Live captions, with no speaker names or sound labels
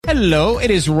Hello, it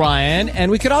is Ryan,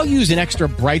 and we could all use an extra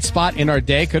bright spot in our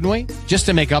day, couldn't we? Just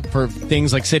to make up for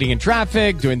things like sitting in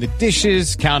traffic, doing the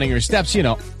dishes, counting your steps, you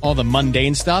know, all the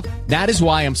mundane stuff. That is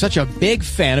why I'm such a big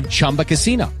fan of Chumba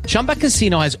Casino. Chumba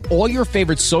Casino has all your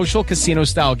favorite social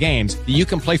casino-style games that you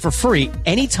can play for free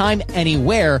anytime,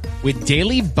 anywhere with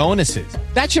daily bonuses.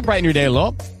 That should brighten your day a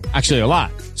little. Actually, a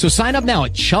lot. So sign up now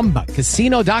at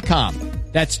ChumbaCasino.com.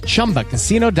 That's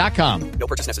ChumbaCasino.com. No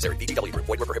purchase necessary. VGW Group.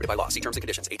 Void where prohibited by law. See terms and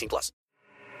conditions. 18+.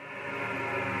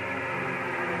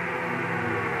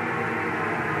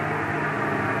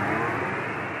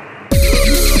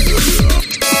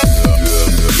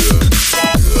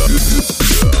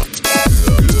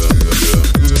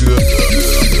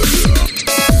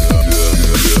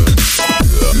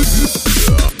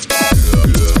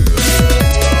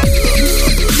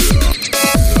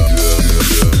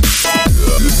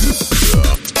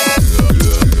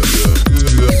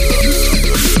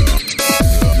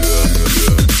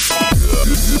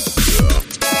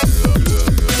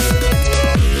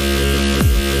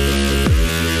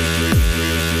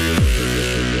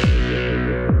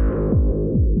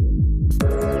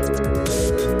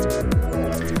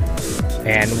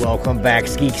 And welcome back,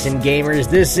 Skeeks and Gamers.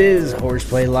 This is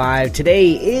HorsePLAY Live.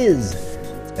 Today is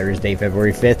Thursday,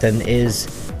 February 5th, and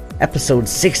is episode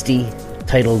 60,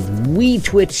 titled We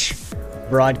Twitch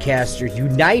Broadcasters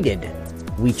United.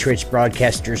 We Twitch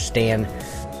Broadcasters Stand.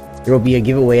 There will be a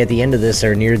giveaway at the end of this,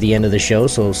 or near the end of the show,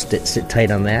 so sit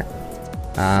tight on that.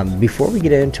 Before we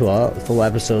get into full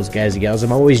episodes, guys and gals,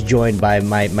 I'm always joined by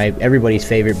my everybody's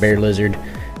favorite bear lizard,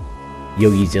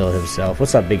 Yogi Zill himself.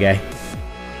 What's up, big guy?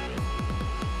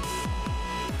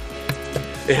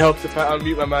 It helps if I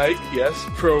unmute my mic. Yes,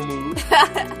 pro move.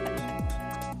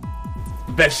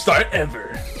 Best start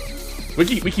ever. We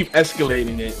keep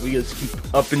escalating it. We just keep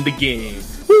upping the game.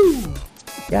 Woo!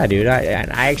 Yeah, dude. I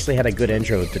actually had a good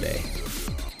intro today,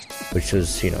 which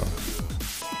was, you know,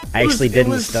 I actually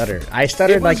didn't stutter. I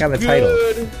stuttered like on the title,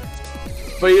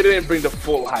 but you didn't bring the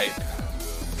full hype.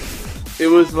 It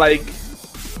was like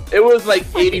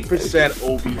 80%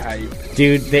 OB hype.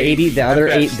 Dude,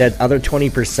 the other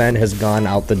 20% has gone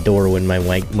out the door when my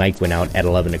mic went out at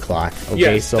 11 o'clock. Okay,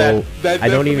 yes, so that I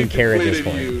don't even care at this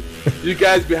point. You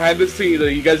guys behind the scenes,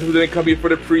 you guys who didn't come here for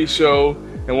the pre-show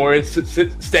and were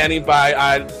standing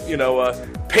by,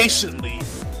 patiently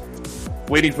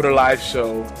waiting for the live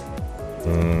show.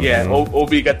 Mm-hmm. Yeah,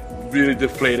 OB got really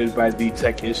deflated by the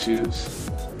tech issues.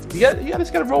 You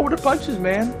just gotta roll with the punches,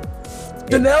 man.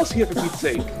 Janelle's here for Pete's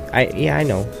sake. I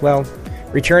know. Well,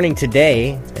 returning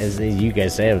today, as you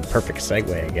guys say, a perfect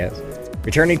segue, I guess.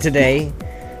 Returning today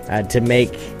to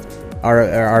make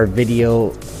our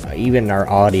video, even our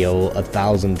audio,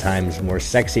 1,000 times more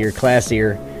sexier,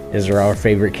 classier, is our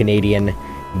favorite Canadian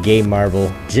game marvel,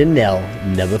 Janelle,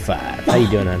 number 5. How you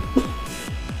doing, hon?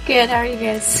 Good. How are you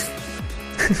guys?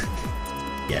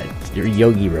 Yeah, your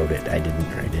Yogi wrote it. I didn't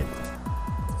write it.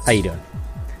 How you doing?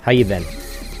 How you been?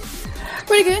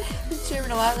 Pretty good. Been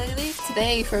streaming a lot lately.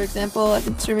 Today, for example, I've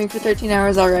been streaming for 13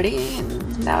 hours already,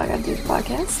 and now I gotta do the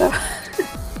podcast, so...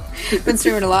 been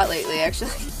streaming a lot lately,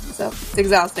 actually. So, it's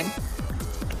exhausting.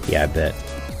 Yeah, I bet.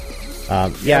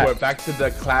 Yeah, we're back to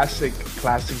the classic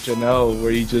Janelle,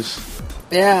 where you just...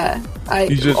 Yeah.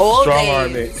 You just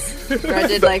strong-arm it. Where I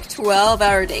did,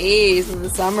 12-hour days in the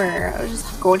summer. I was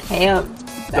just going ham.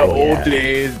 The old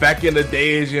days, back in the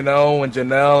days, when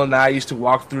Janelle and I used to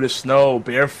walk through the snow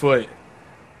barefoot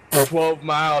 12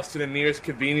 miles to the nearest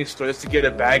convenience store just to get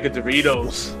a bag of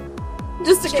Doritos.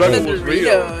 Just to get the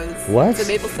Doritos. What? The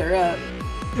maple syrup.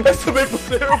 That's the maple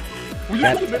syrup? Will you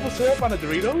put the maple syrup on the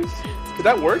Doritos? Could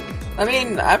that work? I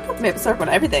mean, I put maple syrup on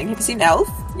everything. Have you seen Elf?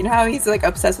 You know how he's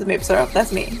obsessed with maple syrup?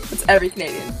 That's me. That's every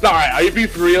Canadian. Alright, are you being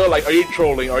for real? Are you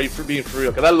trolling? Or are you being for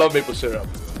real? Because I love maple syrup.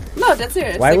 No, that's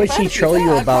serious. Why would she troll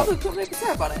you about? I'd probably put maple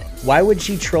syrup on it. Why would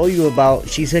she troll you about?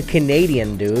 She's a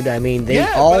Canadian, dude. I mean, they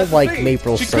all like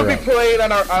maple syrup. She could be playing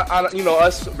on us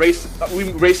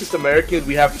racist Americans.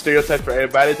 We have stereotypes for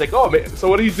everybody. It's like, oh, man, so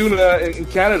what are you doing in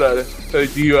Canada? Do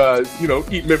you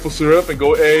eat maple syrup and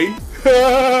go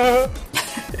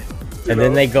and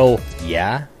then they go,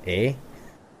 yeah, eh?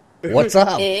 What's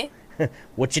up? Eh?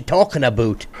 What you talking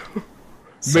about?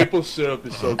 Maple syrup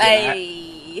is so good.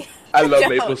 Hey. I love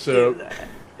maple syrup.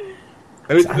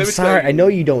 I'm sorry, I know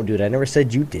you don't do it. I never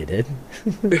said you did it.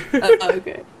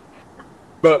 Okay.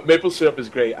 But maple syrup is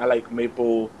great. I like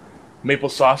maple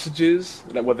sausages,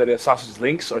 whether they're sausage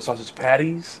links or sausage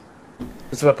patties.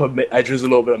 So I drizzle a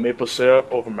little bit of maple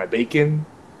syrup over my bacon.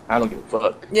 I don't give a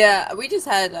fuck. Yeah, we just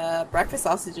had breakfast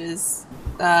sausages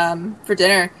for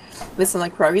dinner with some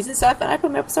pierogies and stuff, and I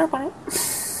put maple syrup on it.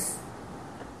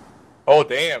 Oh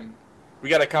damn! we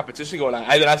got a competition going on.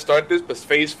 I did not start this, but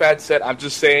Phase Fat said, I'm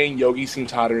just saying Yogi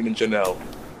seems hotter than Janelle.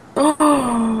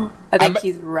 I think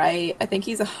he's right. I think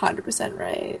he's 100%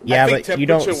 right. Yeah, but you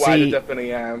don't see. I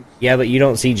definitely am. Yeah, but you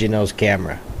don't see Janelle's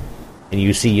camera, and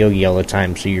you see Yogi all the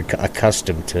time, so you're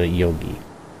accustomed to Yogi.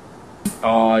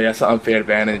 Oh, yeah, it's an unfair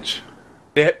advantage.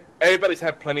 Everybody's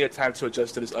had plenty of time to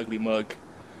adjust to this ugly mug.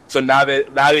 So now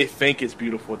they think it's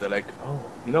beautiful. They're like,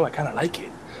 oh, I kind of like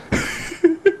it.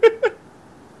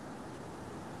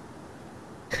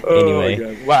 Anyway, oh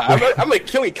my God. Wow, I'm like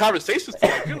killing conversations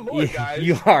tonight. Good Lord, guys.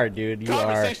 You are, dude. You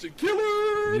Conversation are.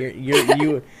 Killer.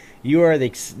 You are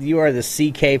the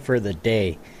CK for the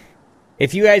day.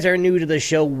 If you guys are new to the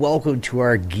show, welcome to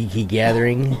our geeky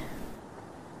gathering.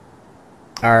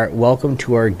 Welcome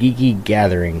to our geeky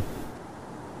gathering.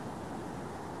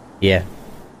 Yeah,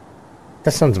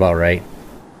 that sounds about right.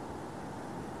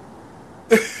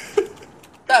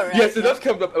 Right, yes, it does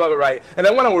come up about right. And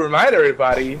I want to remind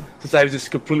everybody, since I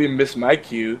just completely missed my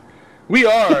cue, we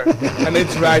are an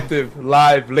interactive,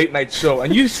 live, late-night show.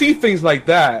 And you see things like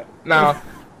that. Now,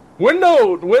 we're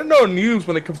no news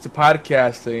when it comes to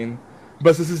podcasting.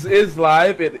 But since this is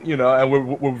live, and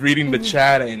we're reading the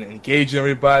chat and engaging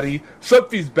everybody,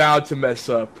 something's bound to mess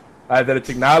up. Either the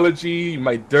technology, you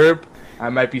might derp, I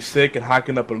might be sick and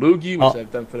hocking up a loogie, which I've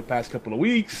done for the past couple of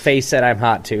weeks. Faye said I'm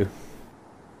hot, too.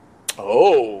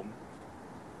 Oh.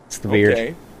 It's the beard.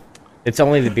 Okay. It's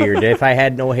only the beard. If I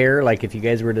had no hair, like if you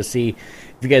guys were to see,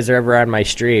 if you guys are ever on my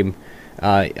stream,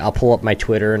 I'll pull up my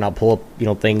Twitter and I'll pull up,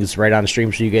 things right on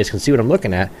stream so you guys can see what I'm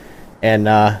looking at.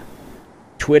 And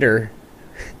Twitter,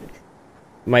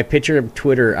 my picture of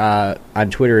Twitter,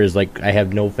 on Twitter is like, I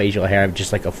have no facial hair. I have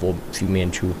just like a full Fu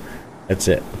Manchu. That's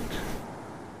it.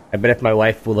 I bet if my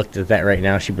wife looked at that right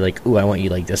now, she'd be like, ooh, I want you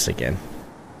like this again.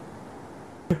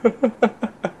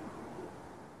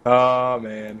 Oh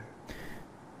man,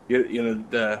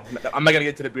 I'm not gonna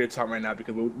get to the beard talk right now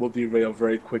because we'll derail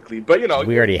very quickly. But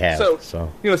we already have. So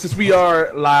since we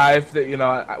are live, we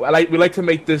like to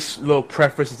make this little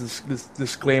preface, this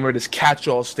disclaimer, this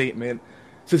catch-all statement.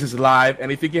 Since it's live,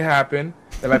 anything can happen.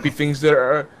 There might be things that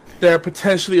are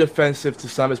potentially offensive to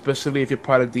some, especially if you're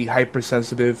part of the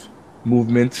hypersensitive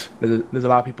movement. There's a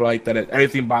lot of people like that.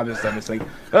 Everything bothers them. It's like,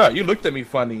 oh, you looked at me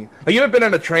funny. Like, you ever been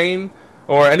on a train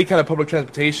or any kind of public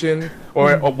transportation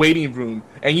or a waiting room,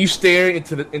 and you stare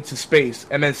into space,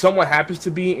 and then someone happens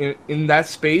to be in that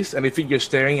space, and they think you're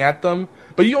staring at them,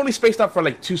 but you only spaced out for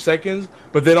like 2 seconds,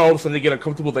 but then all of a sudden they get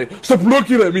uncomfortable, like, stop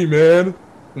looking at me, man!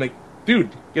 I'm like,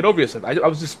 dude, get over yourself. I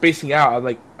was just spacing out.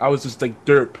 I was just like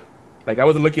derp. Like, I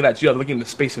wasn't looking at you, I was looking at the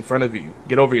space in front of you.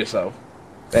 Get over yourself.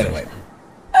 Anyway.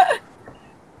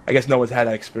 I guess no one's had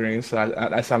that experience, so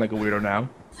I sound like a weirdo now.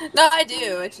 No, I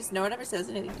do. It's just no one ever says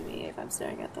anything to me if I'm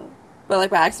staring at them. But like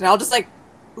by accident, I'll just like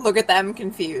look at them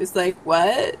confused. Like,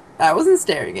 what? I wasn't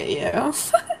staring at you.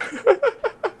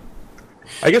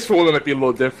 I guess for women it might be a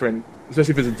little different,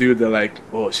 especially if it's a dude. They're like,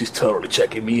 "Oh, she's totally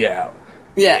checking me out."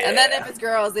 Yeah, and then if it's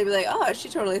girls, they'd be like, "Oh, she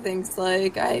totally thinks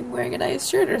like I'm wearing a nice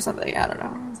shirt or something." I don't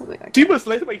know, something like that. She must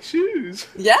like my shoes.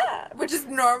 Yeah, which is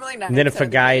normally not. And then if a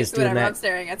guy is doing that, I'm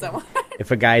staring at someone.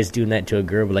 If a guy is doing that to a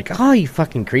girl, be like, "Oh, you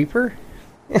fucking creeper!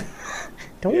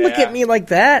 Don't look at me like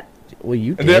that." Well,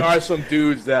 you. And there are some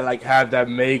dudes that like have that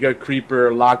mega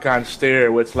creeper lock-on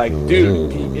stare, where it's like,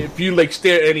 dude, if you like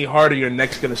stare any harder, your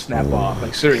neck's gonna snap off.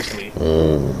 Like, seriously.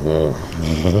 Oh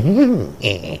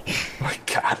my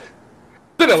God.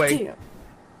 Anyway,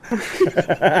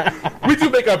 we do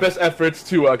make our best efforts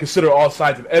to consider all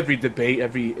sides of every debate,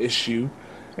 every issue,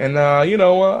 and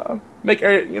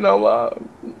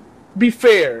be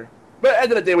fair. But at the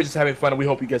end of the day, we're just having fun, and we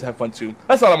hope you guys have fun too.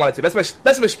 That's all I want to say.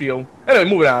 That's my spiel. Anyway,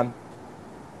 moving on.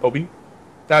 Obi,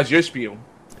 that was your spiel.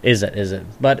 Is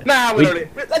it? But nah,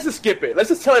 let's just skip it. Let's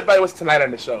just tell everybody what's tonight on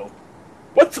the show.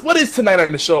 What is tonight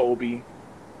on the show, Obi?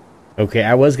 Okay,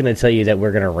 I was going to tell you that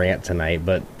we're going to rant tonight,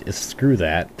 but screw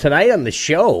that. Tonight on the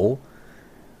show,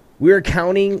 we are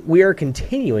count everything. We are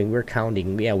continuing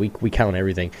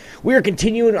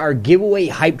our giveaway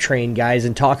hype train, guys,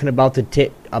 and talking about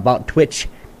about Twitch.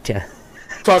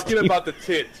 Talking about the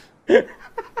tit.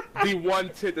 The one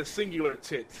tit, the singular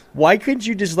tit. Why couldn't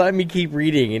you just let me keep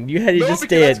reading, and you had to just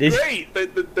stay that's great.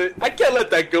 I can't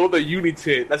let that go, the uni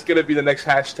tit. That's going to be the next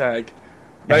hashtag.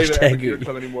 Hashtag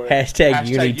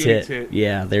Unitit.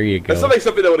 Yeah, there you go. That's like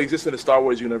something that would exist in the Star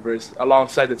Wars universe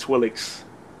alongside the Twilix.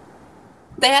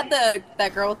 They had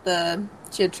that girl with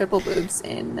she had triple boobs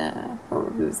in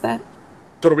who was that?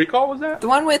 Total Recall, was that? The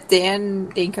one with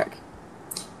Dan Cook.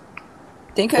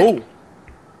 Dan Cook. Oh.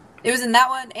 It was in that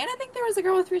one, and I think there was a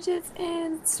girl with 3 tits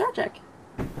in Star Trek.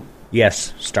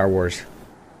 Yes, Star Wars.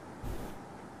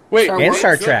 Wait, Star And Wars?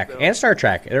 Star Good, Trek. though. And Star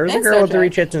Trek. There was a And girl Star with three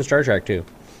Trek. tits in Star Trek, too.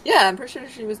 Yeah, I'm pretty sure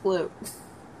she was blue. Was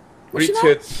Three she not?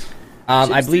 tits.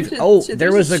 I believe... she- Oh, she-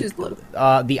 there was she was blue.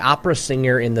 the opera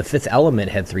singer in The Fifth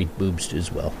Element had three boobs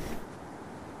as well.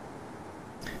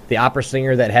 The opera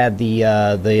singer that had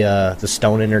the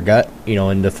stone in her gut,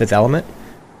 in The Fifth Element.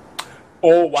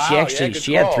 Oh wow!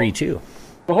 She had three, too.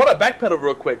 But hold up, backpedal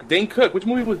real quick. Dane Cook. Which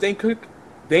movie was Dane Cook?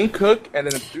 Dane Cook, and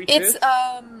then three It's tits.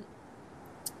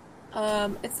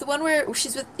 it's the one where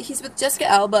he's with Jessica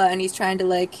Alba and he's trying to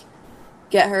like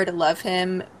get her to love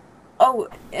him. Oh,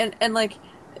 and like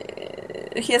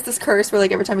he has this curse where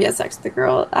like every time he has sex with the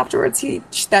girl, afterwards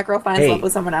that girl finds love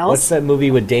with someone else. What's that movie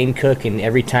with Dane Cook, and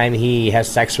every time he has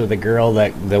sex with a girl,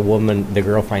 that the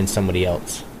girl finds somebody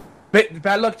else?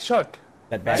 Bad Luck Chuck.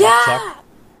 That bad Yeah, luck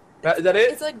Chuck? Is that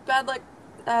it? it's like Bad Luck.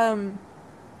 I don't know.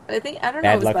 Bad If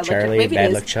it's Luck Bad Charlie, Luck. Maybe Bad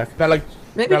it Luck is. Chuck. Bad Luck.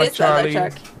 Maybe Bad it Luck is Bad Charlie.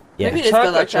 Luck Chuck. Yeah. Maybe it is Chuck Bad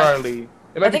or Luck Chuck. Charlie?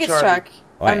 It might I think be it's Charlie. Chuck.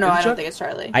 Oh, Oh no, is I Chuck? don't think it's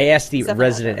Charlie. I asked the It's definitely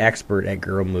resident not Chuck. expert at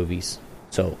girl movies,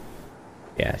 so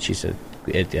yeah, she said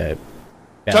it. Bad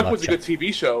Chuck Luck was a Chuck. good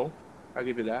TV show. I'll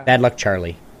give you that. Bad Luck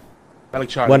Charlie. Bad Luck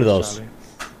Charlie. One of those. Charlie.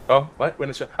 Oh, what? When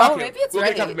it's Oh, maybe it's we'll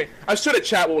right. get confirmation. I'm sure the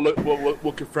chat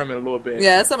will confirm in a little bit.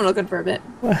 Yeah, someone will confirm it.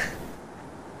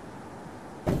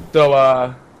 So,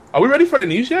 are we ready for the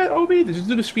news yet, Obi? Did you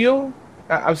do the spiel?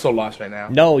 I'm so lost right now.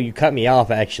 No, you cut me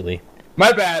off actually.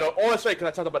 My bad. Oh, that's right, because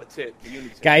I talked about the tit. The unity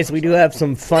tit. Guys, we do have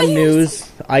some fun news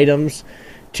items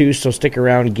too, so stick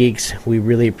around, geeks. We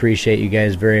really appreciate you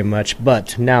guys very much.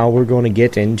 But now we're going to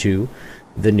get into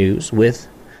the news with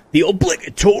the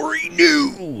obligatory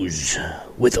news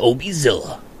with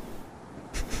Obi-Zilla.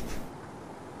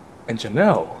 And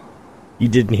Janelle. You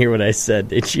didn't hear what I said,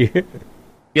 did you?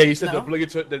 Yeah, you said No. the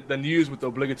obligatory, the news with the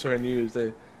obligatory news.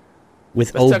 With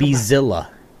Let's talk about- Obi-Zilla.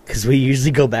 Because we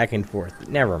usually go back and forth.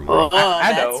 Never mind. Oh,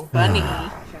 I that's know. funny.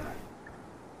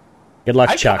 Good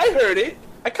luck, Chuck. I heard it.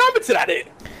 I commented on it.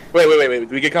 Wait.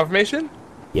 Did we get confirmation?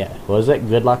 Yeah, what was it?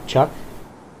 Good luck, Chuck?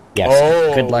 Yes,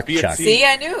 Oh, good luck, BFC. Chuck. See,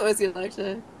 I knew it was good luck,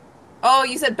 Chuck. Oh,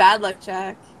 you said bad luck,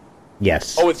 Chuck.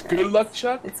 Yes. Oh, it's good luck,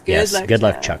 Chuck? It's good yes, luck. good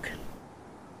luck, Chuck.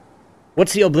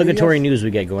 What's the obligatory Yes. news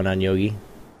we get going on, Yogi?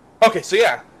 Okay, so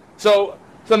yeah. So,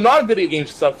 some non-video game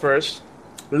stuff first.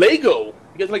 Lego. You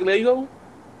guys like Lego?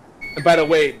 And by the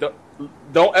way,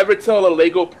 don't ever tell a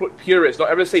Lego purist, don't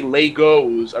ever say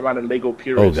Legos around a Lego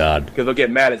purist. Oh, God. Because they'll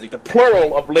get mad. It's like the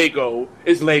plural of Lego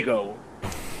is Lego.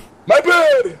 My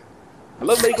bad! I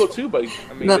love Lego too, but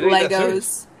I mean, Not it ain't that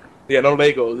serious. Legos. Yeah, no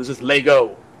Legos. This is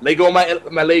Lego. Lego my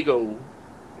Lego.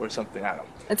 Or something, I don't know.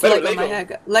 It's But Lego my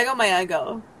ego. Lego my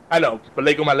ego. I know, but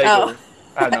Lego my Lego. Oh.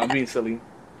 I don't know, I'm being silly.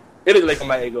 It is Lego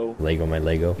my ego. Lego, my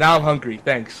Lego. Now I'm hungry.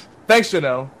 Thanks,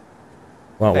 Janelle.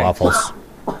 Want Thanks. waffles?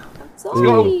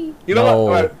 Sorry. You know no,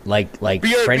 what? All right. like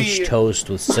BRB. French toast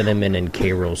with cinnamon and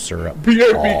Karo syrup.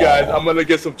 BRB, Aw. guys. I'm gonna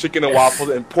get some chicken and waffles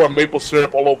and pour maple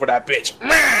syrup all over that bitch.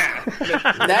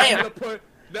 Damn.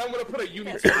 Then I'm gonna put a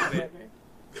unit in it.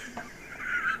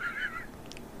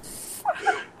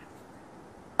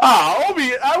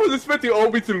 Obi, I was expecting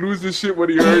Obi to lose his shit when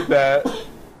he heard that.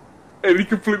 And he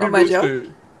completely Oh, my missed joke? it.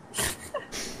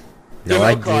 No, Janelle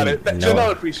I caught it. didn't. Janelle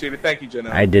No, appreciated it. Thank you,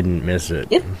 Janelle. I didn't miss it.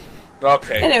 Yep.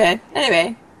 Okay.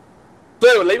 Anyway.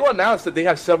 So Lego announced that they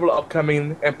have several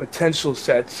upcoming and potential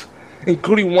sets,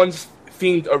 including ones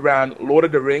themed around Lord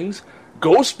of the Rings,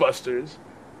 Ghostbusters,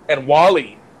 and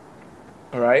WALL-E.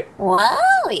 All right.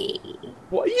 Wally.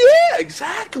 Well, yeah,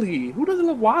 exactly. Who doesn't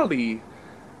love WALL-E?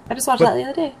 I just watched that the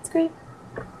other day. It's great.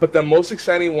 But the most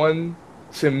exciting one,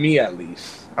 to me at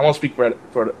least, I won't speak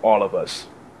for all of us,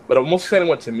 but the most exciting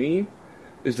one to me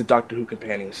is the Doctor Who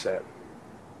companion set.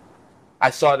 I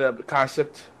saw the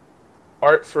concept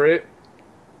art for it,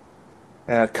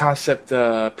 concept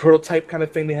prototype kind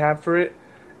of thing they have for it,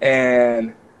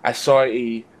 and I saw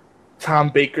a Tom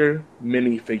Baker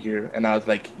minifigure, and I was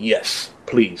like, yes,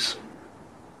 please.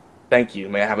 Thank you.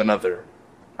 May I have another?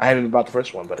 I haven't even bought the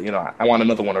first one, but I want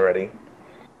another one already.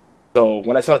 So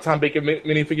when I saw the Tom Baker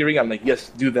minifigure, I'm like, yes,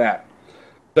 do that.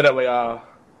 So that way,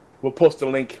 we'll post the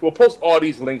link. We'll post all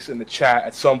these links in the chat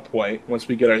at some point once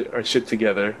we get our shit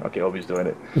together. Okay, Obi's doing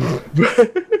it.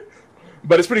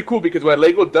 But it's pretty cool because what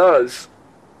Lego does,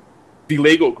 the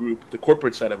Lego group, the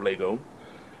corporate side of Lego,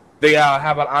 they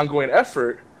have an ongoing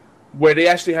effort where they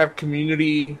actually have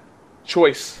community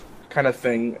choice kind of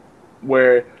thing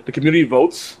where the community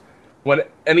votes. When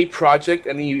any project,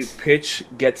 any pitch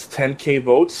gets 10K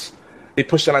votes, they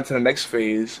push that on to the next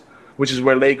phase, which is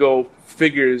where Lego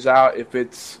figures out if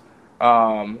it's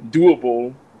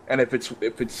doable and if it's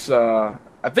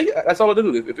I think that's all they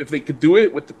do. If they could do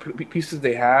it with the pieces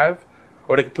they have,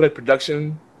 or they could put a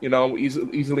production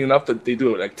easily enough that they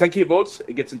do it. Like 10K votes,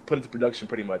 it gets put into production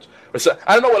pretty much. So,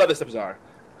 I don't know what other steps are,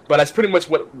 but that's pretty much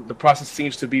what the process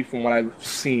seems to be from what I've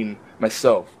seen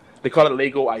myself. They call it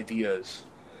Lego Ideas,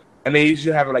 and they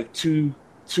usually have like two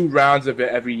rounds of it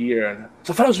every year. And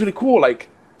so I thought it was really cool. Like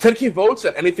 10K votes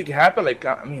and anything can happen. Like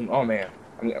I mean, oh man,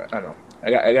 I don't know.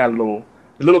 I got the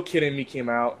little kid in me came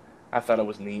out. I thought it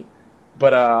was neat,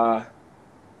 but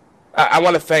I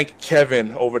want to thank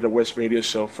Kevin over the West Radio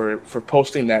Show for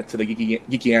posting that to the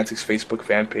Geeky Antics Facebook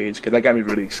fan page, because that got me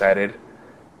really excited.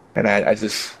 And I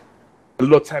just a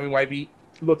little timey wimey,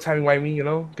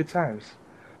 good times.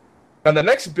 Now the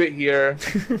next bit here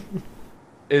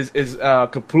is a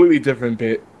completely different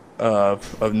bit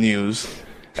of news,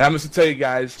 and I'm just to tell you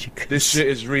guys, this shit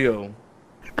is real,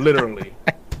 literally.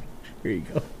 Here you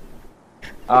go.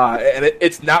 And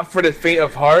it's not for the faint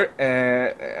of heart,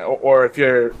 or if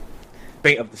you're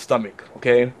faint of the stomach,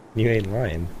 okay? You ain't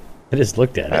lying. I just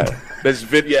looked at it. This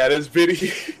video.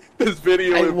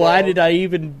 Why did I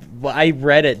even? I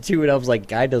read it too, and I was like,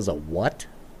 "Guy does a what?"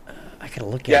 I gotta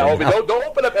look at it. Yeah, don't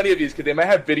open up any of these because they might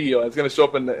have video. It's gonna show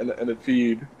up in the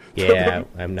feed. Yeah,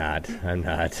 I'm not.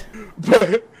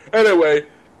 But anyway,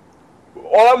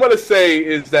 all I'm gonna say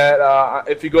is that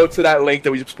if you go to that link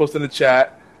that we just posted in the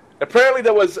chat, apparently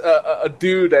there was a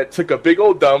dude that took a big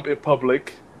old dump in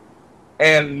public.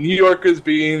 And New Yorkers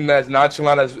being as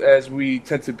nonchalant as we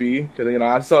tend to be, because,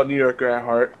 I'm still a New Yorker at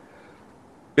heart,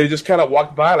 they just kind of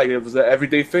walked by like it was an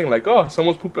everyday thing. Like, oh,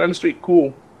 someone's pooping on the street.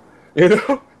 Cool.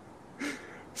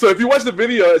 So if you watch the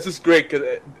video, it's just great.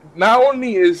 Because not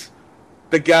only is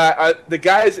the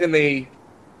guy is in a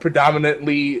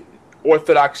predominantly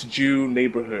Orthodox Jew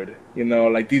neighborhood.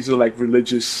 Like these are like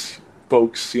religious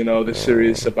folks. They're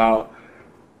serious about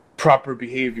proper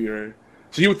behavior.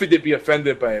 So you would think they'd be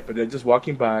offended by it, but they're just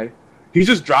walking by. He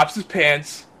just drops his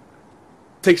pants,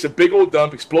 takes a big old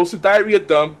dump, explosive diarrhea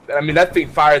dump. I mean, that thing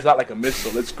fires out like a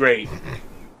missile. It's great.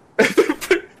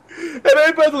 And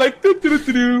everybody's like,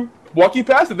 do, walking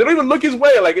past it. They don't even look his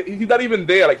way. Like, he's not even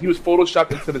there. Like, he was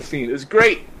photoshopped into the scene. It's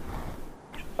great.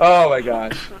 Oh, my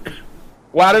gosh.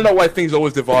 Well, I don't know why things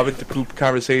always devolve into poop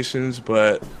conversations,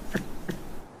 but...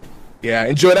 yeah,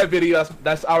 enjoy that video.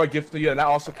 That's our gift to you, and that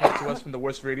also comes to us from the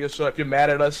Worst Radio Show. If you're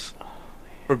mad at us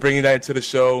for bringing that into the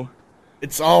show,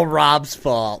 it's all Rob's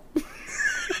fault.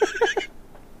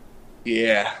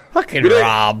 Yeah, fucking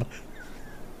Rob.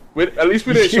 At least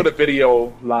we didn't show the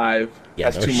video live.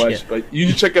 Yeah, that's too much. But you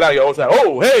can check it out. You always like,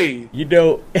 oh, hey, you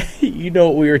know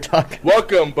what we were talking.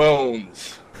 Welcome,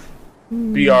 Bones.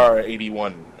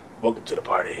 BR81. Welcome to the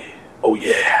party. Oh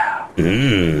yeah.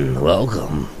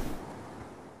 Welcome.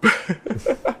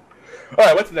 All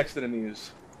right, what's next in the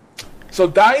news? So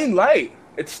Dying Light,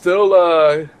 it's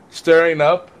still stirring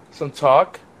up some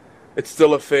talk. It's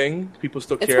still a thing. People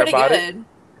still care about it.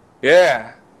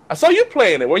 Yeah. I saw you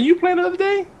playing it. Weren't you playing it the other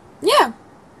day? Yeah.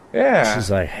 Yeah. She's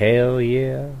like, hell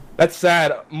yeah. That's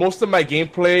sad. Most of my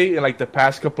gameplay in like the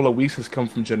past couple of weeks has come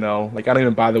from Janelle. Like I don't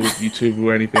even bother with YouTube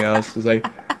or anything else. It's like,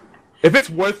 if it's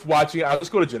worth watching, I'll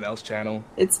just go to Janelle's channel.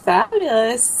 It's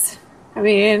fabulous. I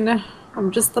mean...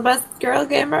 I'm just the best girl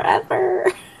gamer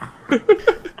ever.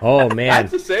 Oh man, I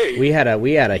have to say, we had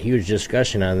a huge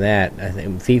discussion on that. I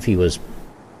think Fifi was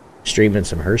streaming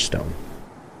some Hearthstone.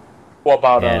 What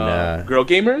about girl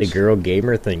gamers? The girl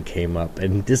gamer thing came up,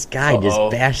 and this guy just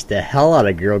bashed the hell out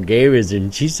of girl gamers.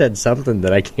 And she said something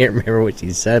that I can't remember what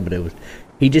she said, but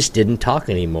he just didn't talk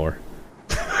anymore.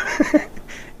 I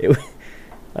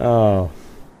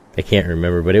can't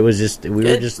remember, but it was just we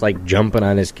were just like jumping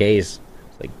on his case.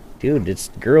 Dude, it's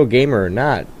girl gamer or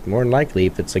not. More than likely,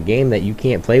 if it's a game that you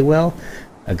can't play well,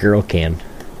 a girl can.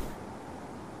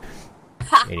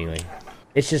 Anyway,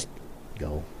 it's just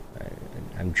go.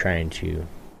 I'm trying to.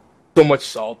 So much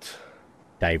salt.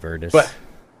 Divert us.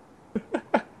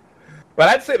 But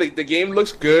I'd say the game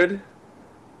looks good.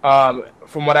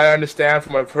 From what I understand,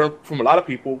 from what I've heard from a lot of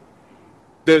people,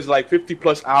 there's like 50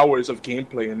 plus hours of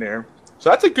gameplay in there.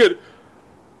 So that's a good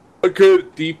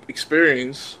deep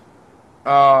experience.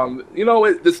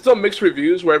 There's still mixed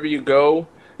reviews wherever you go.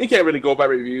 You can't really go by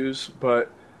reviews,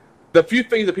 but the few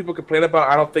things that people complain about,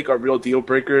 I don't think are real deal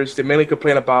breakers. They mainly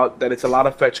complain about that it's a lot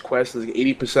of fetch quests. Like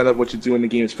 80% of what you do in the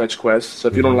game is fetch quests. So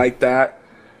if you don't like that,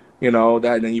 then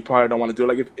you probably don't want to do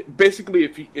it. Like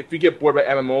if you get bored by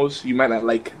MMOs, you might not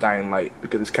like Dying Light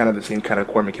because it's kind of the same kind of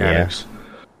core mechanics.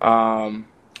 Yeah.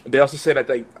 They also say that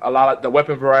a lot of the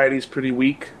weapon variety is pretty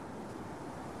weak.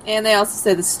 And they also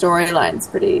say the storyline's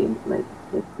pretty,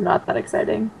 not that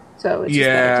exciting. So it's just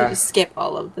better to just skip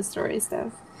all of the story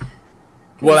stuff.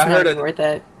 Well,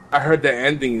 I heard the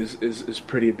ending is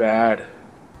pretty bad.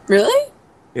 Really?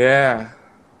 Yeah.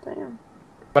 Damn.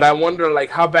 But I wonder, like,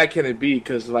 how bad can it be?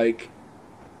 Because, like,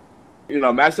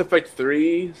 Mass Effect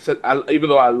 3, even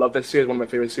though I love that series, one of my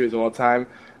favorite series of all time,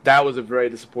 that was a very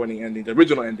disappointing ending. The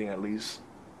original ending, at least.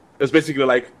 It was basically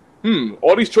like,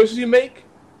 all these choices you make,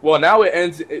 well, now it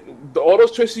ends. All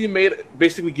those choices you made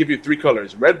basically give you 3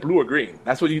 colors: red, blue, or green.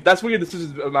 That's what your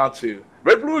decisions amount to.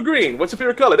 Red, blue, or green. What's your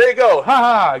favorite color? There you go. Ha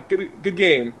ha. Good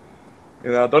game.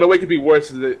 The only way it could be worse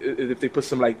is if they put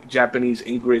some like Japanese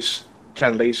English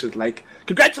translations, like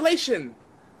 "Congratulations,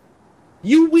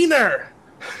 you wiener."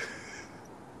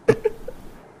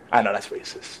 I know that's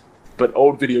racist, but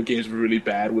old video games were really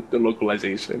bad with the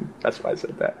localization. That's why I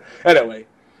said that. Anyway,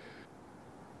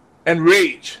 and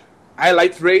Rage. I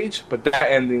liked Rage, but that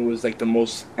ending was like the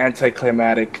most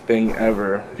anticlimactic thing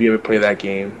ever. If you ever play that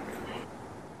game.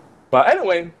 But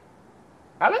anyway,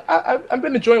 I've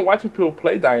been enjoying watching people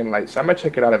play Dying Light, so I might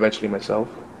check it out eventually myself.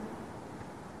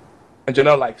 And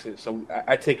Janelle likes it, so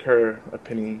I take her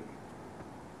opinion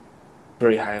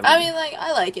very highly. I mean, like,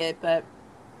 I like it, but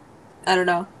I don't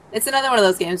know. It's another one of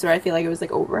those games where I feel like it was like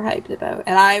overhyped about,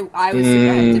 and I was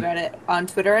super hyped about it on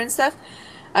Twitter and stuff.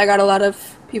 I got a lot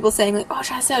of people saying like, "Oh,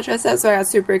 try this out," so I got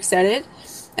super excited,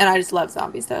 and I just love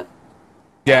zombie stuff.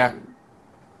 Yeah,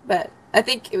 but I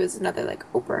think it was another like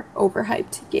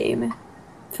overhyped game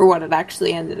for what it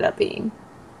actually ended up being.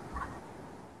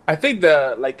 I think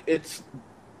it's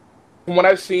from what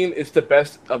I've seen, it's the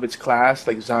best of its class,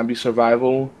 like zombie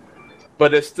survival,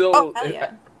 but it's still. Oh, hell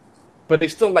yeah. But they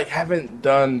still like haven't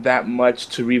done that much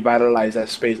to revitalize that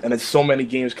space, and there's so many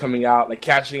games coming out, like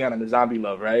cashing out on the zombie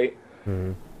love, right?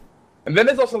 Mm-hmm. And then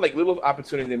there's also like little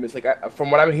opportunities they miss. Like from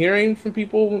what I'm hearing from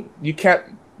people, you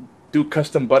can't do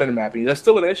custom button mapping. Is that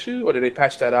still an issue, or did they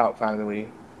patch that out finally?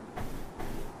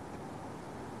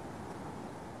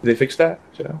 Did they fix that?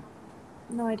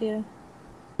 No idea.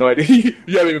 No idea.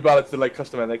 You haven't even bothered to like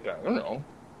customize like I don't know.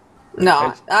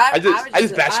 No, I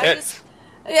just bash heads.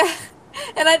 Yeah.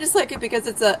 And I just like it because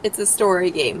it's a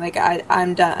story game. Like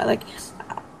I'm done. Like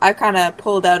I kind of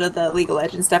pulled out of the League of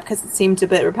Legends stuff because it seemed a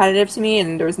bit repetitive to me,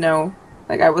 and there was no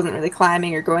I wasn't really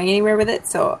climbing or going anywhere with it.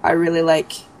 So I really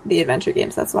like the adventure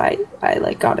games. That's why I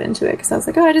like got into it, because I was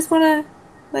like, oh, I just want to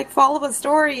like follow a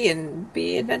story and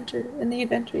be adventure in the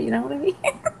adventure. You know what I mean?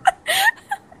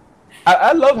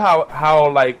 I love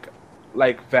how like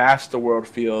vast the world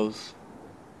feels.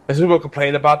 There's people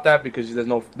complain about that because there's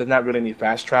not really any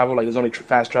fast travel. Like there's only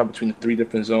fast travel between the 3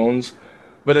 different zones,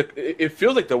 but it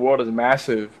feels like the world is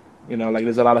massive. Like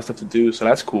there's a lot of stuff to do, so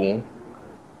that's cool.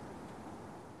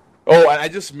 Oh, and I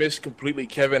just missed completely.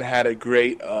 Kevin had a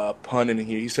great pun in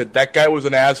here. He said that guy was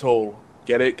an asshole.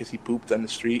 Get it? Because he pooped on the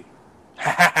street.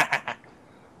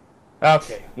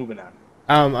 Okay, moving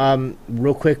on.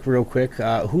 Real quick.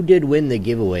 Who did win the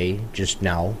giveaway just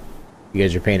now? You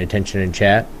guys are paying attention in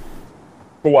chat.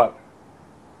 For what?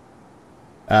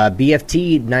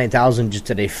 BFT 9000 just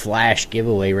did a flash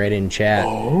giveaway right in chat.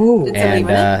 Oh.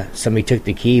 And somebody took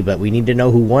the key, but we need to know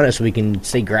who won it so we can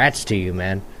say grats to you,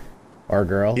 man. Or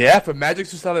girl. Yeah, for Magic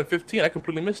 2015, I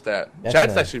completely missed that.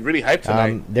 Chat's actually really hyped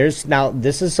tonight.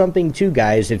 This is something too,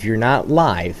 guys. If you're not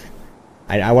live,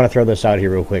 I want to throw this out here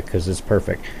real quick because it's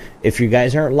perfect. If you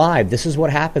guys aren't live, this is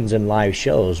what happens in live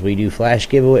shows. We do flash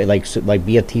giveaway, like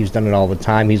BFT's done it all the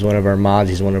time. He's one of our mods.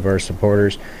 He's one of our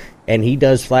supporters, and he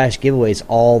does flash giveaways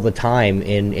all the time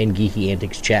in Geeky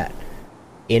Antics chat,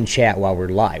 while we're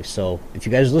live. So if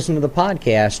you guys listen to the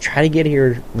podcast, try to get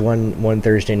here one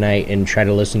Thursday night and try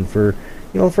to listen for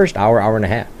the first hour and a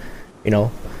half.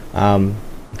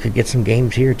 Could get some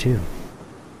games here too.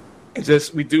 It's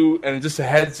just just a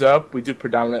heads up, we do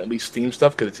predominantly Steam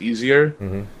stuff because it's easier.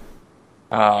 Mm-hmm.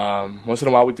 Once in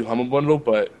a while we do Humble Bundle,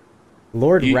 but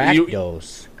Lord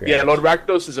Rakdos. Yeah, Lord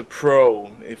Rakdos is a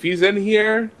pro. If he's in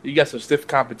here, you got some stiff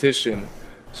competition.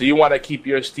 So you want to keep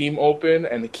your Steam open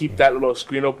and to keep that little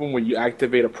screen open when you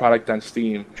activate a product on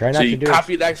Steam. Try not so you to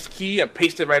copy that key and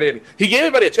paste it right in. He gave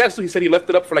everybody a chance to. He said he left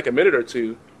it up for like a minute or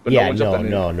two. But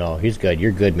no, he's good.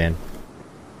 You're good, man.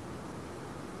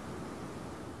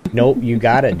 Nope, you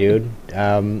got it, dude.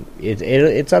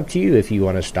 It's up to you if you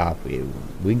want to stop.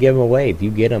 We give them away. If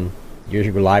you get them, your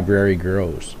library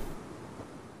grows.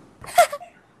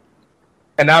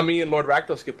 And now me and Lord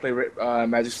Rakdos can play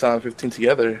Magic 2015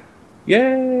 together.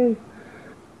 Yay!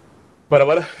 But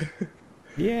what?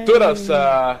 Yeah. So what else?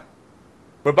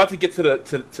 We're about to get to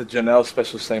Janelle's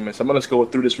special segment. So I'm gonna go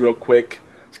through this real quick.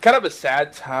 It's kind of a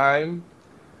sad time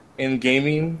in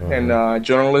gaming and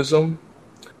journalism,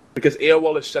 because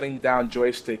AOL is shutting down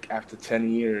Joystick after 10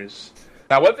 years.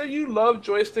 Now, whether you love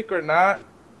Joystick or not,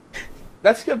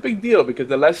 that's a big deal, because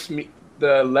the less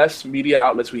media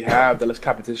outlets we have, the less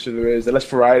competition there is, the less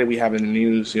variety we have in the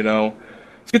news, So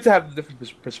good to have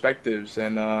different perspectives,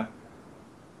 and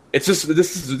it's just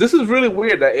this is really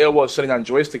weird that AOL is shutting down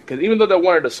Joystick, because even though they're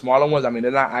one of the smaller ones, I mean,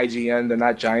 they're not IGN, they're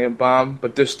not Giant Bomb,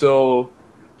 but they're still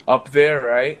up there,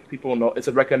 right? People know it's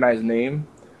a recognized name.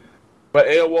 But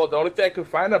AOL, the only thing I could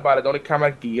find about it, the only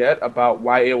comment I could get about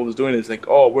why AOL is doing it is like,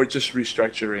 oh, we're just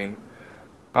restructuring.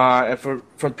 And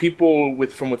from people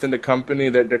from within the company,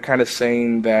 they're kind of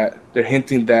saying that they're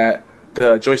hinting that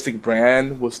the Joystick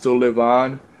brand will still live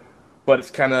on. But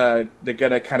it's they're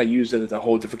gonna kind of use it as a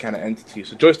whole different kind of entity.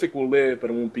 So Joystick will live,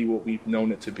 but it won't be what we've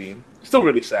known it to be. Still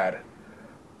really sad.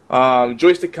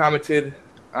 Joystick commented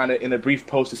on it in a brief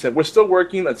post. It said, "We're still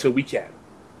working until we can."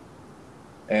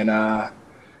 And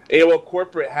AOL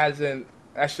corporate hasn't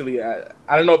actually. I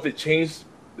don't know if it changed.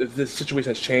 If this situation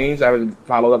has changed. I haven't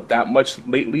followed up that much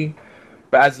lately.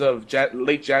 But as of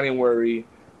late January,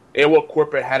 AOL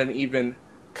corporate hadn't even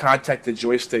contacted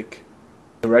Joystick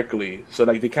directly, so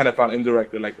like they kind of found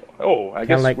indirectly, like, oh, I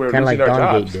guess we're losing our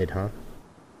jobs. Did, huh?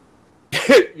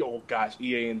 Oh gosh,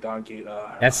 EA and Dawngate.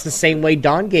 That's the same way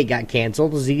Dawngate got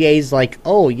canceled. Is EA's like,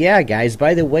 oh yeah, guys,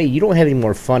 by the way, you don't have any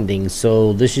more funding,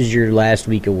 so this is your last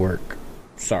week of work.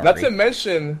 Sorry. Not to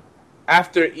mention,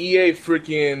 after EA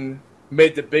freaking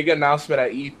made the big announcement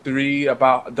at E3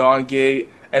 about Dawngate,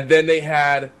 and then they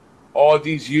had all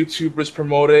these YouTubers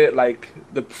promoted, like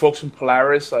the folks from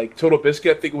Polaris, like Total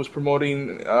Biscuit, I think was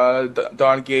promoting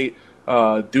Dawngate,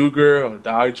 Dooger or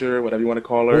Dodger, whatever you want to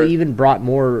call her. They even brought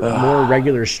more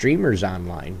regular streamers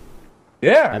online.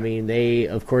 Yeah, I mean, they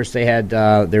had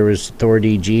there was Thor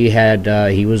DG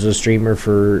had he was a streamer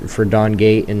for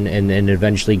Dawngate and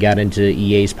eventually got into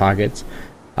EA's pockets.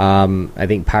 I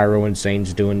think Pyro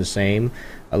Insane's doing the same.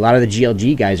 A lot of the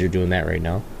GLG guys are doing that right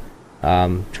now,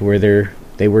 to where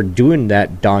they were doing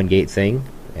that Dawngate thing,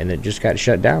 and it just got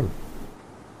shut down.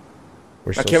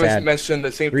 We're so Kevin sad. mentioned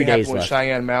the same thing happened with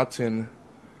Cheyenne Mountain.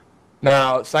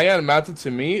 Now, Cheyenne Mountain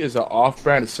to me is an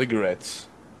off-brand of cigarettes.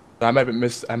 I might have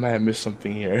missed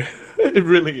something here. It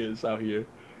really is out here.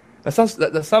 That sounds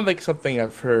like something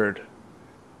I've heard.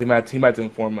 He might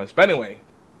inform us. But anyway,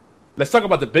 let's talk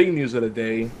about the big news of the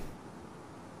day.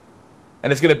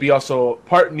 And it's going to be also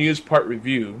part news, part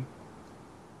review.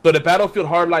 So the Battlefield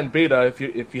Hardline beta,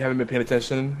 if you haven't been paying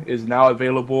attention, is now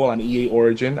available on EA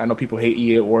Origin. I know people hate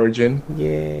EA Origin,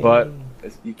 but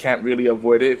you can't really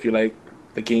avoid it if you like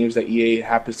the games that EA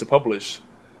happens to publish.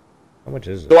 How much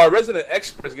is it? So our resident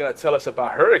expert is going to tell us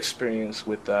about her experience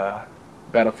with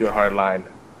Battlefield Hardline.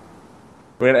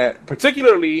 We're going to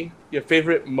particularly your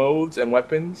favorite modes and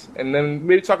weapons, and then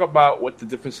maybe talk about what the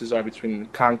differences are between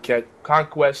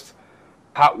Conquest,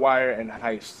 Hotwire, and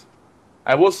Heist.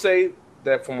 I will say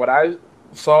that from what I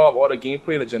saw of all the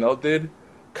gameplay that Janelle did,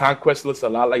 Conquest looks a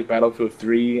lot like Battlefield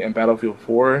 3 and Battlefield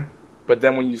 4, but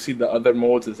then when you see the other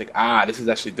modes, it's like, this is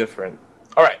actually different.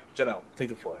 All right, Janelle, take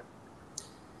the floor.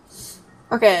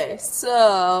 Okay,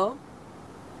 so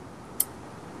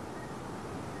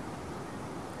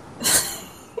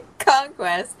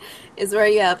Conquest is where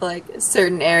you have like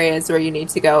certain areas where you need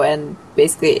to go, and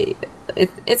basically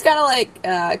it's kind of like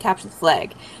capture the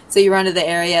flag. So you run to the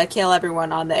area, kill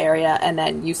everyone on the area, and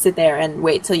then you sit there and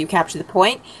wait till you capture the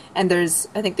point. And I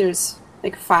think there's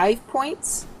like 5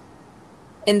 points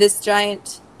in this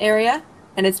giant area,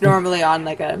 and it's normally on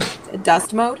like a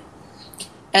dust mode.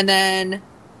 And then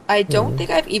I don't think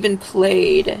I've even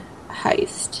played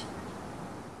Heist.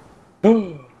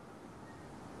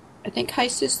 I think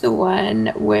Heist is the one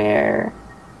where...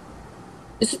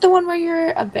 Is it the one where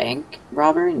you're a bank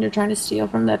robber and you're trying to steal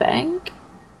from the bank?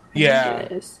 Yeah.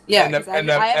 It is. Yeah, I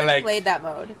haven't played that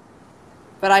mode.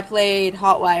 But I played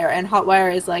Hotwire, and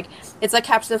Hotwire is like... It's like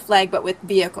capture the flag, but with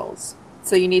vehicles.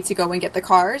 So you need to go and get the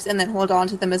cars, and then hold on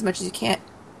to them as much as you can,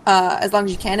 as long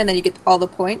as you can, and then you get all the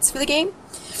points for the game.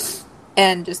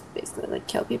 And just basically like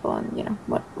kill people and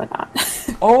whatnot.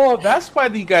 Oh, that's why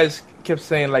you guys kept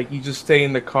saying like you just stay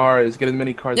in the car, get as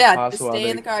many cars as possible. Yeah, stay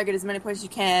in the car, get as many points as you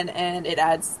can, and it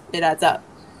adds up,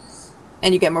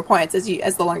 and you get more points as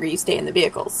the longer you stay in the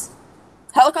vehicles.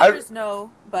 Helicopters, no,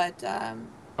 but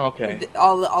okay,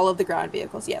 all of the ground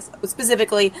vehicles, yes.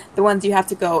 Specifically, the ones you have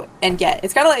to go and get.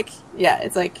 It's kind of like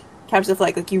it's like capture the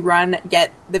flag. Like you run,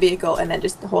 get the vehicle, and then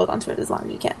just hold onto it as long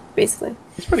as you can. Basically,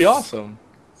 it's pretty awesome.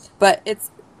 But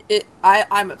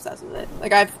I'm obsessed with it.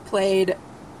 Like, I've played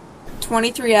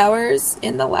 23 hours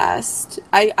in the last...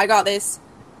 I got this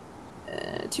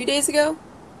 2 days ago,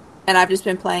 and I've just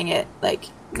been playing it, like,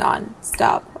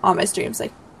 non-stop on my streams.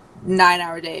 Like,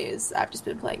 9-hour days, I've just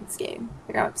been playing this game.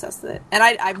 Like, I'm obsessed with it. And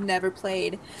I've never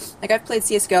played... Like, I've played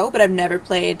CSGO, but I've never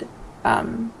played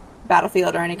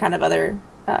Battlefield or any kind of other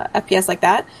FPS like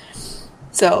that.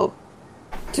 So...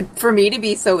 for me to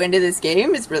be so into this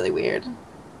game is really weird.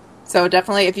 So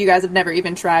definitely, if you guys have never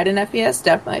even tried an FPS,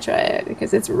 definitely try it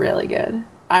because it's really good.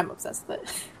 I'm obsessed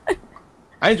with it.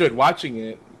 I enjoyed watching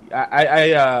it.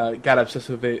 I got obsessed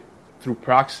with it through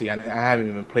proxy, and I haven't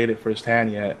even played it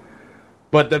firsthand yet.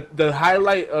 But the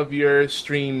highlight of your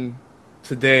stream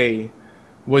today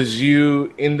was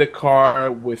you in the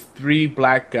car with 3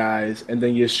 black guys, and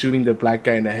then you're shooting the black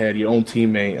guy in the head, your own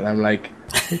teammate. And I'm like,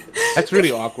 that's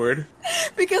really awkward.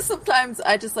 Because sometimes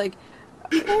I just like,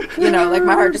 like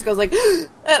my heart just goes like, and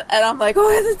I'm like,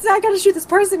 oh, I gotta shoot this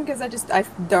person because I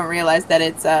don't realize that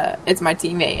it's my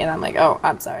teammate, and I'm like, oh,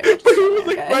 I'm sorry. But he was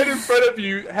like right in front of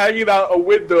you, hanging out a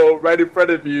window right in front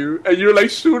of you, and you're like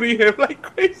shooting him like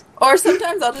crazy. Or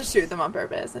sometimes I'll just shoot them on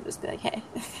purpose and just be like, hey.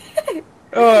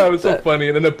 Oh, it was so funny,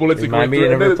 and then the bullets are going Remind me through.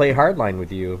 to never play Hardline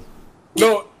with you.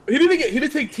 No, he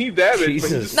didn't take team damage.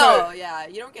 Jesus. No, yeah,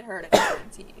 you don't get hurt if you're on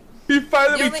team. He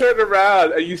finally turned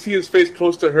around, and you see his face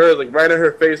close to her, like right in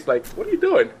her face. Like, what are you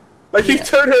doing? Like he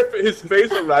turned his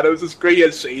face around. It was just great. He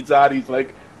had shades on. He's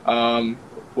like,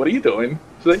 what are you doing?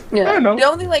 She's like, I don't know. The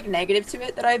only like negative to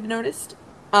it that I've noticed,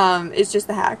 is just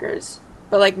the hackers,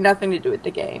 but like nothing to do with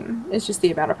the game. It's just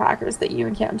the amount of hackers that you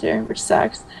encounter, which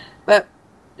sucks. But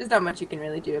there's not much you can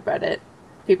really do about it.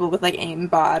 People with like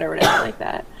aimbot or whatever like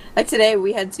that. Like today,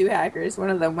 we had 2 hackers. One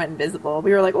of them went invisible.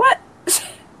 We were like, what?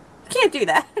 Can't do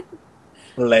that.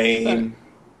 Lame.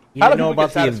 You didn't know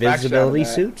about the invisibility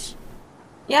suits?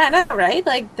 Yeah, I know, right?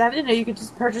 Like, I didn't know you could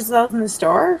just purchase those in the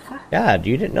store. Yeah,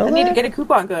 you didn't know I that? need to get a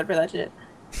coupon code for that shit.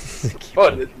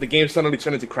 Oh, the game suddenly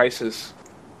turned into Crisis.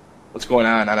 What's going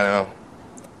on? I don't know.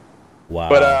 Wow.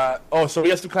 But, so we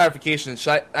have some clarification.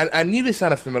 I knew this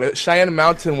sounded familiar. Cheyenne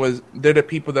Mountain they're the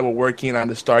people that were working on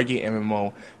the Stargate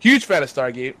MMO. Huge fan of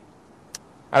Stargate.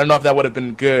 I don't know if that would have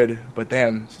been good, but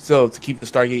damn, still, to keep the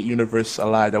Stargate universe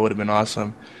alive, that would have been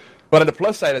awesome. But on the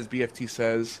plus side, as BFT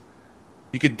says,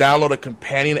 you could download a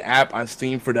companion app on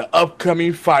Steam for the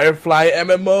upcoming Firefly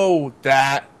MMO.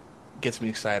 That gets me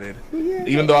excited. Yeah.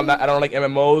 Even though I don't like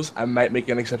MMOs, I might make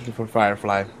an exception for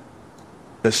Firefly.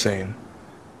 Just saying.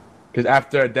 Because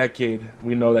after a decade,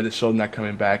 we know that the show's not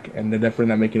coming back, and they're definitely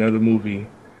not making another movie.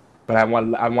 But I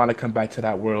want to come back to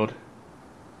that world.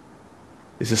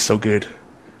 This is so good.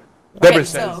 Deborah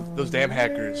says, those damn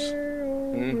hackers.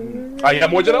 Mm-hmm. You got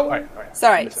more, Janelle? All right.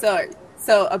 Sorry.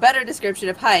 So a better description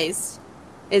of heist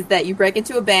is that you break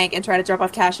into a bank and try to drop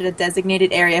off cash at a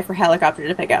designated area for helicopter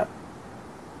to pick up.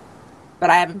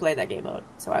 But I haven't played that game mode,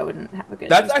 so I wouldn't have a good...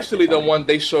 That's actually the one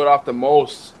they showed off the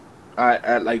most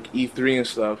at like E3 and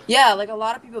stuff. Yeah, like a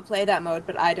lot of people play that mode,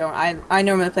 but I don't. I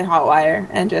normally play Hotwire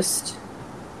and just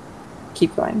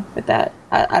keep going with that.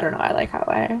 I don't know, I like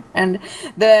Hotwire. And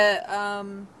there's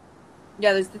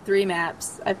the 3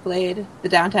 maps I played, the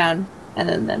downtown, and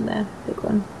then the big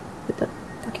one with the...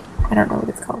 Okay, I don't know what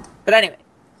it's called. But anyway,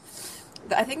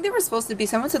 I think there were supposed to be...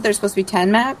 Someone said there's supposed to be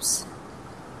 10 maps,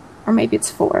 or maybe it's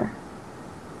 4.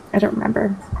 I don't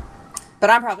remember.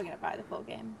 But I'm probably going to buy the full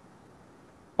game.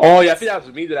 Oh, yeah, I think that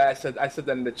was me that I said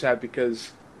that in the chat,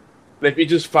 because if you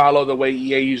just follow the way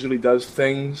EA usually does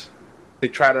things, they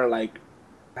try to, like,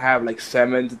 have like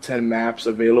 7 to 10 maps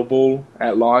available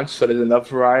at launch, so there's enough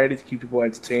variety to keep people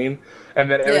entertained, and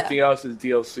then everything else is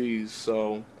DLCs.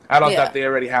 So I don't think they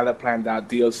already have that planned out,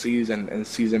 DLCs and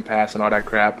season pass and all that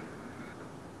crap.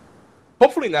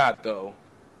 Hopefully not, though,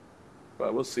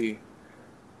 but we'll see.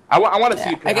 I want to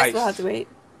see you play I guess Heist. We'll have to wait.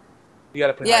 You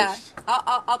gotta play Heist.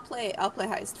 I'll play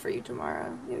Heist for you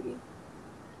tomorrow, Yogi.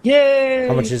 Yay!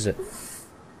 How much is it?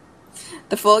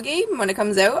 The full game, when it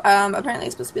comes out, apparently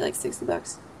it's supposed to be like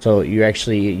 $60. So you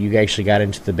actually got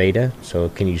into the beta? So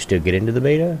can you still get into the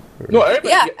beta? Or? No,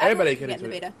 everybody can get into the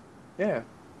beta. Yeah,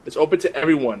 it's open to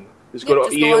everyone. Just go to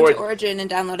on to Origin and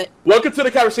download it. Welcome to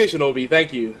the conversation, Obi.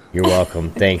 Thank you. You're welcome.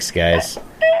 Thanks, guys.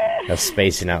 I was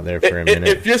spacing out there for a minute.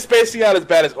 If you're spacing out as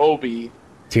bad as Obi,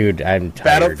 dude, I'm tired.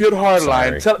 Battlefield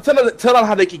Hardline. Tell them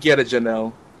how they can get it,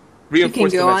 Janelle. You can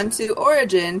go on to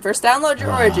Origin. First, download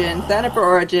your Origin, sign up for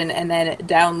Origin, and then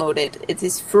download it. It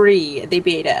is free, the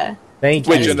beta. Thank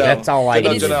you. Janelle, that's all I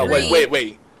need.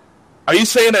 Wait. Are you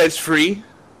saying that it's free?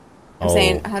 I'm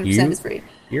saying 100% it's free.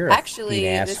 You're Actually,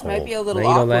 this might be a little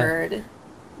awkward,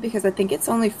 because I think it's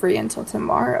only free until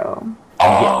tomorrow.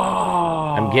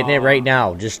 I'm getting it right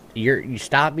now. Just you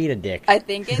stop being a dick. I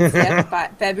think it's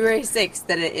February 6th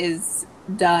that it is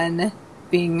done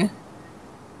being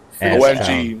free.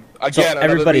 OMG. Again, so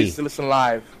everybody to listen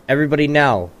live. Everybody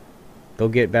now, go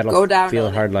get Battlefield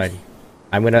Hardline.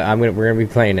 We're gonna be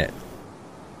playing it.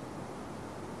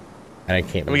 And I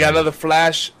can't. And we got another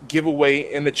Flash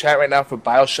giveaway in the chat right now for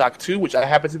BioShock 2, which I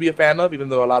happen to be a fan of, even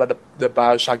though a lot of the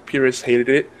BioShock purists hated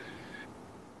it.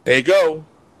 There you go.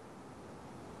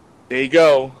 There you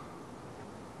go.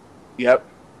 Yep.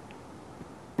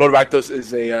 Lord Rakdos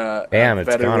is a Damn, it's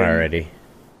veteran gone already.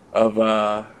 Of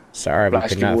Sorry, we could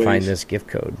blasting not ways. find this gift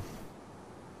code.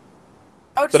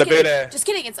 Oh, So just the kidding. beta- Just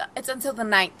kidding. It's until the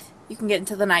 9th. You can get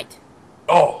until the 9th.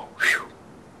 Oh, whew.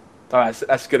 Oh,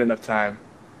 that's good enough time.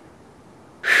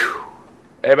 Whew.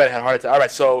 Everybody had a heart attack. All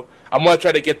right, so I'm gonna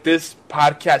try to get this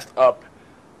podcast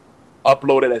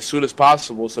uploaded as soon as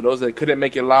possible, so those that couldn't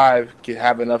make it live can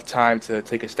have enough time to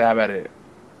take a stab at it.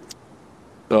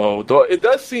 So though it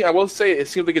does seem, I will say, it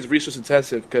seems like it's resource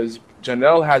intensive because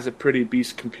Janelle has a pretty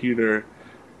beast computer,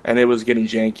 and it was getting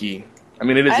janky. I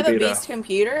mean, it is I have a a beta. beast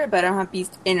computer, but I don't have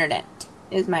beast internet.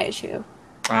 Is my issue.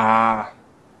 Ah,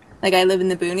 Like, I live in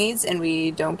the boonies, and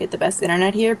we don't get the best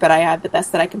internet here, but I have the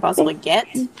best that I can possibly get.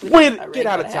 wait, a get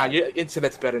out of rig that I town. have. Your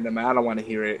internet's better than mine. I don't want to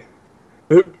hear it.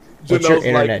 What's your Janelle's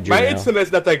internet, my Janelle?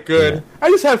 internet's not that good. Yeah.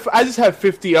 I just have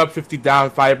 50 up, 50 down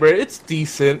fiber. It's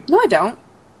decent. No, I don't.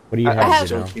 What do you I have, I have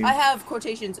Janelle? I have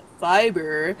quotations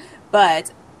fiber,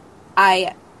 but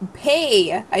I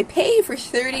pay for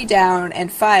 30 down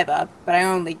and 5 up, but I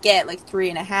only get like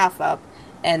 3.5 up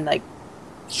and like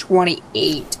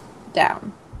 28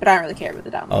 down. But I don't really care about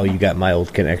the down. Oh, you got my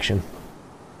old connection.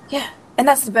 Yeah, and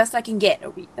that's the best I can get,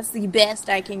 Obi. That's the best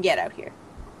I can get out here.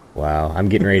 Wow, I'm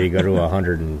getting ready to go to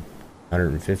 100 and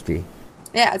 150.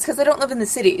 Yeah, it's because I don't live in the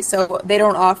city, so they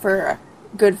don't offer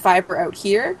good fiber out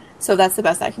here. So that's the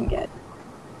best I can get.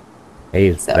 Hey,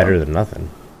 it's So- better than nothing.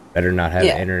 Better not have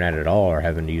Yeah. internet at all or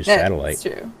having to use Yeah, satellite. That's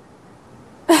true.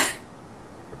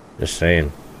 Just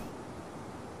saying.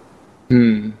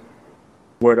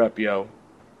 Word up, yo.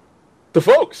 The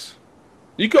folks,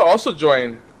 you could also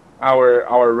join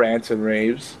our rants and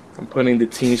raves. I'm putting the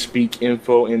TeamSpeak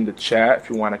info in the chat if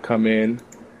you want to come in,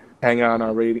 hang out in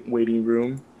our waiting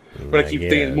room. We're going to keep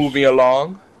things moving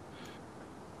along.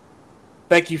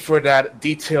 Thank you for that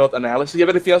detailed analysis. You have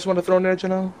anything else you want to throw in there,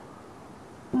 Janelle?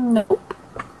 Nope.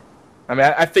 I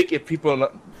mean, I think if people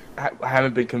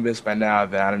haven't been convinced by now,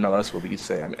 then I don't know what else we can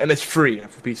say. I mean, and it's free,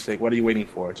 for Pete's sake. What are you waiting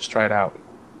for? Just try it out.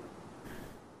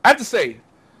 I have to say,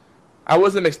 I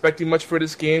wasn't expecting much for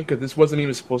this game because this wasn't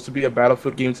even supposed to be a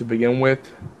Battlefield game to begin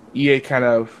with. EA kind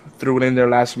of threw it in there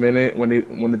last minute when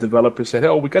the developer said,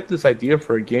 "Oh, we got this idea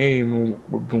for a game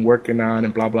we've been working on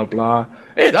and blah blah blah.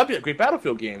 Hey, that'd be a great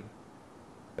Battlefield game.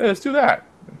 Yeah, let's do that."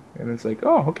 And it's like,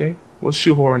 "Oh, okay, we'll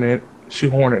shoehorn it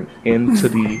into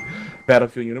the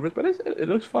Battlefield universe." But it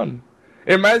looks fun.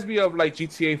 It reminds me of like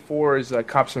GTA 4's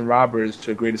Cops and Robbers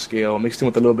to a greater scale, mixed in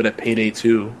with a little bit of Payday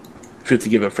 2, if you have to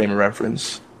give a frame of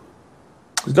reference.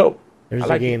 It's dope. There's I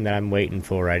like a game that I'm waiting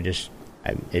for. It's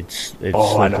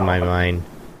Oh, I slipped know. my mind.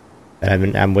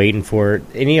 I'm waiting for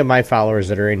any of my followers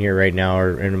that are in here right now,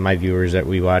 or any of my viewers that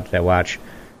watch.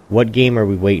 What game are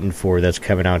we waiting for that's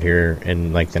coming out here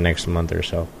in like the next month or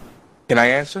so? Can I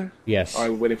answer? Yes, Or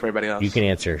are we waiting for everybody else? you can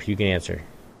answer.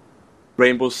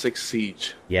 Rainbow Six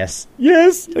Siege. Yes,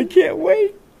 I can't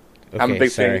wait. I'm a Okay,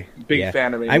 big sorry.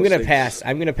 fan of Rainbow I'm gonna Six. pass.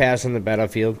 I'm gonna pass on the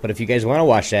Battlefield. But if you guys want to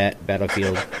watch that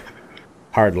Battlefield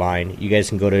Hardline, you guys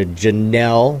can go to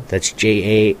Janelle. That's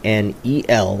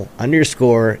JANEL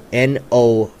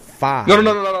 _NO5.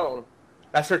 No.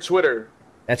 That's her Twitter.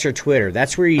 That's her Twitter.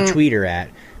 That's where you tweet her at.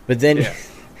 But then Yeah.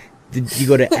 you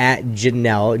go to at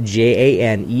Janelle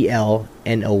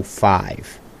JANELNO5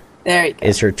 There you go.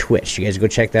 is her Twitch. You guys go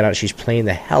check that out. She's playing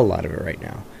the hell out of it right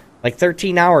now. Like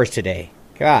 13 hours today.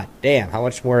 God damn, how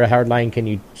much more Hardline can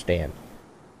you stand?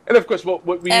 And of course, what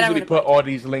we And I'm usually gonna put all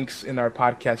these links in our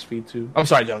podcast feed too. I'm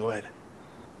sorry, John. Go ahead.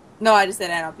 No, I just said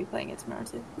I'll be playing it tomorrow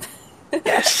too.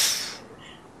 Yes.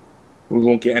 We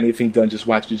won't get anything done. Just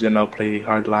watch Janelle play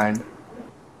Hardline.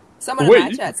 Someone Wait, in my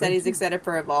you- chat said he's excited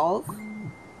for Evolve.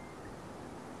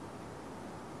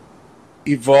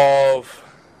 Evolve.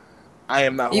 I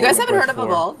am not. You guys holding haven't my heard of breath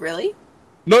for. Evolve, really?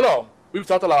 No. We've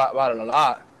talked about it a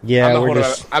lot. Yeah,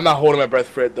 I'm not holding my breath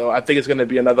for it though. I think it's going to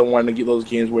be another one to get those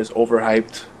games where it's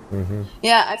overhyped.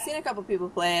 Yeah, I've seen a couple people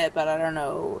play it, but I don't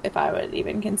know if I would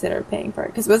even consider paying for it.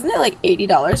 Because wasn't it like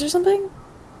 $80 or something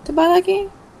to buy that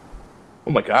game?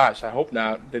 Oh my gosh! I hope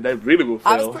not. That really will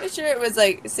I was fail. pretty sure it was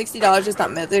like $60 or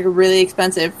something. It's like really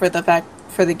expensive for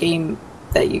the game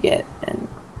that you get, and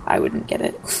I wouldn't get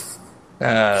it.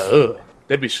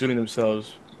 They'd be shooting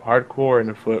themselves hardcore in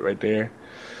the foot right there.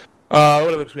 What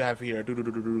else we have here?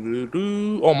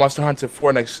 Oh, Monster Hunter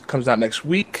 4 comes out next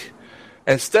week.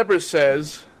 And Stepper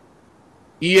says,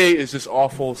 EA is just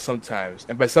awful sometimes.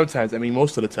 And by sometimes, I mean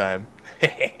most of the time.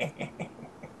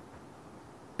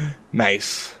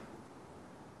 Nice.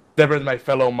 Stepper is my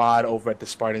fellow mod over at the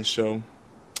Spartan Show.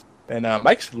 And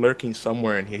Mike's lurking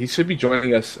somewhere in here. He should be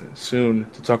joining us soon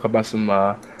to talk about some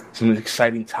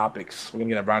exciting topics. We're going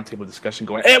to get a roundtable discussion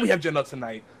going. And we have Janelle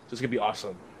tonight, so it's going to be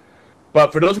awesome.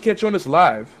 But for those who can't join us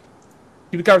live,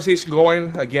 keep the conversation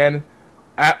going. Again,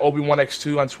 at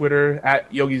Obi1X2 on Twitter,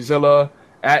 at YogiZilla,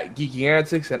 at Geeky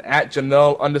Antics, and at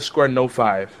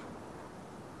Janelle_No5.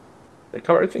 They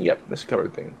cover everything? Yep, let's cover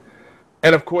everything.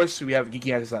 And of course, we have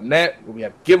geekyantics.net, where we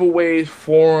have giveaways,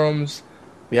 forums,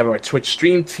 we have our Twitch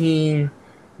stream team,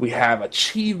 we have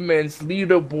achievements,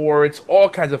 leaderboards, all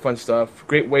kinds of fun stuff.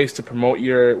 Great ways to promote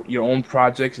your own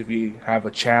projects if you have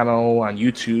a channel on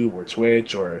YouTube or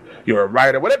Twitch, or you're a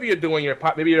writer, whatever you're doing,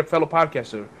 maybe you're a fellow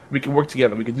podcaster. We can work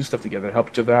together, we can do stuff together, help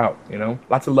each other out,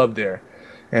 Lots of love there.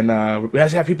 And we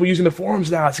actually have people using the forums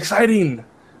now. It's exciting.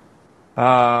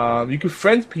 You can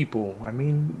friend people. I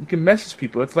mean, you can message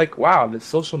people. It's like, wow, this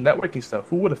social networking stuff.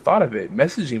 Who would have thought of it?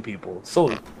 Messaging people. It's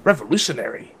so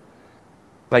revolutionary.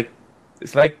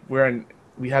 It's like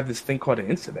we have this thing called the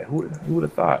internet. Who would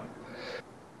have thought?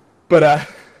 But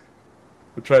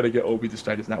we're trying to get Obi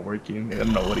distracted. It's not working. I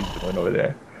don't know what he's doing over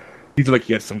there. He's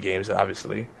looking at some games,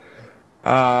 obviously.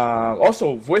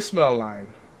 Also, voicemail line.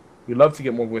 We love to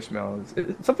get more voicemails.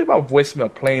 It's something about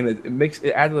voicemail playing. It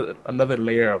adds another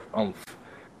layer of oomph.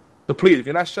 So please, if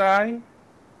you're not shy,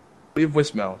 leave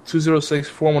voicemail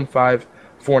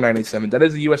 206-415-4987. That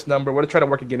is a U.S. number. We're going to try to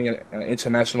work at getting an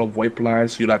international VoIP line,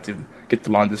 so you'll have to get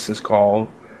the long distance call,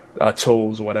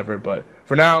 tolls or whatever. But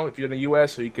for now, if you're in the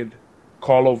U.S., or you could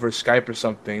call over Skype or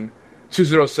something,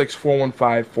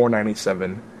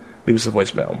 206-415-4987. Leave us a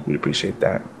voicemail. We'd appreciate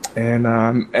that. And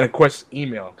of course,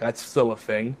 email. That's still a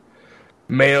thing.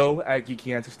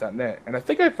 mail@geekyantics.net. And I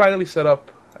think I finally set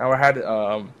up, or I had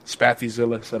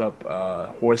SpathyZilla set up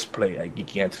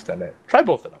HorsePLAY@geekyantics.net. Try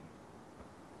both of them.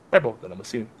 Let's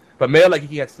see. But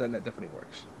mail@geekyantics.net definitely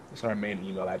works. It's our main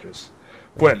email address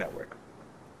for the network.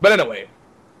 But anyway,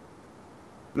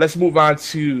 let's move on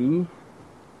to...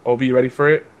 Obi, you ready for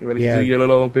it? You ready to do your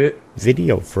little bit?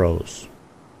 Video froze.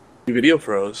 Your video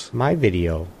froze? My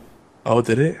video. Oh,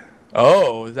 did it?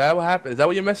 Oh, is that what happened? Is that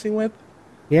what you're messing with?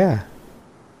 Yeah.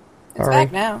 It's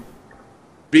back now.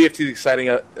 BFT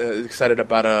is excited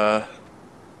about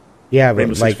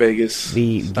Rainbow Six Vegas.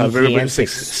 The Rainbow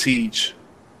Six Siege.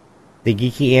 The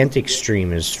Geeky Antics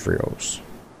stream is froze.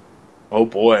 Oh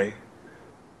boy.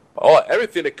 Oh,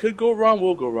 everything that could go wrong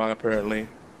will go wrong, apparently.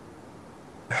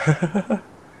 What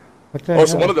the hell?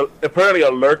 So apparently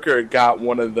a lurker got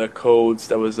one of the codes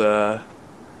that was for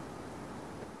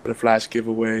the flash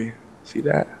giveaway. See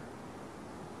that?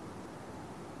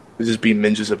 They're just being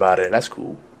ninjas about it. That's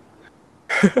cool.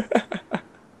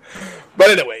 But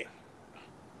anyway,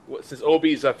 since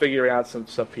Obi's figuring out some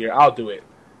stuff here, I'll do it.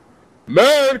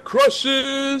 Man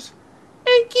crushes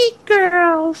and geek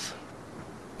girls.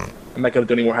 I'm not going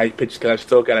to do any more high pitches because I've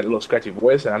still got a little scratchy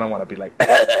voice and I don't want to be like...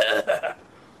 But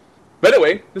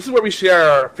anyway, this is where we share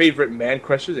our favorite man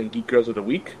crushes and geek girls of the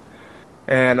week.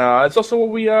 And it's also where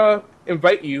we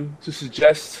invite you to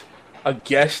suggest a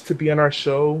guest to be on our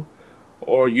show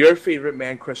or your favorite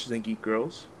man crushes and geek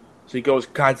girls. So you go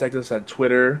contact us on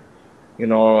Twitter,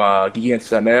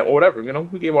 geekyantics.net or whatever.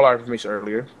 We gave all our information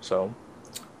earlier. So,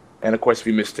 and of course, if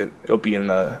you missed it, it'll be in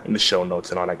the show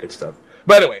notes and all that good stuff.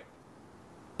 But anyway,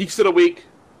 Geeks of the Week.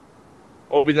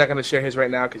 Obi's not going to share his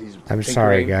right now because he's I'm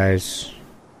sorry, guys.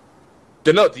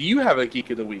 Janelle, do you have a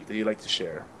Geek of the Week that you'd like to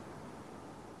share?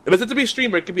 It doesn't have to be a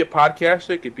streamer. It could be a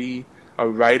podcaster. It could be a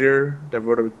writer that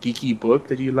wrote a geeky book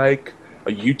that you like,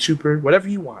 a YouTuber, whatever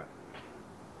you want.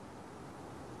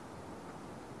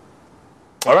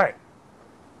 All right.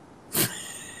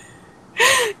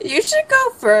 You should go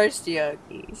first,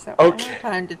 Yogi. So Okay. I have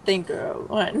time to think of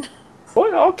one.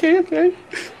 Oh, okay. I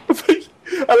like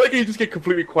how you just get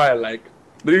completely quiet, like,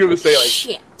 don't even say, like,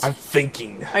 Shit. I'm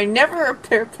thinking. I never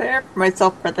prepared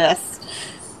myself for this.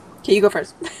 Okay, you go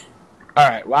first. All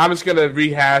right, well, I'm just going to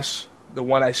rehash the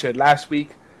one I shared last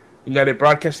week. United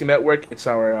Broadcasting Network. It's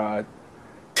our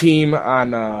team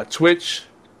on Twitch.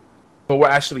 But we're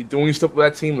actually doing stuff with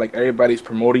that team. Like, everybody's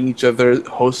promoting each other,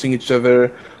 hosting each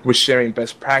other. We're sharing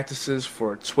best practices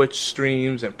for Twitch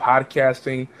streams and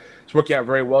podcasting. It's working out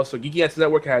very well. So Geeky Antics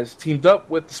Network has teamed up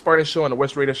with the Spartan Show and the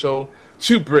West Radio Show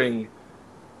to bring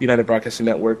United Broadcasting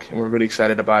Network, and we're really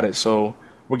excited about it. So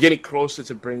we're getting closer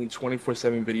to bringing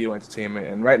 24/7 video entertainment.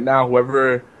 And right now,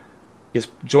 whoever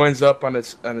joins up on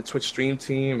the Twitch stream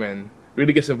team and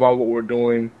really gets involved with what we're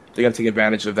doing, they're going to take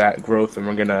advantage of that growth, and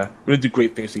we're going to really do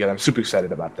great things together. I'm super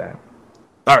excited about that.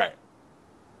 All right.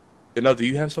 Janelle, do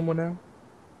you have someone now?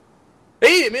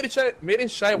 Hey, Made in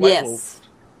Shy White Wolf,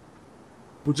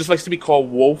 who just likes to be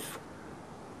called Wolf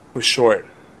for short,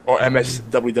 or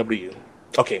MSWW.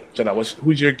 Okay, Jenna,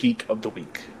 who's your geek of the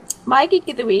week? My geek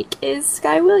of the week is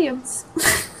Sky Williams.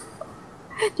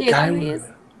 Do you know who he is?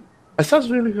 That sounds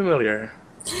really familiar.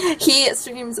 He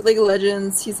streams League of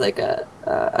Legends. He's like a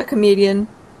comedian,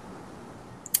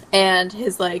 and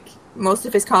his most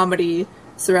of his comedy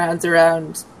surrounds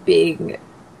around being,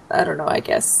 I don't know, I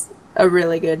guess, a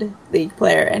really good League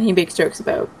player, and he makes jokes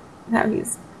about how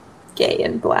he's gay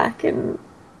and black, and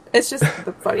it's just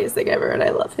the funniest thing ever, and I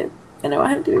love him, and I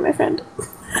want him to be my friend.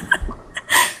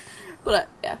 But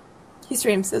yeah, he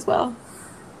streams as well,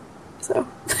 so.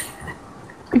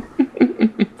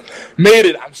 Made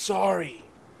it. I'm sorry.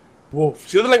 Whoa.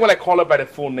 She doesn't like when I call her by their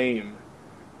full name.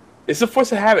 It's a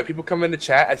force of habit. People come in the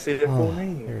chat, I say their full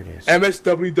name. There it is.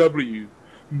 MSWW.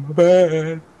 My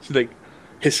bad. She's like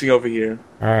hissing over here.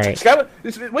 All right. Sky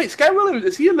Williams,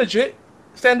 is he a legit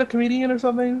stand-up comedian or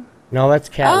something? No, that's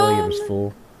Cat Williams,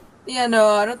 fool. Yeah, no,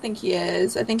 I don't think he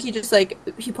is. I think he just he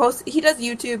does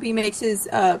YouTube. He makes his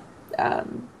That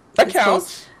his counts.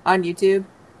 posts on YouTube,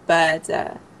 but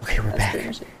Okay, we're that's back. pretty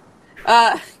much it.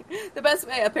 The best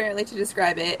way apparently to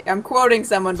describe it, I'm quoting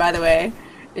someone by the way,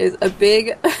 is a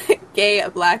big gay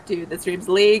black dude that streams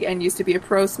League and used to be a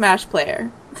pro Smash player.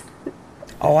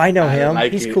 Oh, I know him.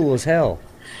 like He's it. cool as hell.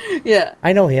 Yeah.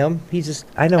 I know him. He's just.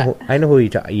 I know who you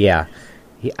talk. Yeah.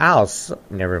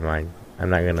 Never mind. I'm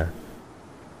not gonna.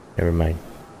 Never mind.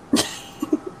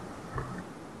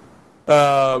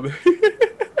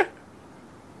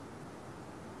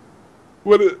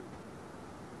 What?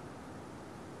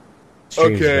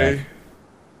 Stream's Okay. back.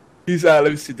 He's let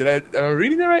me see. Am I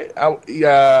reading that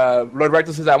right? Lord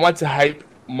Rector says I want to hype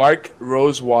Mark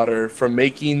Rosewater for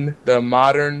making the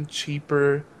modern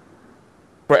cheaper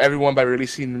for everyone by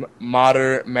releasing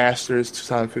Modern Masters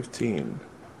 2015.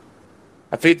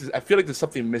 I feel like there's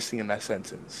something missing in that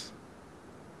sentence.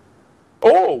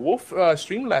 Oh, Wolf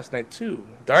streamed last night too.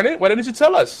 Darn it! Why didn't you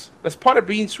tell us? That's part of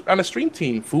being on a stream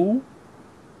team, fool.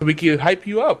 So we can hype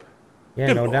you up. Yeah,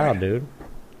 Good no Lord. doubt, dude.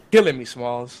 Killing me,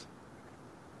 Smalls.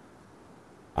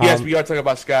 Yes, we are talking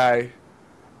about Sky.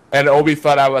 And Obi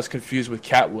thought I was confused with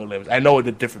Cat Williams. I know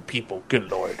they're different people. Good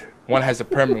Lord. One has a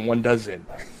perm and one doesn't.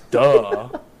 Duh.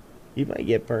 You might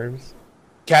get perms.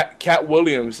 Cat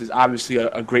Williams is obviously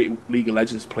a great League of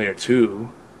Legends player,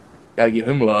 too. Gotta give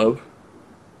him love.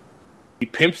 He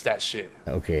pimps that shit.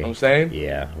 Okay. You know what I'm saying?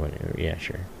 Yeah. Whatever. Yeah.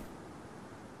 Sure. Can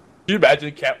you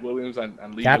imagine Cat Williams on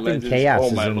League of Captain Legends? Chaos Oh,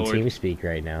 is my in Lord. TeamSpeak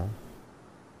right now,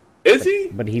 Is he?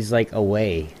 but he's like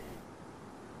away.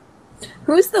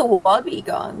 Who's the Wubby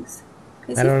Gongs?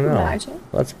 Is I he don't from know. Magic?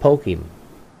 Let's poke him.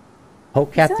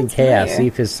 Poke Captain sounds Chaos. familiar. See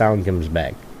if his sound comes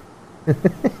back.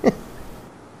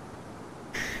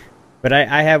 But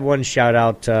I have one shout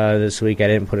out this week. I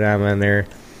didn't put it on there.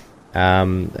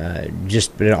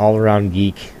 Just an all around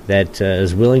geek that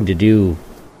is willing to do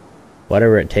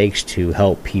whatever it takes to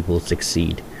help people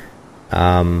succeed.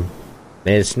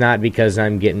 It's not because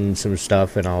I'm getting some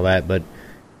stuff and all that, but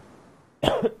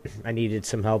I needed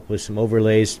some help with some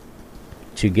overlays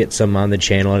to get some on the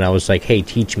channel, and I was like, hey,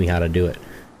 teach me how to do it.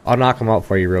 I'll knock them out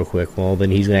for you real quick. Well, then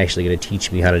he's actually going to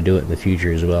teach me how to do it in the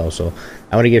future as well. So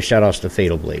I want to give shout outs to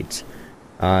Fatal Blades.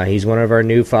 He's one of our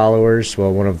new followers,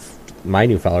 well, one of my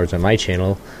new followers on my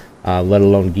channel, let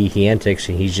alone Geeky Antics,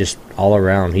 and he's just all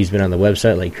around. He's been on the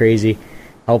website like crazy,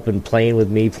 helping, playing with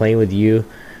me, playing with you.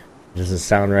 Doesn't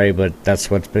sound right, but that's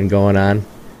what's been going on.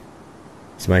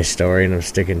 It's my story, and I'm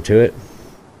sticking to it.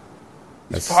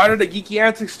 He's part of the Geeky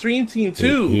Antics stream team,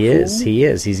 too. He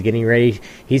is. He's getting ready.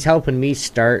 He's helping me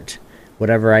start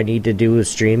whatever I need to do with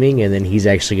streaming, and then he's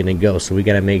actually going to go. So we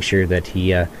got to make sure that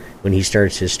he, when he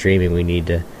starts his streaming, we need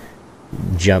to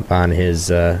jump on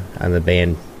his on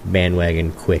the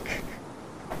bandwagon quick.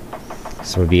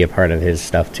 So we'll be a part of his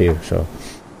stuff too. So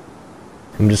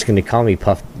I'm just going to call me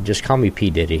Puff. Just call me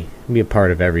P Diddy. Be a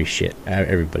part of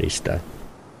everybody's stuff.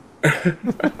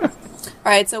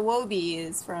 Alright, so Wobie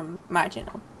is from my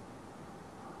channel.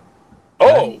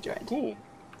 Oh, He joined. cool.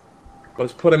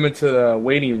 Let's put him into the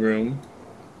waiting room.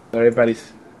 So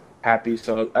everybody's happy.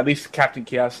 So at least Captain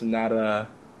Chaos is not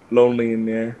lonely in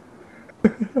there.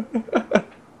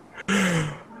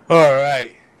 All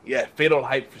right. Yeah, Fatal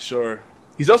hype for sure.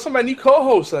 He's also my new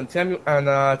co-host on Tell Me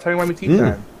Why Me Tea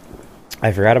Time.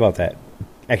 I forgot about that.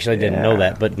 Actually, I didn't know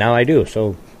that, but now I do.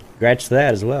 So congrats to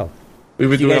that as well. We've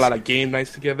been You doing guys- a lot of game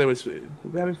nights together.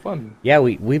 We're having fun. Yeah,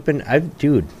 we've been.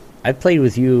 I've played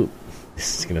with you.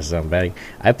 This is gonna sound bad.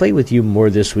 I played with you more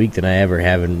this week than I ever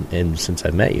have in since I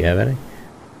met you, haven't I?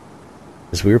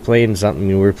 Because we were playing something.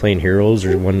 We were playing Heroes,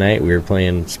 or one night we were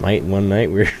playing Smite, and one night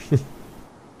we were.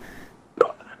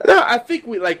 No, I think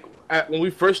when we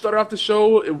first started off the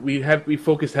show, we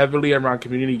focused heavily around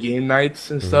community game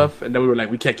nights and stuff, and then we were like,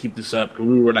 we can't keep this up.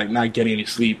 We were like not getting any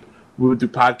sleep. We would do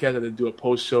podcasts and then do a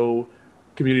post-show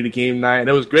community game night, and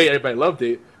it was great. Everybody loved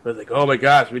it. I was like, oh my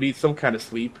gosh, we need some kind of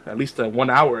sleep, at least 1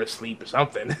 hour of sleep or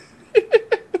something.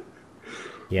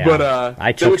 Yeah, but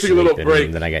I took a little break.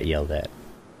 and then I got yelled at.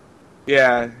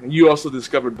 Yeah, and you also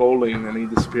discovered bowling, and he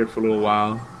disappeared for a little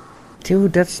while.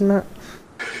 Dude, that's not...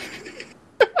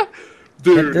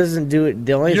 Dude, that doesn't do it.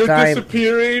 The only you're time...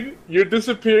 You're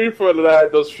disappearing for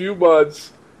those few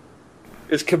months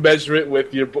is commensurate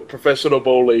with your professional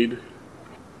bowling.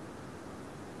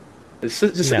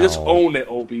 Just own it,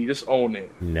 Obi. Just own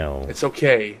it. No. It's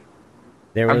okay.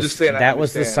 I'm just saying that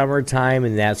was the summertime,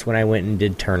 and that's when I went and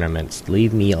did tournaments.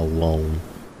 Leave me alone.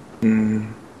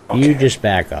 Okay. You just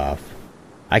back off.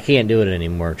 I can't do it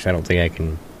anymore because I don't think I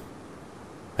can.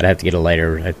 I'd have to get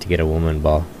I'd have to get a woman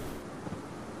ball.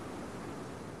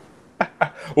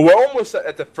 Well, we're almost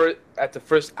at the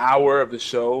first hour of the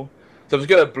show, so I'm just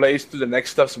gonna blaze through the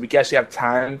next stuff so we can actually have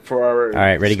time for our all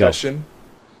right, ready discussion.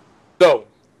 So,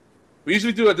 we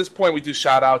usually do at this point we do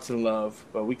shout outs and love,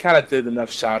 but we kind of did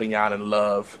enough shouting out and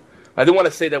love. I do want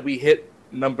to say that we hit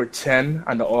number 10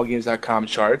 on the AllGames.com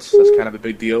charts. That's kind of a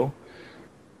big deal.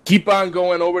 Keep on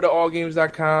going over to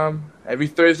AllGames.com every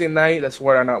Thursday night. That's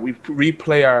where we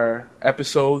replay our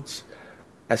episodes.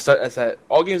 That's at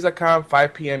AllGames.com,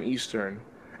 5 p.m. Eastern.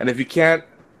 And if you can't,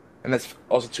 and that's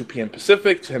also 2 p.m.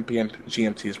 Pacific, 10 p.m.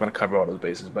 GMT, just want to cover all those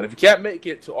bases. But if you can't make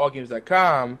it to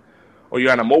AllGames.com, or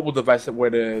you're on a mobile device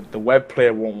where the web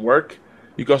player won't work,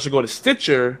 you can also go to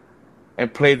Stitcher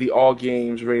and play the All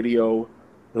Games Radio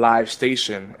live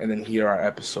station and then hear our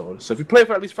episode. So if you play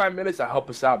for at least 5 minutes, that help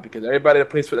us out, because everybody that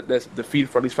plays for the feed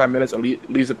for at least 5 minutes or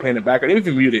leaves it playing in the background, even if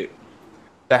you mute it,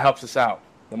 that helps us out.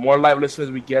 The more live listeners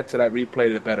we get to that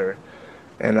replay, the better.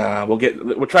 And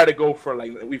we'll try to go for,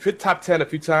 like, we've hit top 10 a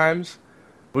few times.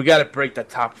 We got to break the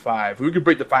top 5. We could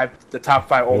break the top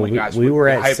 5. Oh my gosh, we were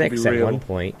at 6 at one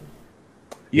point.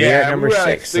 Yeah, we were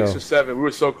at six, 6 or 7. We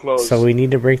were so close. So we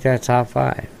need to break that top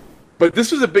 5. But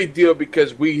this was a big deal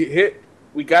because we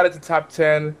got it to top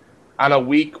 10 on a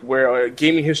week where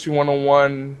Gaming History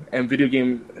 101 and Video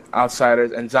Game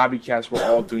Outsiders and Zombie Cast were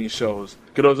all doing shows.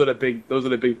 Because those are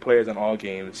the big players in all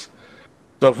games.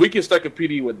 So if we can start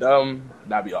competing with them,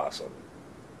 that'd be awesome.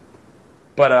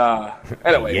 But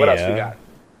anyway, What else we got?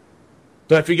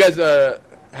 So if you guys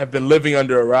have been living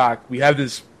under a rock, we have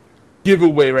this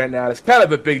giveaway right now. It's kind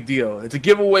of a big deal. It's a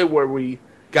giveaway where we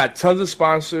got tons of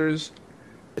sponsors.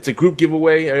 It's a group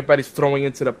giveaway. Everybody's throwing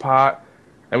into the pot.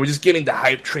 And we're just getting the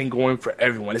hype train going for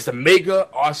everyone. It's a mega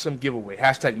awesome giveaway.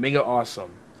 # mega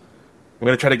awesome. We're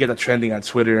going to try to get that trending on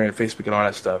Twitter and Facebook and all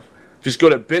that stuff. Just go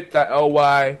to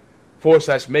bit.ly/mega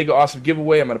awesome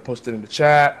giveaway. I'm going to post it in the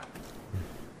chat.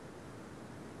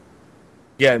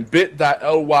 Yeah, and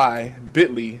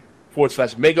bit.ly/mega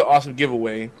awesome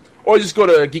giveaway. Or just go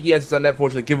to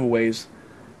geekyanswers.net/giveaways.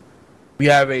 We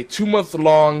have a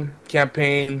 2-month-long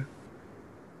campaign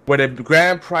where the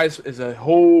grand prize is a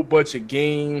whole bunch of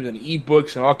games and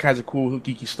ebooks and all kinds of cool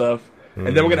geeky stuff. And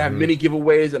then we're going to have mini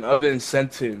giveaways and other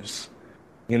incentives.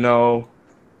 You know,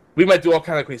 we might do all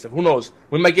kinds of crazy stuff. Who knows?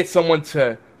 We might get someone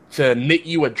to knit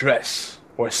you a dress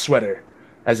or a sweater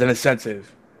as an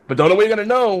incentive. But the only way you're going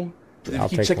to know is if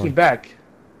you keep checking back.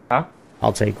 Huh?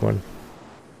 I'll take one.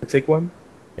 You take one?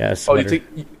 Yes. Oh, you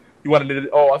want to knit it?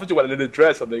 Oh, I thought you wanted to knit a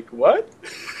dress. I'm like, what?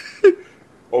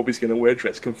 Obi's going to wear a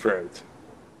dress, confirmed.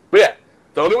 But yeah,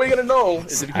 the only way you're going to know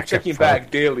is if you keep checking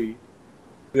back daily.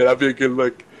 Yeah, that'd be a good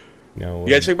look. No. You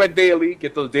gotta check back daily,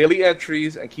 get those daily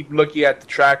entries, and keep looking at the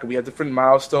track. We have different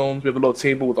milestones. We have a little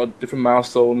table with all different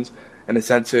milestones and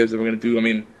incentives that we're gonna do. I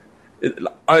mean,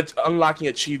 unlocking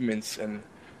achievements, and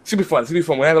it's gonna be fun. It's gonna be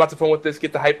fun. We have lots of fun with this.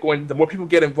 Get the hype going. The more people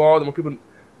get involved, the more people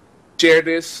share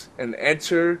this and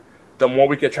enter, the more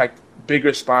we can attract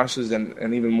bigger sponsors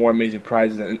and even more amazing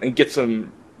prizes and get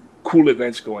some cool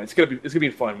events going. It's gonna be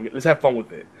fun. Let's have fun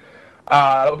with it.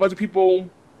 A bunch of people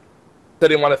that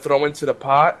they want to throw into the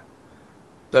pot.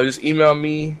 So just email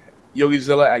me,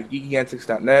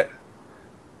 yogizilla@geekyantics.net,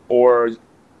 or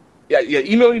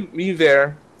email me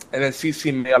there, and then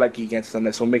CC mail at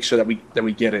geekyantics.net. So make sure that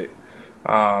we get it.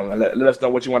 And let us know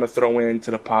what you want to throw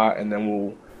into the pot, and then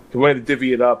we're going to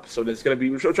divvy it up. So there's going to be,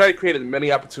 we'll try to create as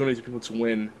many opportunities for people to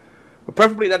win, but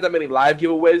preferably not that many live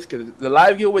giveaways, because the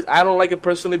live giveaways, I don't like it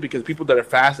personally, because people that are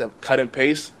fast have cut and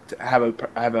paste to have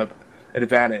an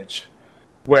advantage.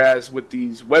 Whereas with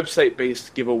these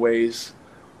website-based giveaways,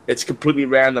 it's completely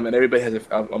random, and everybody has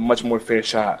a much more fair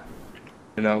shot.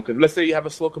 You know, because let's say you have a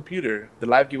slow computer, the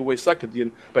live giveaways suck. By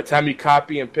the time you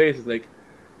copy and paste, it's like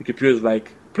the computer's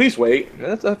like, Please wait.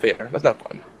 That's not fair. That's not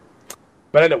fun.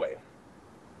 But anyway,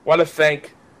 want to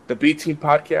thank the B Team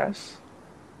Podcast,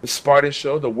 the Spartan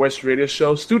Show, the Worst Radio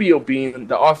Show, Studio Bean,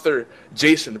 the author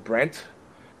Jason Brent,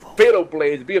 Fatal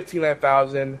Blades, BFT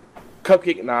 9000,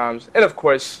 Cupcake Noms, and of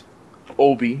course,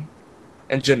 Obi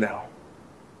and Janelle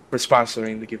for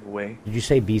sponsoring the giveaway. Did you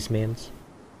say Beastmans?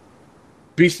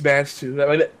 Beastmans too.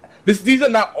 I mean, these are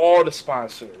not all the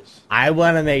sponsors. I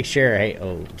want to make sure. Hey,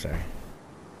 I'm sorry.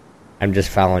 I'm just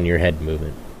following your head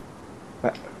movement.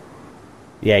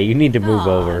 Yeah, you need to move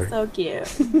over. So cute.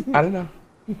 I don't know.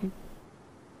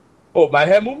 Oh, my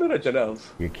head movement or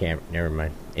Janelle's? Your camera. Never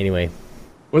mind. Anyway.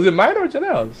 Was it mine or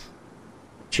Janelle's?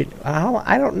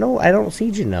 I don't know. I don't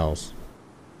see Janelle's.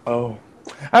 Oh.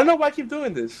 I don't know why I keep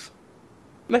doing this.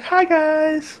 I'm like, hi,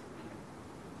 guys.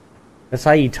 That's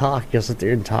how you talk. You'll sit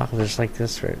there and talk just like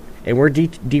this. Right? And we're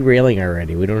derailing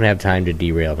already. We don't have time to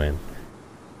derail, man.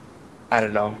 I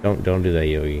don't know. Don't do that,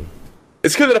 Yogi.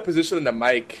 It's because of the position in the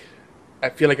mic. I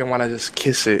feel like I want to just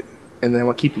kiss it, and then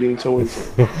I'll keep leaning towards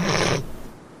it.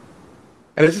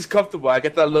 And this is comfortable. I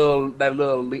get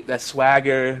that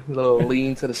swagger, little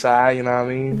lean to the side. You know what I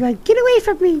mean? Like, get away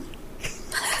from me.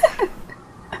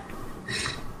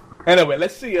 Anyway,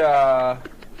 let's see. I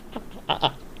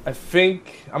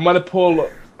think I'm gonna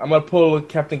pull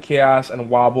Captain Chaos and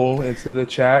Wobble into the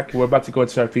chat. We're about to go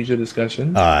into our feature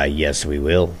discussion. Yes, we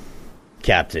will.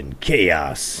 Captain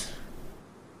Chaos.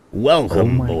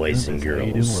 Welcome, boys and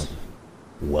girls.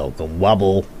 Welcome,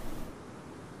 Wobble.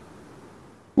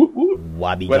 Whoop, whoop.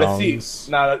 Wobby Well, gongs. let's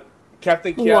see. Now,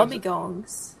 Captain Chaos. Wobby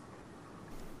gongs.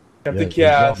 Captain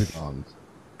Chaos.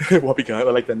 Wobby Gong. I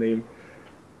like that name.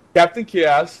 Captain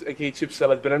Chaos, aka Chip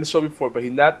Sell, has been on the show before, but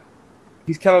he's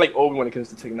kind of like Obi when it comes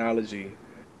to technology.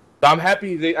 So I'm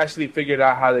happy they actually figured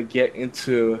out how to get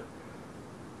into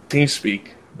TeamSpeak,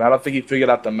 but I don't think he figured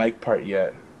out the mic part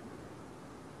yet.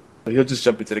 But he'll just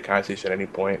jump into the conversation at any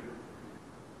point.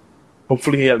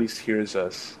 Hopefully he at least hears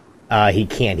us. He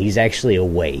can't. He's actually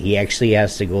away. He actually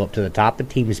has to go up to the top of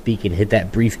TeamSpeak and hit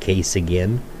that briefcase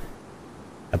again.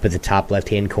 Up at the top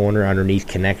left-hand corner underneath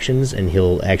connections, and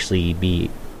he'll actually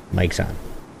be mic's on.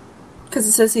 Because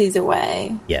it says he's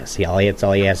away. Yes, that's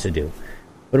all he has to do.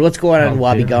 But what's going on,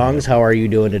 Wobby Gongs? How are you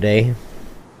doing today?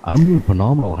 I'm doing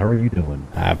phenomenal. How are you doing?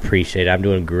 I appreciate it. I'm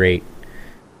doing great.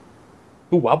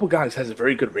 Ooh, Wobble Guys has a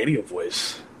very good radio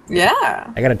voice.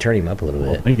 Yeah. I gotta turn him up a little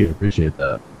bit. Thank you. Appreciate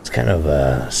that. It's kind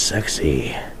of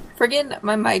sexy. Forgetting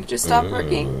my mic just stopped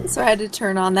working, so I had to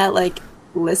turn on that,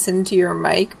 listen to your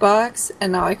mic box,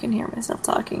 and now I can hear myself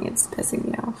talking. It's pissing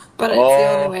me off. But it's the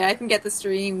only way I can get the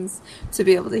streams to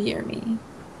be able to hear me.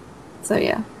 So,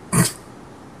 yeah.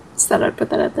 Just thought I'd put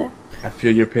that out there. I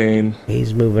feel your pain.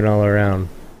 He's moving all around.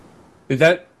 Is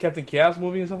that Captain Chaos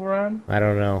moving himself around? I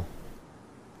don't know.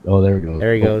 Oh, there we go.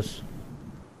 There he goes.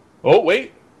 Oh,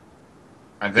 wait.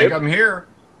 I think I'm here.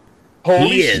 Holy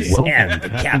He is, shit. and the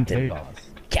captain.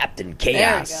 Captain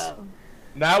Chaos. There we go.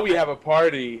 Now we have a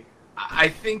party. I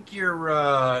think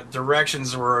your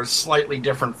directions were slightly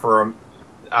different for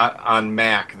on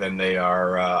Mac than they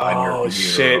are on your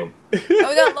computer. Shit. Oh,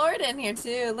 we got Lord in here,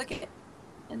 too. Look at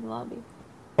in the lobby.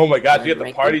 Oh my god, you got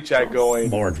the party chat going.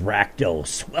 Lord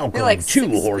Rakdos, welcome They're like to 6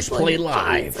 HorsePLay people.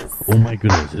 Live. Jesus. Oh my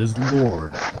goodness, it is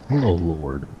Lord. Hello,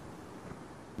 Lord.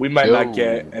 We might not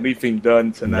get anything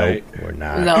done tonight. Nope, we're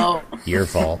not. No. Your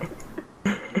fault.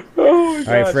 Oh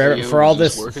my All right, god. for all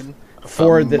this,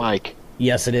 for the Mike.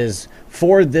 yes, it is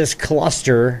for this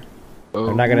cluster.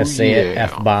 I'm not gonna say it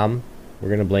F-bomb. We're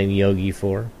gonna blame Yogi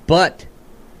for. But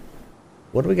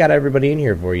what do we got everybody in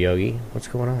here for, Yogi? What's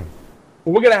going on?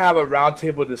 We're gonna have a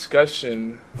roundtable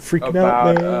discussion Freaking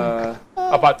out, man.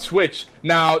 about Twitch.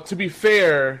 Now, to be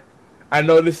fair, I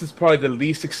know this is probably the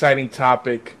least exciting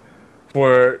topic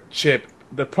for Chip.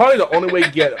 Probably the only way it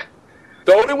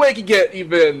could get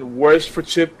even worse for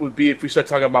Chip would be if we start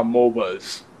talking about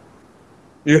MOBAs.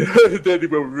 Yeah, then he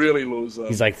will really lose us.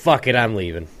 He's like, "Fuck it, I'm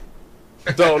leaving."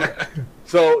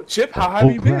 So Chip, how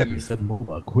have you crap, been? you said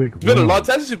MOBA. Quick. It's been a run. long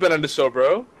time since you've been on the show,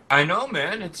 bro. I know,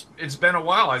 man. It's been a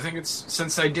while. I think it's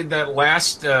since I did that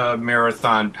last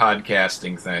marathon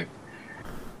podcasting thing.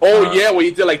 Oh yeah, where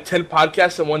you did like 10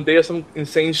 podcasts in one day or some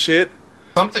insane shit.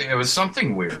 It was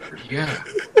something weird. Yeah.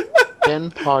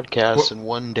 10 podcasts in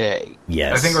one day.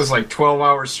 Yes, I think it was like 12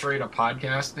 hours straight of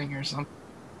podcasting or something.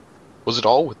 Was it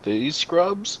all with these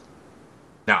scrubs?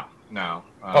 No.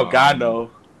 Oh god,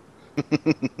 no.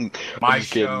 My I'm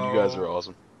just kidding. show. You guys are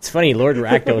awesome. It's funny. Lord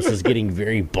Rakdos is getting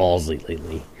very ballsy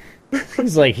lately.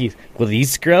 He's like,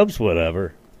 these scrubs,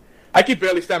 whatever. I could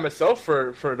barely stand myself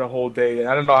for the whole day.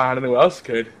 I don't know how anyone else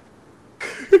could.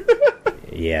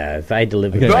 Yeah, if I had to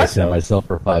live I with gotta stand myself, myself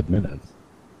for 5 minutes.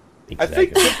 I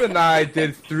think Chip and I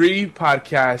did 3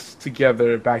 podcasts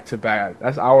together back to back.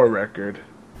 That's our record.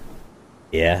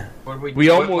 Yeah. We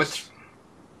almost.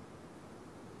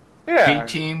 Yeah.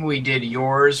 Team, we did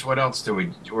yours. What else did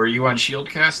we? Were you on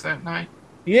Shieldcast that night?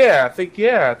 Yeah, I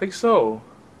think so.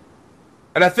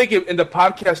 And I think in the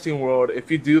podcasting world,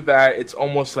 if you do that, it's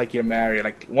almost like you're married.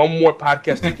 Like one more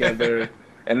podcast together,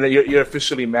 and then you're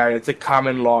officially married. It's a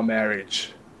common law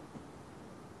marriage.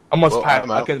 Amongst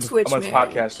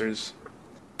podcasters.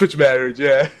 Twitch marriage,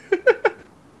 yeah.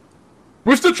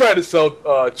 We're still trying to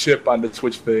sell Chip on the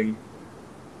Twitch thing.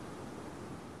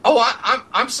 Oh,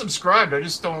 I'm subscribed. I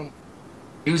just don't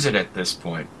use it at this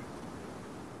point.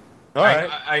 All right.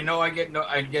 I know I get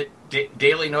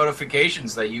daily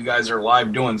notifications that you guys are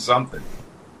live doing something.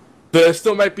 There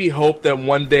still might be hope that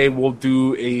one day we'll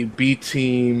do a B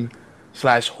team /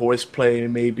 horseplay,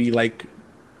 maybe like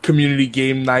community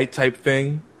game night type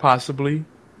thing, possibly.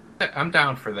 I'm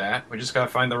down for that. We just gotta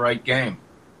find the right game.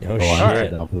 Oh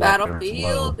shit!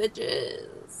 Battlefield, bitches.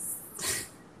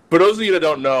 For those of you that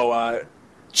don't know,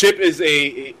 Chip is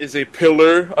a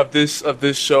pillar of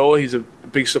this show. He's a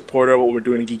big supporter of what we're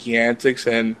doing in Geeky Antics,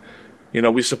 and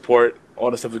we support all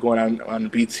the stuff that's going on the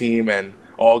B team and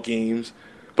all games.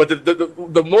 But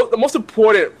the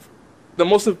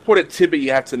most important tidbit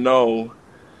you have to know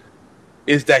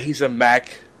is that he's a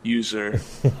Mac user.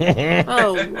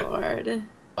 Oh Lord!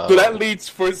 So that leads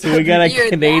for. So we got a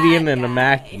Canadian and a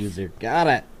Mac user. Got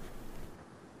it.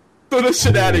 So the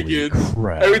shenanigans.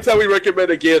 Every time we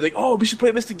recommend a game, like, oh, we should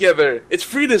play this together. It's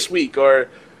free this week, or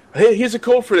hey, here's a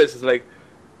code for this. It's like,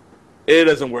 it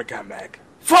doesn't work on Mac.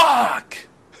 Fuck.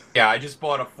 Yeah, I just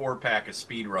bought a 4-pack of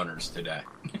Speedrunners today.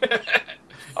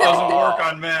 Doesn't work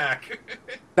on Mac.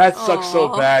 That sucks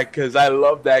so bad because I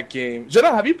love that game.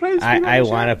 Jenna, have you played Speedrunners? I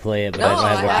want to play it, but I don't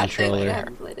have a controller. I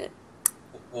haven't played it.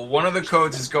 Well, one of the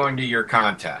codes is going to your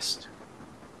contest.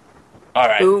 All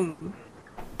right. Boom.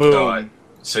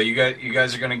 So you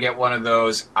guys are going to get one of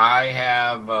those. I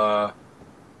have.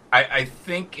 I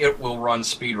think it will run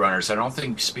Speedrunners. I don't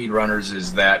think Speedrunners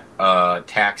is that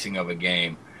taxing of a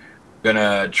game. I'm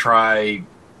gonna try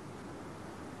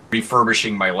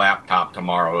refurbishing my laptop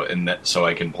tomorrow, so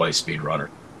I can play Speedrunner,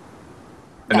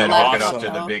 and then hook it up to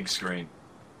the big screen.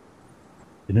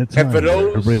 And it's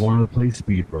everybody wanted to play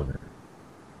Speedrunner.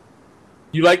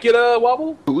 You like it,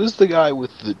 Wobble? Who is the guy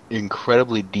with the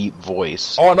incredibly deep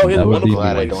voice? Oh no, he's I'm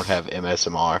glad I don't have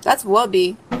MSMR. That's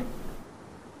Wubby.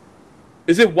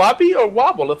 Is it Wobby or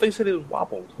Wobble? If they said it was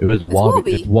Wobble. It was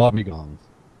Wobby. It's Wobbegongs.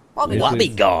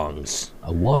 Wobbegongs.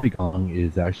 A Wobbegong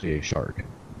is actually a shark.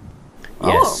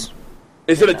 Yes.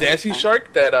 Is it a dancing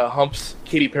shark that humps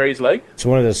Katy Perry's leg? It's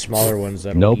one of the smaller ones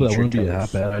that. No, but that wouldn't be a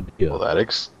bad idea. Well,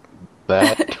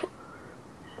 that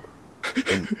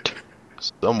and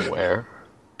somewhere.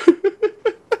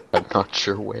 I'm not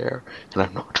sure where, and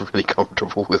I'm not really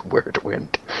comfortable with where it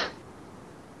went.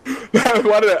 I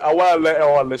want to let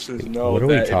all our listeners know. What are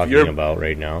we talking about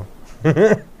right now?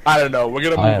 I don't know. We're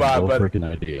gonna move on. No freaking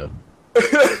idea.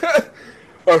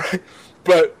 All right,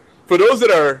 but for those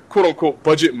that are quote unquote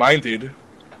budget minded,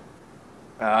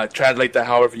 translate that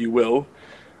however you will.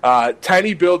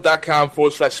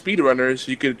 tinybuild.com/speedrunners.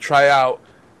 You can try out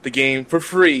the game for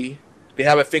free. They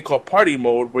have a thing called Party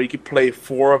Mode where you can play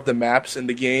 4 of the maps in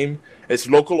the game. It's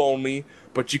local only,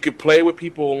 but you can play with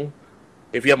people.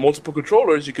 If you have multiple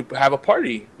controllers, you could have a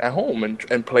party at home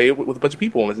and play it with a bunch of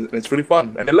people, and it's really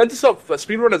fun. And it lends itself,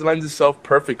 Speedrunners lends itself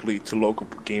perfectly to local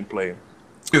gameplay.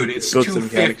 Dude, it's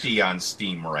 $250 on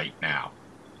Steam right now.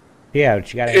 Yeah,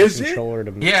 but you gotta have a controller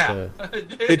to. Yeah,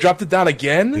 they dropped it down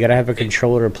again. You gotta have a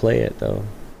controller to play it, though.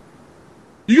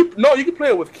 You can play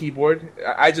it with keyboard.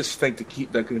 I just think the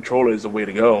controller is the way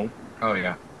to go. Oh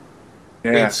yeah.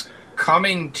 It's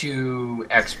coming to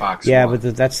Xbox. Yeah, One.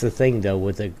 but that's the thing, though.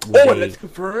 And that's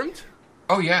confirmed.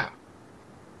 Oh yeah.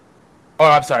 Oh,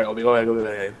 I'm sorry, Obi. Go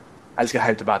ahead. I just got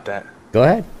hyped about that. Go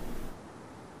ahead.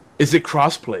 Is it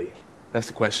crossplay? That's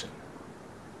the question.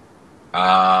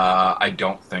 I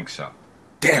don't think so.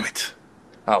 Damn it.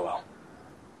 Oh well.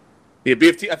 Yeah,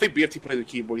 BFT. I think BFT plays the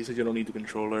keyboard. He said you don't need the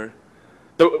controller.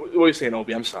 What were you saying,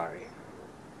 Obi? I'm sorry.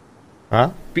 Huh?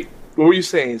 What were you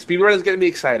saying? Speedrunners getting me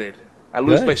excited. I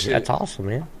lose my shit. That's awesome,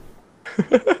 man.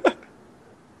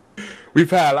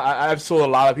 I've sold a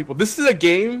lot of people. This is a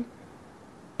game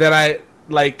that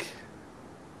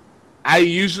I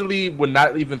usually would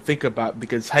not even think about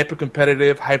because it's hyper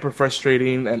competitive, hyper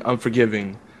frustrating, and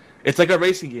unforgiving. It's like a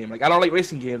racing game. Like I don't like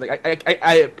racing games. Like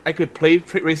I could play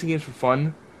racing games for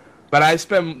fun, but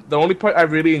the only part I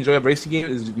really enjoy of racing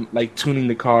games is like tuning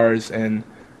the cars and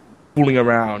fooling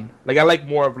around. Like I like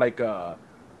more of like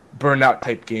burnout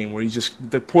type game where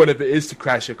the point of it is to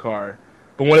crash your car.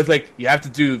 But when it's like you have to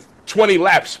do 20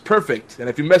 laps perfect, and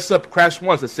if you mess up, crash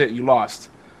once, that's it, you lost.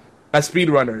 That's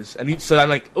speedrunners. So I'm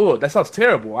like, oh, that sounds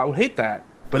terrible. I would hate that.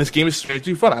 But this game is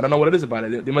strangely fun. I don't know what it is about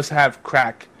it. They must have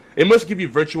crack. It must give you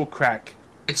virtual crack.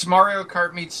 It's Mario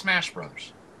Kart meets Smash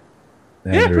Brothers.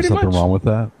 And there's something wrong with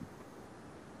that?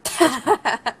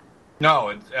 No,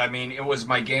 it was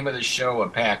my game of the show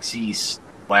at PAX East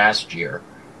last year.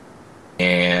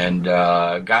 And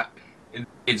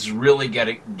it's really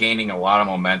gaining a lot of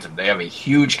momentum. They have a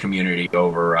huge community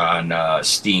over on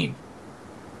Steam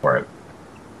for it.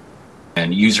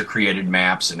 And user-created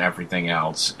maps and everything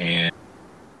else. And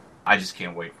I just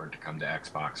can't wait for it to come to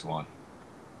Xbox One.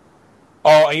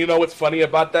 Oh, and you know what's funny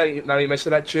about that? Now you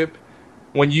mentioned that, Chip.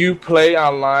 When you play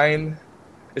online,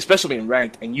 especially in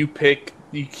ranked, and you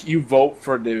vote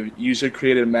for the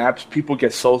user-created maps, people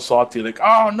get so salty. Like,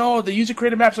 oh no, the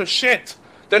user-created maps are shit.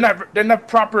 They're not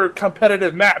proper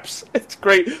competitive maps. It's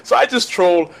great. So I just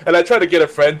troll, and I try to get a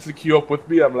friend to queue up with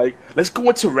me. I'm like, let's go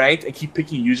into ranked and keep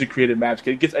picking user-created maps.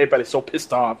 It gets everybody so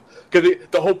pissed off. Because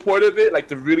the whole point of it, like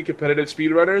the really competitive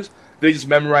speedrunners, they just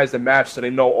memorize the maps so they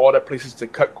know all the places to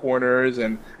cut corners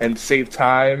and save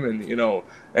time and,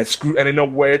 and they know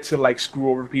where to, like, screw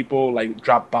over people, like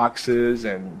drop boxes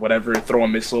and whatever, throw a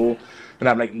missile. And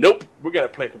I'm like, nope, we're going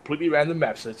to play a completely random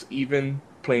map so it's even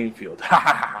playing field. Ha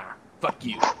ha ha. Fuck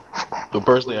you. But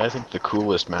personally, I think the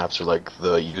coolest maps are like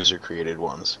the user-created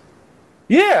ones.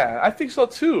 Yeah, I think so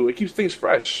too. It keeps things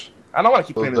fresh. I don't want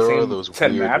to keep playing the same those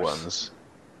 10 weird maps. Ones.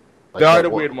 Like there are the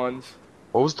weird ones.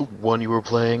 What was the one you were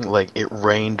playing? Like, it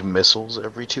rained missiles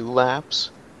every 2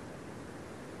 laps?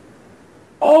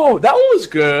 Oh, that one was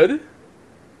good.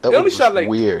 That one was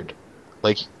weird.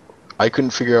 Like, I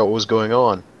couldn't figure out what was going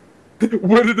on.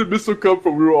 Where did the missile come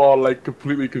from? We were all, like,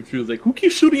 completely confused. Like, who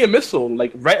keeps shooting a missile,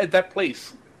 like, right at that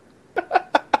place?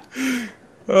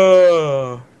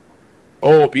 Oh,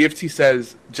 BFT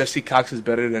says Jesse Cox is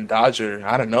better than Dodger.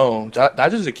 I don't know.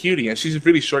 Dodger's a cutie, and she's a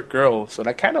really short girl, so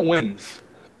that kind of wins.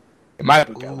 In my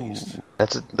book, at least.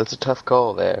 That's a tough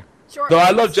call there. Sure. Though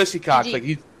I love Jesse Cox. Like,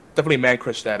 he's definitely man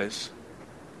crush status.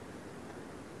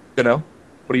 You know?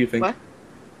 What do you think?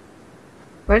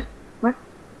 What?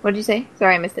 What did you say?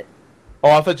 Sorry, I missed it. Oh,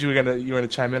 I thought you were gonna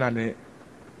chime in on it.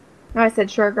 No, I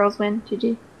said short girls win.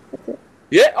 GG. That's it.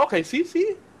 Yeah. Okay.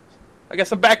 See. I got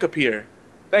some backup here.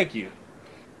 Thank you.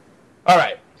 All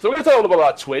right. So we're gonna talk a little bit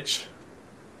about Twitch.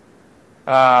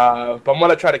 But I'm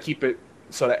gonna try to keep it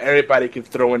so that everybody can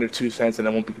throw in their 2 cents and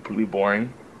it won't be completely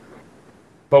boring.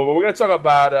 But what we're gonna talk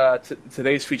about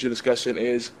today's feature discussion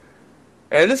is,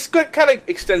 and this kind of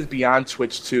extends beyond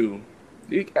Twitch too.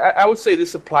 I would say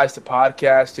this applies to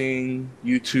podcasting,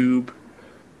 YouTube,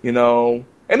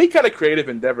 any kind of creative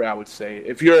endeavor. I would say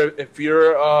if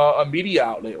you're a media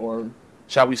outlet, or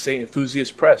shall we say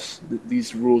enthusiast press,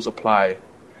 these rules apply.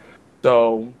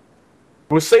 So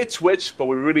we'll say Twitch, but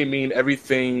we really mean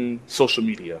everything social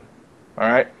media. All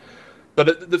right. So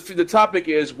the topic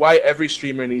is why every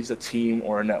streamer needs a team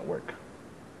or a network.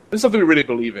 This is something we really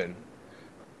believe in,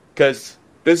 because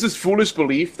there's this foolish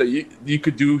belief that you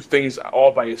could do things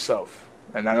all by yourself.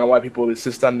 And I don't know why people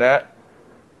insist on that.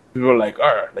 People are like,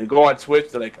 all right, they go on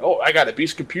Twitch, they're like, oh, I got a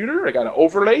beast computer, I got an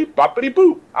overlay, boppity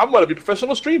boop. I'm going to be a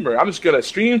professional streamer. I'm just going to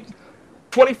stream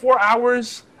 24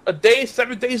 hours a day,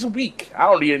 7 days a week. I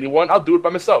don't need anyone. I'll do it by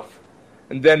myself.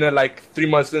 And then they're like 3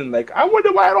 months in, like, I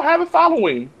wonder why I don't have a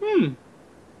following.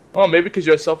 Oh, maybe because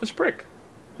you're a selfish prick.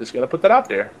 Just going to put that out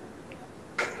there.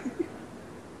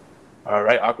 All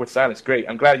right, awkward silence. Great.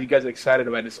 I'm glad you guys are excited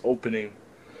about this opening.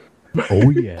 Oh,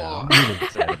 yeah. I'm really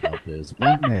excited about this.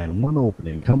 One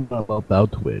opening coming up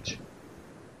about Twitch.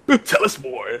 Tell us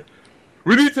more.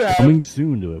 We need to have... Coming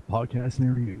soon to a podcast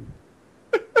near you.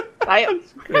 I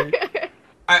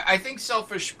think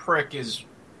selfish prick is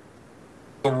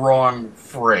the wrong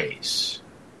phrase.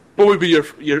 What would be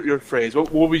your phrase?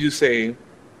 What would you say?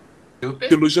 Stupid?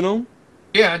 Delusional?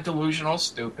 Yeah, delusional,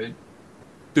 stupid.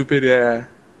 Stupid, yeah.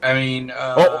 I mean,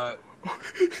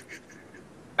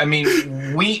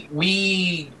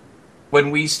 we when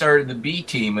we started the B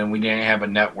team and we didn't have a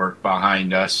network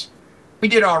behind us, we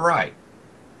did all right.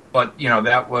 But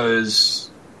that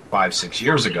was 5-6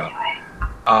 years ago.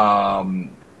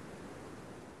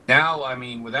 Now,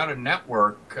 without a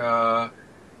network,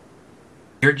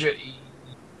 you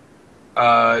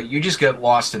just get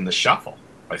lost in the shuffle.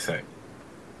 I think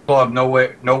people have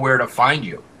nowhere to find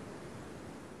you.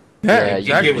 Yeah,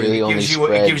 exactly.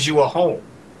 It gives you a home.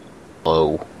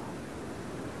 Oh.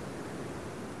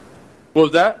 What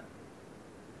was that?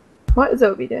 What is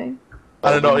Obi doing?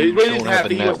 I don't know. He don't have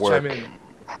a wants to chime network. in.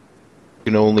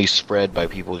 can only spread by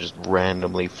people just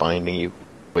randomly finding you.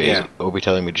 Wait, Yeah. is Obi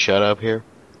telling me to shut up here?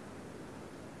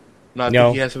 No, I No.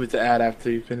 think he has something to add after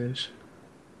you finish.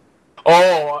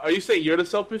 Oh, are you saying you're the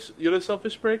selfish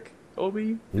prick,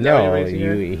 Obi? Is that what you're No, raising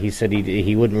here? he said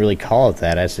he wouldn't really call it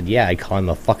that. I said, yeah, I call him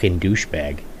a fucking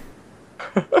douchebag.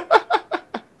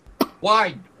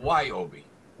 Why, Obi?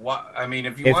 Why? I mean,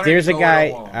 if you If wanted there's to a go guy,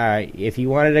 it alone, all right, if you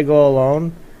wanted to go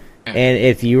alone, and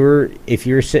if you're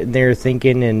sitting there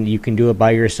thinking and you can do it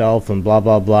by yourself and blah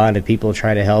blah blah, and if people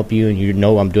try to help you and you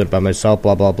know I'm doing it by myself,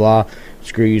 blah blah blah,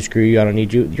 screw you, I don't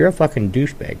need you. You're a fucking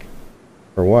douchebag.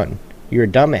 For one, you're a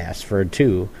dumbass. For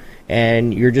two,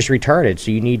 and you're just retarded. So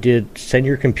you need to send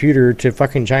your computer to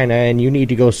fucking China, and you need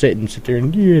to go sit there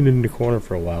and get in the corner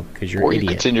for a while because you're Or an you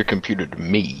idiot. could send your computer to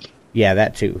me. Yeah,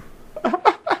 that too.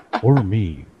 Or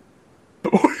me.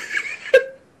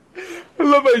 I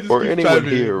love how you just Or keep anyone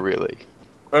chiming in. here, really.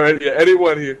 All right, yeah,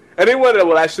 anyone here, anyone that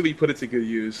will actually put it to good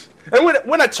use. And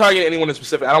we're not targeting anyone in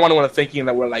specific. I don't want anyone thinking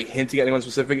that we're like hinting at anyone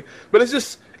specific. But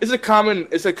it's a common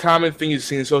thing you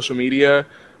see in social media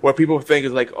where people think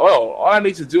is like, oh, all I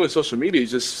need to do in social media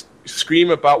is just scream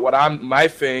about my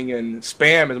thing and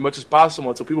spam as much as possible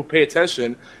until people pay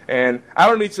attention. And I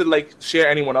don't need to like share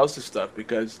anyone else's stuff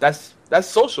because that's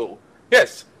social.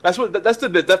 Yes, that's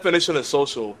the definition of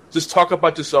social. Just talk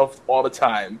about yourself all the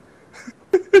time.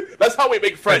 That's how we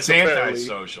make friends. that's apparently.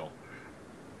 antisocial.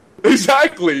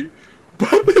 Exactly,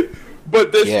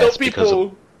 but there's Yes, still because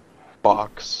people.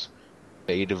 Box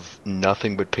made of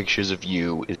nothing but pictures of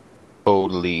you is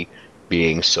totally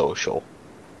being social.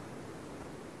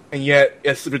 And yet,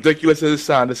 as ridiculous as it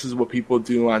sounds, this is what people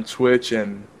do on Twitch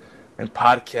and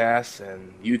podcasts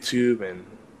and YouTube and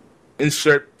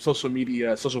insert social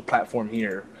media, social platform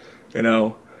here, you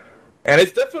know. And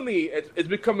it's definitely it's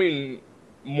becoming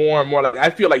more and more like I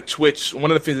feel like Twitch.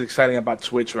 One of the things that's exciting about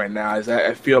Twitch right now is that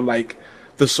I feel like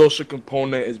the social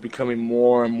component is becoming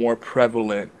more and more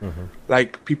prevalent. Mm-hmm.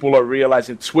 Like people are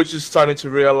realizing, Twitch is starting to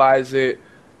realize it.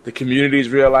 The community is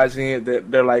realizing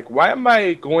it. They're like, why am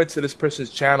I going to this person's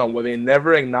channel where they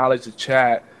never acknowledge the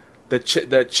chat? The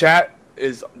chat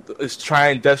is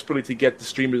trying desperately to get the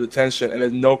streamer's attention, and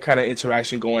there's no kind of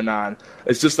interaction going on.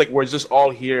 It's just like we're just all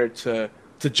here to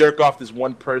jerk off this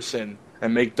one person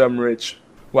and make them rich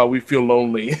while we feel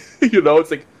lonely. You know, it's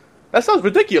like that sounds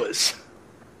ridiculous.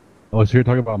 Oh, so you're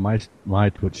talking about my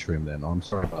Twitch stream then? I'm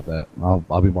sorry about that.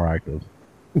 I'll be more active.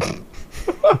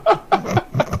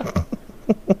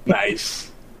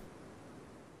 Nice.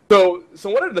 So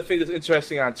one of the things that's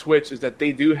interesting on Twitch is that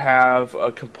they do have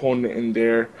a component in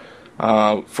there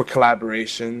for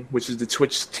collaboration, which is the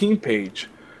Twitch team page.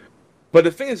 But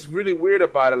the thing is really weird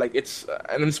about it, like it's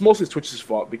mostly Twitch's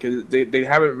fault because they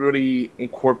haven't really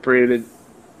incorporated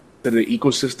to the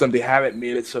ecosystem. They haven't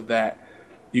made it so that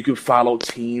you can follow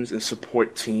teams and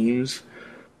support teams.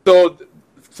 So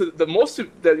the most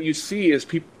that you see is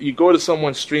people. You go to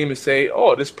someone's stream and say,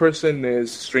 "Oh, this person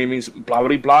is streaming blah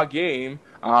blah blah game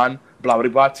on blah blah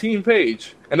blah team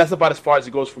page," and that's about as far as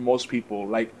it goes for most people.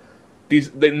 Like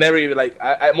they never even like.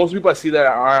 Most people I see that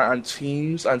are on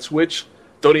teams on Twitch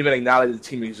don't even acknowledge the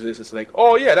team exists. It's like,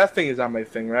 oh yeah, that thing is on my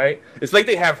thing, right? It's like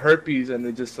they have herpes and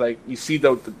they just like you see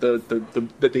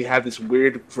that they have this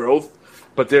weird growth,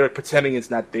 but they're pretending it's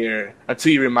not there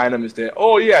until you remind them it's there.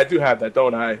 Oh yeah, I do have that,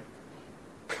 don't I?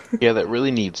 Yeah, that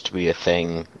really needs to be a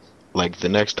thing. Like, the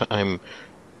next time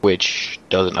Twitch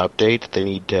does an update, they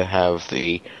need to have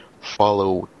the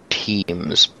follow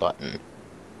teams button.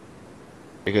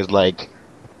 Because, like,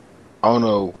 I don't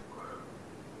know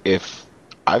if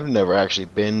I've never actually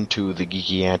been to the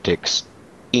Geeky Antics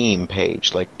team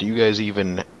page. Like, do you guys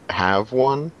even have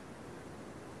one?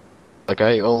 Like,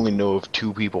 I only know of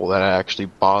 2 people that actually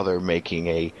bother making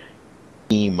a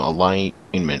team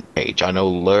alignment page. I know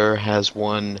Lur has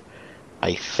one.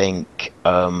 I think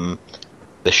the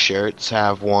shirts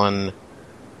have one.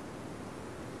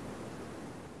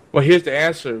 Well, here's the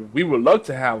answer. We would love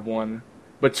to have one,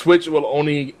 but Twitch will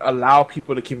only allow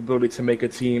people the capability to make a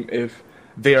team if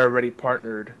they are already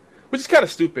partnered, which is kind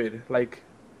of stupid. Like,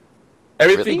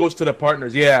 everything Really? goes to the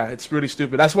partners. Yeah, it's really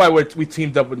stupid. That's why we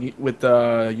teamed up with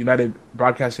United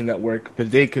Broadcasting Network, because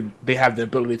they have the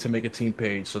ability to make a team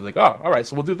page. So like, oh, all right,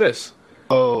 so we'll do this.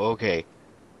 Oh, okay.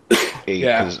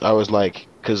 Yeah. Because I was like,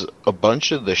 because a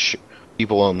bunch of the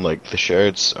people on like the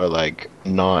shirts are like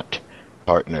not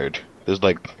partnered. There's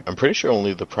like, I'm pretty sure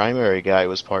only the primary guy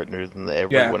was partnered, and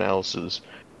everyone else is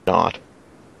not.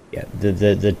 Yeah,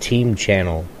 the team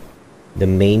channel, the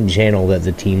main channel that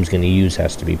the team's going to use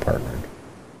has to be partnered.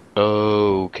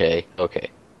 Okay.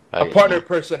 A partner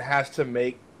person has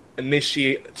to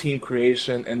initiate team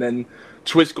creation, and then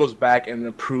Twitch goes back and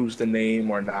approves the name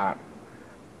or not.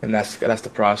 and that's the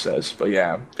process. But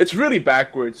yeah, it's really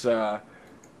backwards.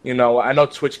 You know, I know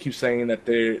Twitch keeps saying that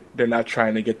they're not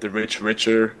trying to get the rich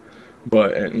richer,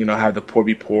 but have the poor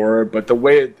be poorer. But the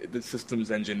way the system is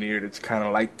engineered, it's kind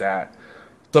of like that.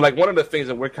 So like one of the things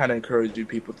that we're kind of encouraging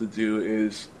people to do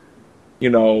is,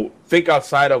 think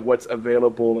outside of what's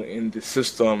available in the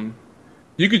system.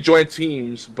 You could join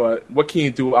teams, but what can you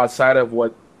do outside of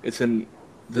what is in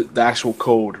the actual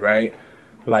code, right?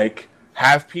 Like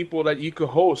have people that you could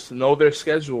host, know their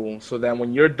schedule, so that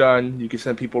when you're done, you can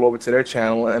send people over to their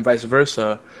channel and vice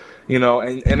versa.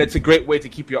 And it's a great way to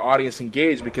keep your audience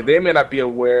engaged because they may not be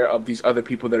aware of these other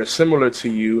people that are similar to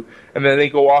you, and then they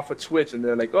go off of Twitch and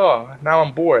they're like, oh, now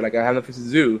I'm bored, like I have nothing to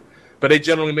do. But they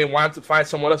generally may want to find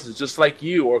someone else that's just like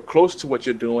you or close to what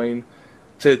you're doing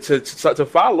to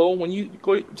follow when you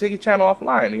go take your channel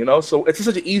offline, So it's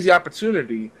such an easy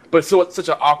opportunity, but so it's such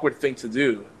an awkward thing to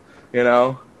do, I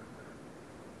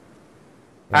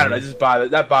don't know,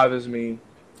 that bothers me.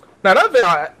 Now, another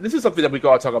thing, this is something that we can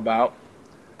all talk about.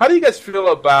 How do you guys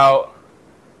feel about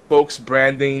folks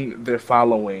branding their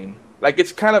following? Like,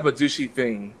 it's kind of a douchey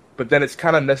thing, but then it's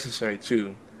kind of necessary,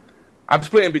 too. I'm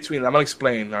splitting in between. I'm going to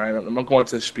explain, all right? I'm going to go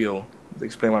into the spiel to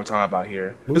explain what I'm talking about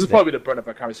here. This is probably the burn of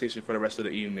our conversation for the rest of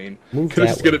the evening. Move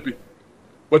that way.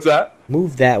 What's that?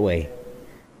 Move that way.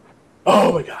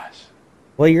 Oh, my gosh.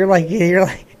 Well, you're like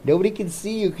nobody can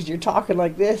see you because you're talking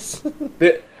like this.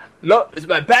 No,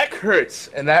 my back hurts,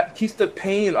 and that keeps the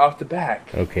pain off the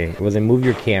back. Okay, well then move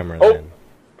your camera then.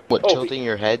 What, tilting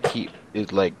your head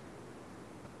is like...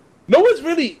 No one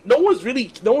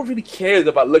really cares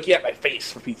about looking at my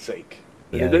face, for Pete's sake.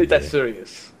 Yeah, they're that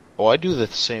serious. Oh, I do the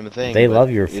same thing. They love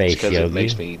your face, because Yogi. it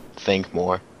makes me think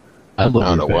more. I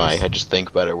don't know why. I just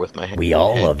think better with my head. We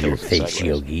all love your face, sideways.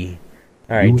 Yogi.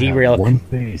 All right, derail. One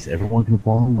face everyone can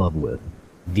fall in love with.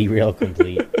 Derail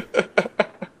complete.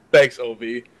 Thanks,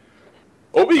 Obi.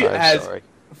 Obi has,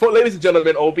 ladies and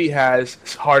gentlemen, Obi has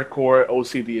hardcore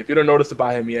OCD. If you don't notice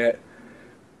about him yet,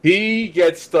 he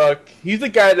gets stuck. He's the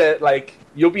guy that, like,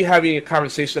 you'll be having a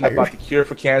conversation about the cure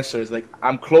for cancer. It's like,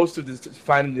 I'm close to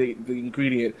finding the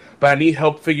ingredient, but I need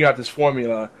help figuring out this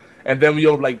formula. And then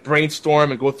we'll, like,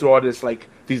 brainstorm and go through all this, like,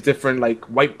 these different, like,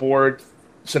 whiteboard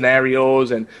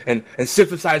scenarios and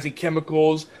synthesizing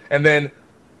chemicals. And then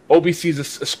Obi sees a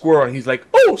squirrel, and he's like,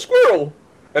 oh, squirrel!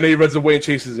 And then he runs away and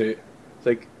chases it. It's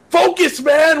like, focus,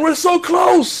 man! We're so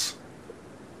close!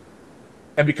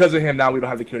 And because of him, now we don't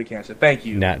have the cure to cancer. Thank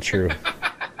you. Not true.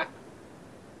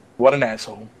 What an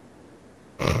asshole.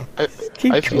 I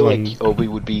feel like Obi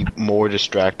would be more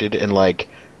distracted and, like,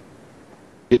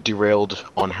 get derailed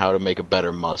on how to make a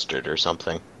better mustard or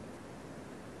something.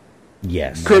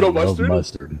 Yes. Curdle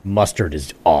mustard? Mustard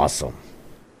is awesome.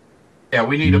 Yeah,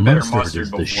 we need a better Mustard mustard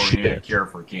is the before we need a shit. cure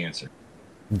for cancer.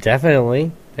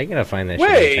 Definitely. They're going to find that shit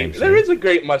Wait, anytime there soon. is a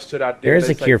great mustard out there. There is a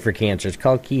that's cure like, for cancer. It's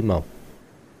called chemo.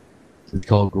 It's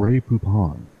called Grey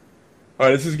Poupon.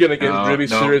 Alright, this is going to get really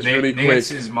serious really quick.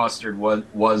 Nance's mustard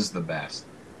was the best.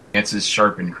 Nance's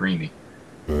sharp and creamy.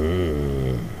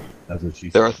 That's what she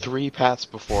said. There are 3 paths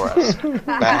before us.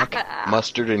 Back,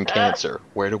 mustard, and cancer.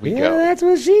 Where do we Yeah, go? that's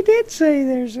what she did say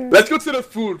there, sir. Let's go to the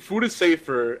food. Food is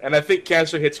safer, and I think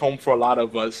cancer hits home for a lot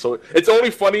of us. So it's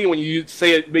only funny when you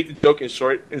say it, make the joke in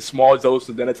small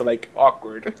doses, then it's like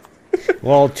awkward.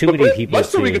 Well, too But many people.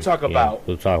 mustard we too. can talk about.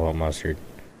 We'll talk about mustard.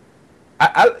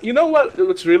 You know what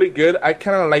looks really good? I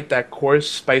kind of like that coarse,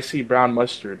 spicy brown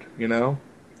mustard.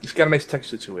 It's got a nice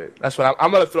texture to it. That's what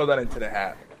I'm gonna throw that into the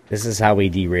hat. This is how we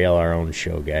derail our own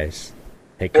show, guys.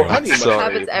 Take Or care. honey mustard.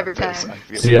 Happens every time.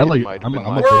 See, I'm a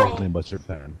Squirrel. honey mustard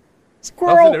fan.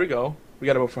 Oh, there we go. We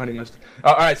got to vote for honey mustard.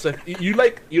 All right, so if you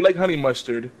like honey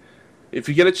mustard. If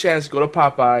you get a chance, go to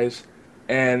Popeyes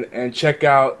and check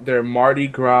out their Mardi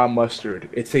Gras mustard.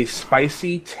 It's a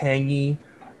spicy, tangy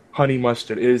honey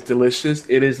mustard. It is delicious.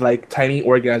 It is like tiny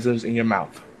orgasms in your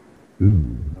mouth.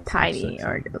 Ooh, Tiny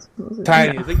orgasms.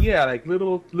 Tiny, it's like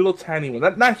little tiny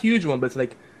one. Not huge one, but it's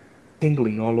like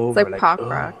tingling all over. It's like pop ugh.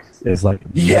 rocks. it's like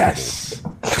Yes.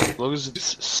 As long as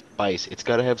it's spice, it's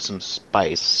got to have some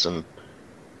spice, some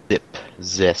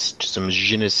zest, some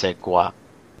je ne sais quoi.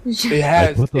 It I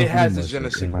has put the a honey je ne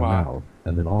mustard sais in my quoi. mouth,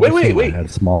 and then all Wait, of a sudden wait. I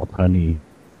had small, tiny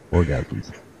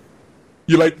orgasms.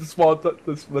 You like the small,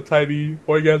 the tiny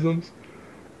orgasms?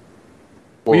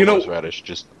 Or Well, horseradish,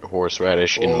 just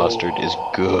horseradish in mustard is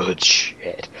good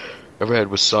shit. Ever had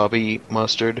wasabi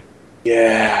mustard?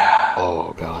 Yeah.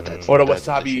 Oh god, that's Or the that's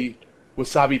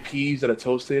wasabi peas that are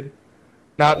toasted.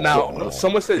 Now,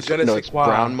 someone said je ne no, sais it's quoi.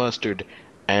 brown mustard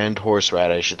and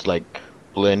horseradish. It's like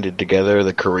blended together.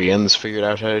 The Koreans figured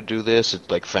out how to do this. It's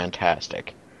like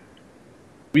fantastic.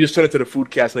 We just turned into the food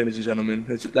cast, ladies and gentlemen.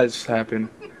 That just happened.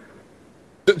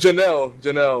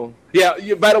 Janelle.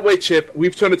 Yeah, by the way, Chip,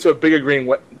 we've turned into a bigger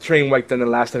train wreck than the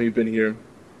last time you've been here.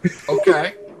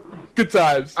 Okay. Good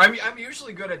times. I'm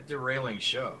usually good at derailing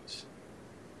shows.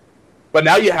 But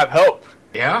now you have help.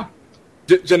 Yeah.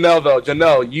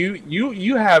 Janelle,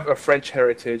 you have a French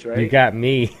heritage, right? You got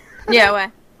me. Yeah,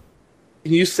 what?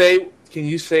 Can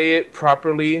you say it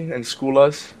properly and school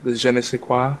us? The je ne sais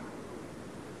quoi?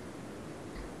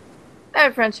 I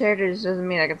have French heritage doesn't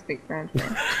mean I can speak French. Hey,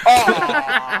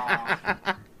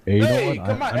 you know Hey, what?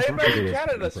 come on. I'm Everybody pretty in good at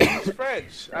Canada speaking speaks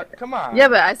French. Come on. Yeah,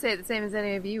 but I say it the same as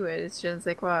any of you would. It's je ne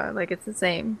sais quoi. Like, it's the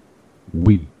same.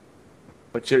 Oui.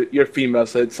 But your female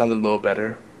said it sounded a little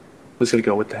better. Let's gonna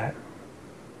go with that.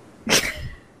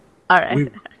 All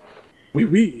right.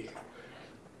 Oui.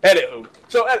 Anywho,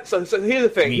 so here's the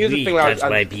thing. Here's the thing. That's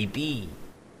my BB.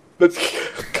 Let's.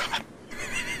 God.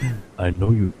 I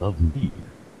know you love me.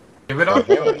 Give it up,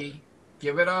 Yogi.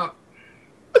 Give it up.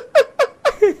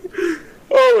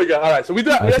 Oh my God! All right, so we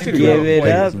actually give it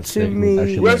point. up to me.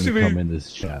 Actually, We let actually- me come in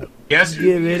this chat. Yes,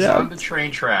 Give he's it up. on the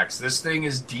train tracks. This thing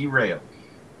is derailed.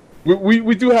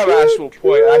 We do have an actual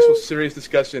serious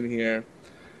discussion here.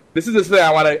 This is the thing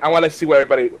I want to see what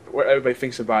everybody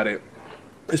thinks about it.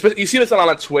 Especially, you see this a lot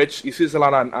on Twitch. You see this a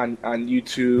lot on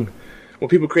YouTube. When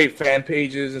people create fan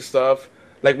pages and stuff,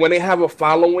 like when they have a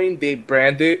following, they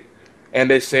brand it and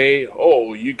they say,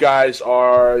 "Oh, you guys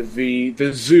are the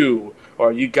zoo,"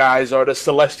 or "You guys are the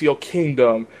Celestial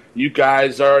Kingdom." "You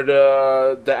guys are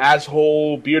the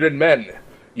asshole bearded men."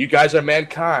 "You guys are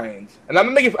mankind." And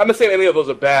I'm not saying any of those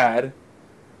are bad.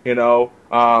 You know,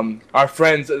 our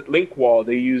friends at Linkwall,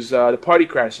 they use the Party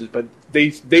Crashers, but they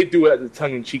do it as a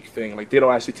tongue-in-cheek thing. Like, they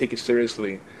don't actually take it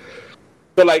seriously.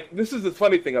 But, like, this is the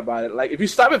funny thing about it. Like, if you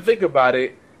stop and think about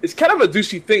it, it's kind of a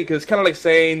douchey thing, because it's kind of like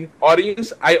saying,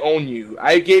 audience, I own you.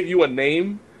 I gave you a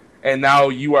name, and now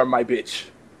you are my bitch.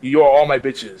 You are all my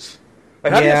bitches.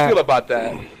 Like, how do you guys feel about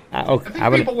that? I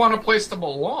think people want a place to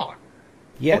belong.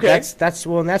 Yeah, Okay. that's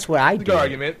what I do. Good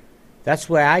argument. That's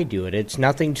why I do it. It's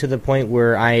nothing to the point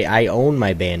where I own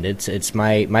my bandits. It's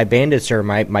my bandits are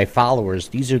my followers.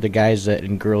 These are the guys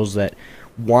and girls that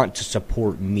want to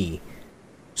support me.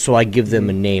 So I give them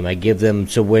a name. I give them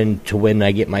when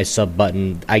I get my sub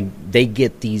button, they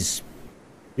get these.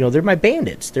 You know, they're my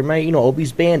bandits. They're my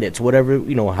Obi's bandits. Whatever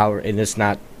how, and it's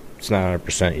not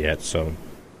 100% yet. So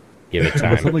give it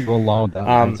time. But something go along with that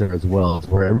answer as well, is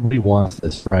where everybody wants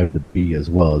to strive to be as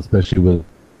well, especially with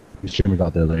streamers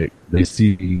out there. Like, they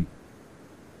see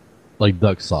like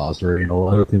Duck Sauce or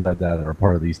other things like that are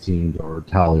part of these teams, or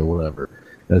Tally or whatever,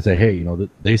 and say, hey,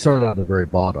 they started at the very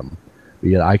bottom, but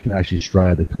yet I can actually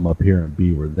strive to come up here and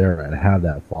be where they're at, and have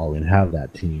that following, have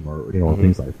that team, or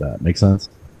things like that. Make sense?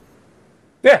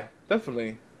 Yeah,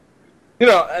 definitely.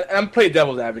 I'm playing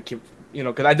devil's advocate,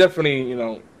 because I definitely,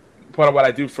 part of what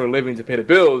I do for a living to pay the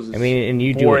bills is and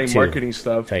you do boring it too. marketing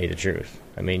stuff. Tell you the truth.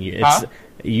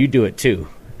 You do it too.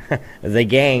 The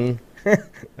gang.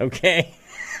 Okay.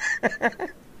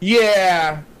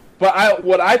 Yeah, but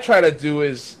what I try to do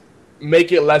is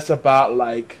make it less about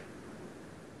like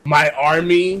my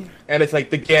army, and it's like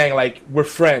the gang. Like, we're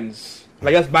friends.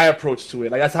 Like, that's my approach to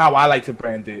it. Like, that's how I like to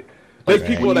brand it. There's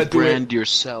people that do brand it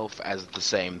yourself as the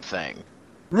same thing.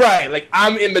 right. Like,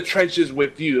 I'm in the trenches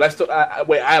with you. That's the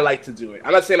way I like to do it.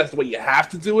 I'm not saying that's the way you have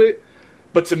to do it,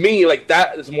 but to me, like,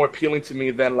 that is more appealing to me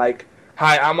than like,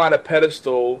 hi, I'm on a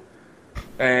pedestal,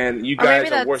 and you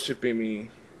guys are worshiping me.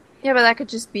 Yeah, but that could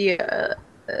just be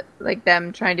like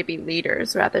them trying to be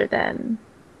leaders rather than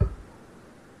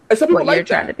what you're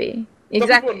trying to be.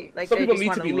 Exactly. Some people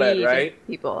need to be led, right?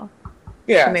 People.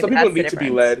 Yeah, so some people need to be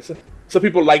led. Some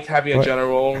people like having a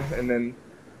general and then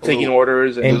taking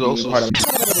orders and being part of it.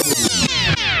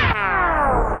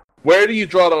 Where do you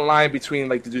draw the line between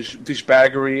like the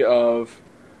douchebaggery of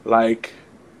like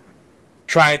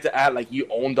trying to act like you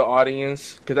own the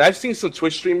audience? Because I've seen some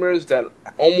Twitch streamers that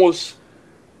almost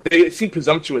they seem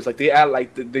presumptuous. Like, they act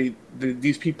like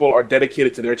these people are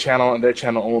dedicated to their channel and their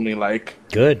channel only. Like,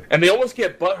 good. And they almost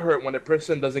get butthurt when the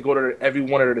person doesn't go to every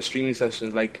one of the streaming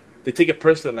sessions. Like, they take it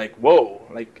personally. Like, whoa,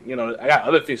 like, I got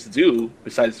other things to do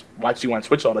besides watch you on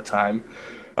Twitch all the time.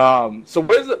 So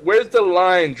where's the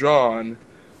line drawn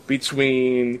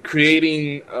between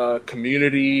creating a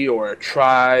community or a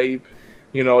tribe,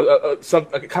 some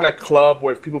kind of club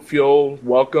where people feel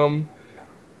welcome,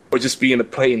 or just being a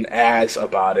plain ass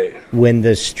about it? When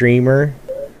the streamer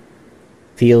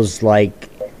feels like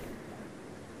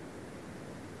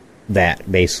that,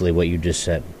 basically what you just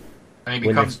said. And he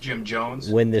becomes Jim Jones.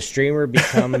 When the streamer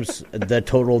becomes the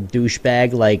total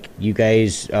douchebag, like, you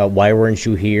guys, why weren't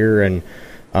you here? And,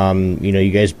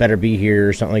 you guys better be here,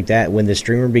 or something like that. When the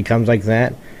streamer becomes like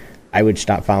that, I would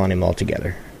stop following him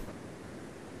altogether.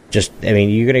 Just, I mean,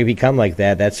 you're going to become like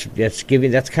that. That's kind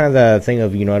of the thing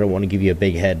of, I don't want to give you a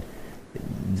big head.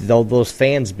 Those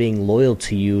fans being loyal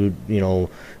to you,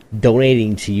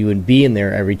 donating to you and being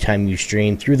there every time you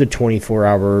stream through the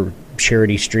 24-hour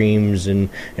charity streams, and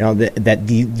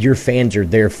your fans are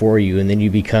there for you, and then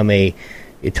you become a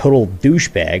total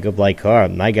douchebag of like, oh,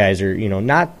 my guys are,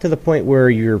 not to the point where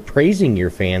you're praising your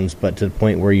fans, but to the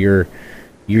point where you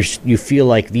feel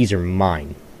like these are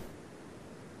mine.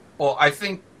 Well, I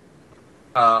think,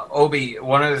 Obi,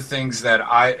 one of the things that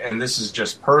and this is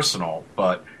just personal,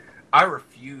 but I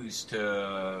refuse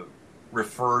to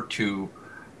refer to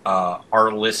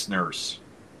our listeners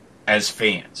as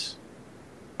fans.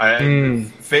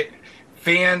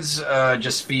 Fans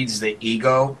just feeds the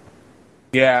ego.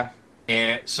 Yeah.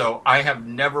 And so I have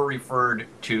never referred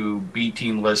to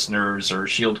B-Team listeners or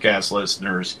Shieldcast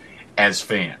listeners as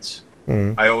fans.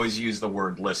 I always use the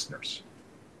word listeners.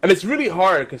 And it's really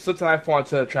hard because sometimes I fall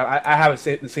into the trap. I have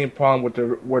the same problem with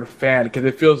the word fan because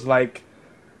it feels like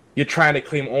you're trying to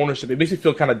claim ownership. It makes you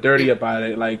feel kind of dirty about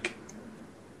it. Like,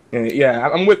 yeah,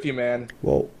 I'm with you, man.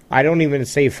 Well, I don't even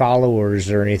say followers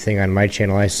or anything on my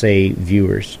channel. I say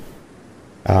viewers,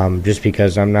 just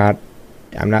because I'm not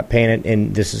paying it.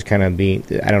 And this is kind of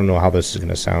I don't know how this is going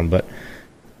to sound, but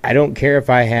I don't care if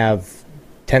I have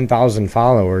 10,000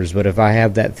 followers, but if I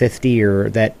have that 50 or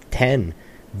that 10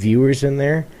 viewers in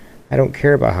there, I don't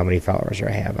care about how many followers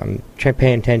I have. I'm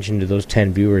paying attention to those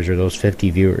 10 viewers or those 50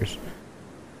 viewers.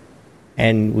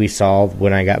 And we saw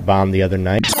when I got bombed the other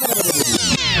night.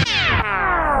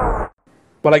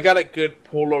 But I got a good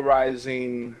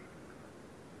polarizing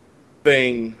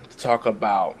thing to talk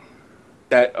about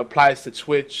that applies to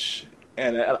Twitch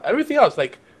and everything else.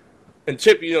 Like, and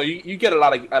Chip, you get a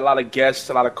lot of guests,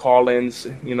 a lot of call-ins,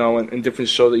 in different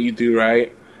shows that you do,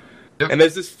 right? Yep. And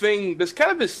there's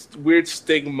kind of this weird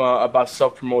stigma about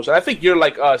self-promotion. I think you're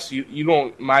like us. You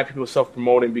don't mind people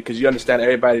self-promoting because you understand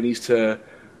everybody needs to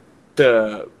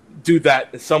do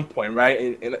that at some point,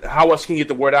 right? And how else can you get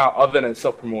the word out other than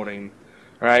self-promoting,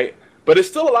 right? But there's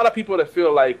still a lot of people that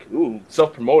feel like, ooh,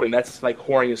 self-promoting, that's like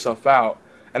whoring yourself out.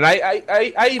 And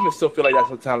I even still feel like that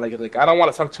sometimes. Like I don't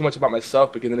want to talk too much about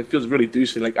myself because then it feels really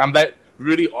douchey. Like I'm that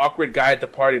really awkward guy at the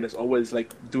party that's always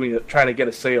like trying to get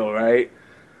a sale, right?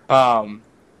 So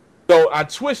on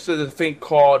Twitch there's a thing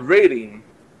called rating,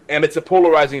 and it's a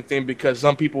polarizing thing because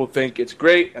some people think it's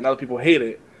great and other people hate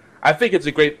it. I think it's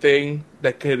a great thing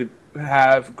that could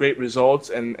have great results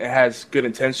and it has good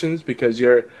intentions because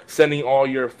you're sending all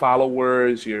your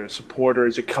followers, your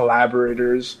supporters, your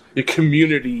collaborators, your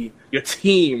community, your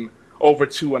team over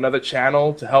to another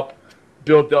channel to help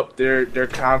build up their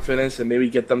confidence and maybe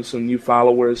get them some new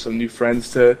followers, some new friends,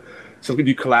 some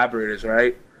new collaborators,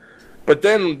 right? But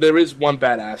then there is one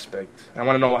bad aspect. I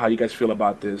want to know how you guys feel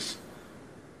about this.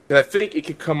 And I think it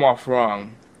could come off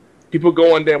wrong. People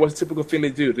go in there, what's the typical thing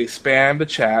they do? They spam the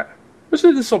chat, which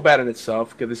isn't so bad in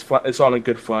itself, because it's all in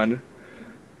good fun.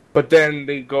 But then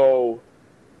they go,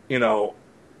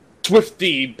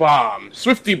 Swifty bomb,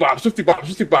 Swifty bomb, Swifty bomb,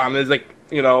 Swifty bomb. There's like,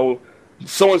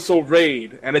 so-and-so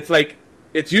raid. And it's like,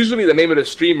 it's usually the name of the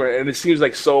streamer, and it seems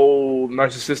like so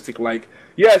narcissistic. Like,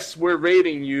 yes, we're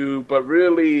raiding you, but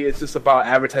really it's just about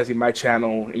advertising my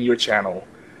channel and your channel.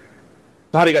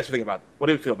 So how do you guys think about it? What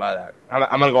do you feel about that?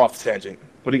 I'm going to go off the tangent.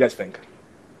 What do you guys think?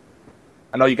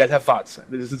 I know you guys have thoughts.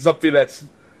 This is something that's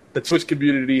the Twitch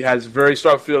community has very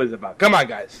strong feelings about. Come on,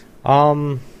 guys.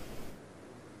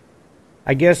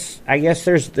 I guess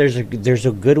there's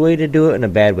a good way to do it and a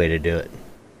bad way to do it.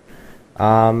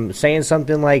 Saying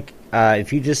something like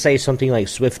if you just say something like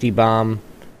Swifty bomb,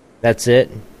 that's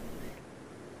it.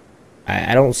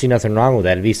 I don't see nothing wrong with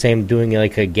that. It'd be same doing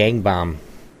like a gang bomb,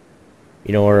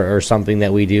 or something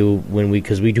that we do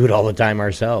because we do it all the time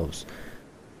ourselves.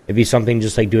 It'd be something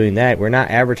just like doing that. We're not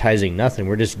advertising nothing.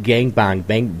 We're just gang bang.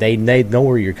 They know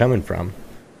where you're coming from.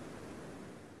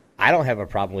 I don't have a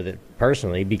problem with it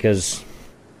personally because,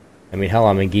 hell,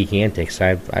 I'm in Geeky Antics.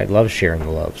 I love sharing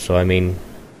the love. So,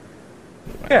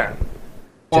 yeah.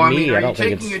 Well, are you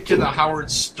taking it to the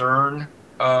Howard Stern?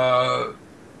 Are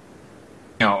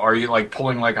you like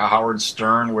pulling like a Howard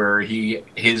Stern where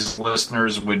his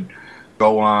listeners would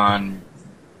go on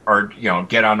or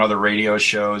get on other radio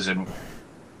shows and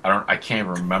I can't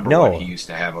remember what he used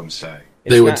to have them say.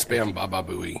 They would spam Baba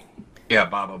Booey. Yeah,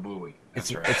 Baba Booey.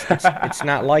 That's right. It's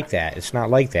not like that. It's not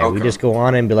like that. Okay. We just go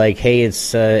on and be like, hey,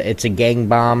 it's a gang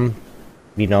bomb,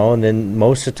 and then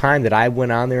most of the time that I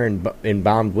went on there and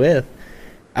bombed with,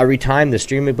 every time the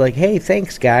stream would be like, hey,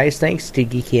 thanks, guys. Thanks to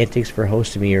Geeky Antics for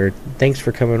hosting me, or thanks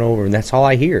for coming over. And that's all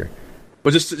I hear.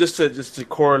 But just to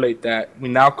correlate that, we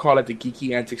now call it the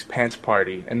Geeky Antics Pants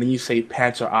Party, and then you say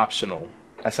pants are optional.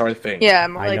 That's our thing. Yeah,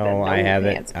 I'm I like know. I have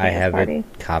it. I have party.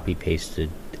 it copy pasted.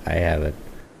 I have it.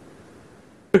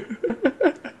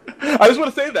 I just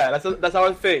want to say that. That's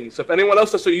our thing. So if anyone else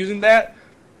starts using that,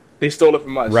 they stole it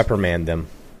from us. Reprimand them.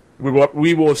 We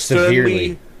will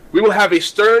Severely. We will have a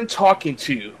stern talking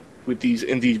to with these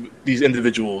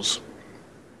individuals.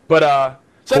 But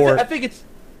so I think it's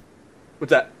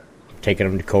what's that? Taking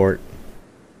them to court.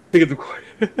 Taking them to court.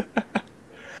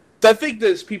 So I think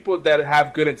there's people that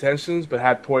have good intentions but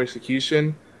have poor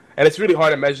execution, and it's really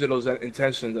hard to measure those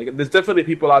intentions. Like, there's definitely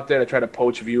people out there that try to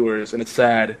poach viewers, and it's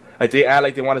sad. Like, they act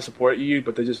like they want to support you,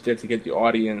 but they're just there to get the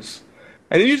audience.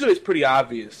 And usually it's pretty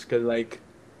obvious because, like,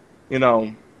 you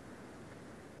know,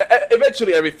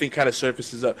 eventually everything kind of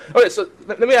surfaces up. Okay, so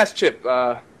let me ask Chip.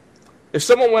 If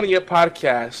someone went on your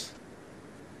podcast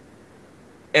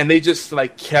and they just,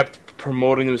 like, kept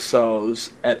promoting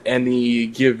themselves at any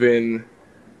given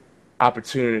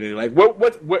opportunity, like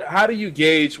what how do you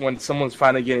gauge when someone's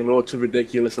finally getting a little too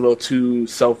ridiculous, a little too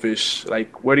selfish?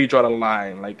 Like, where do you draw the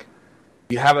line? Like,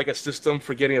 do you have like a system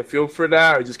for getting a feel for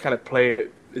that, or just kind of play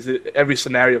it? Is it every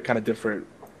scenario kind of different?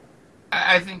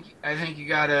 I think you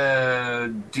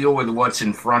gotta deal with what's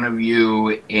in front of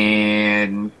you,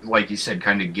 and like you said,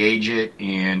 kind of gauge it,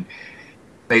 and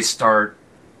they start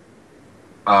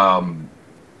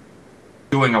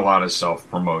doing a lot of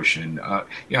self-promotion.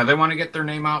 They want to get their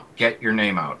name out, get your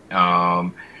name out.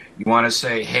 You want to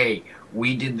say, hey,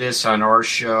 we did this on our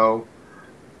show,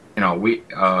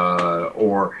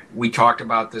 or we talked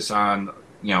about this on,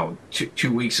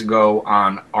 2 weeks ago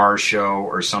on our show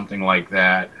or something like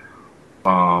that.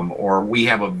 Or we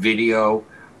have a video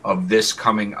of this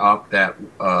coming up that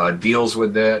deals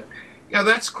with it. Yeah,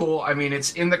 that's cool. I mean,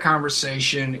 it's in the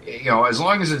conversation, as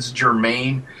long as it's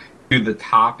germane to the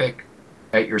topic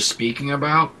that you're speaking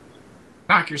about,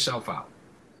 knock yourself out.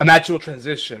 A natural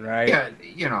transition, right? Yeah,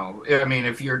 I mean,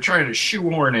 if you're trying to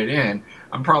shoehorn it in,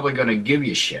 I'm probably going to give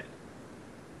you shit.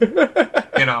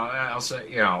 I'll say,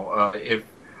 if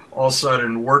all of a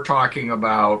sudden we're talking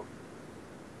about,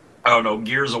 I don't know,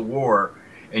 Gears of War,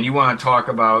 and you want to talk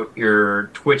about your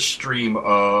Twitch stream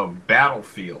of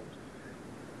Battlefield,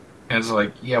 and it's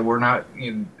like, yeah, we're not,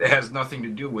 it has nothing to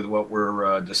do with what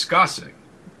we're discussing.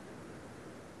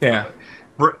 Yeah.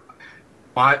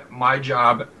 My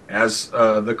job as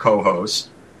the co-host,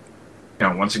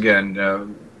 once again,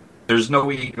 there's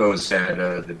no egos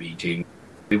at the B team.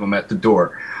 Leave them at the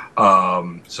door,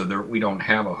 so we don't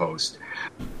have a host.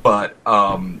 But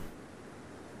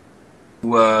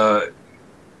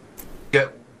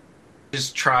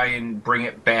just try and bring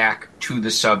it back to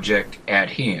the subject at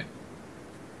hand.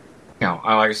 Like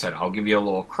I said, I'll give you a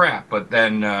little crap, but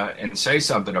then and say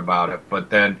something about it. But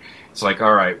then it's like,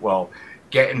 all right, well,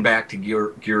 getting back to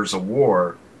Gears of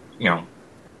War,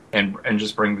 and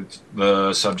just bring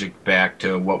the subject back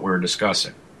to what we're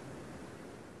discussing.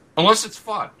 Unless it's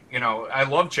fun, I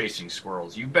love chasing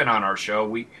squirrels. You've been on our show.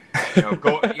 We,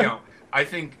 go. I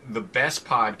think the best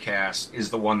podcast is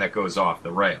the one that goes off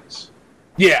the rails.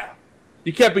 Yeah,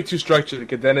 you can't be too structured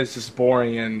because then it's just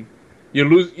boring, and you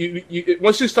lose. You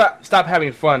once you stop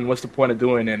having fun, what's the point of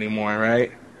doing it anymore,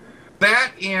 right?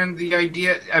 That and the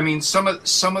idea. I mean, some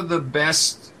of the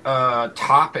best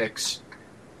topics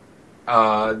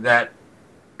that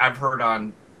I've heard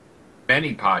on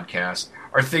many podcasts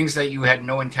are things that you had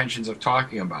no intentions of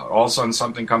talking about. All of a sudden,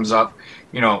 something comes up.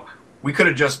 We could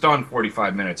have just done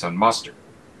 45 minutes on mustard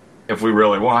if we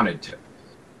really wanted to.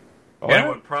 Oh, and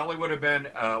it probably would have been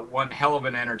one hell of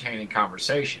an entertaining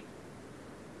conversation.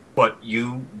 But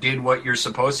you did what you're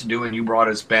supposed to do, and you brought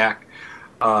us back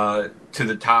to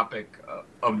the topic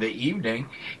of the evening.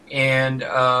 And,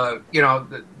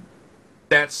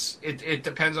 that's it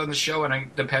depends on the show, and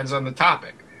it depends on the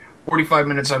topic. 45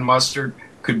 minutes on mustard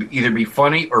could either be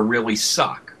funny or really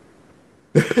suck.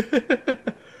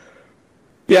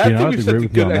 Yeah, I think we set a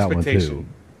good expectation.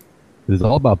 It's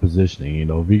all about positioning.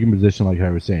 If you can position, like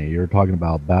I was saying, you're talking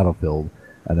about Battlefield,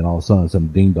 and then all of a sudden some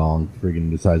ding dong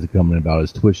friggin' decides to come in about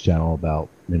his Twitch channel about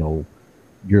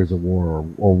Gears of War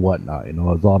or whatnot.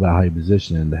 It's all about how you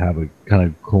position and to have a kind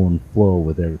of cool and flow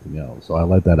with everything else. So I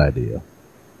like that idea.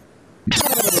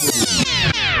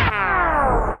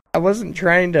 I wasn't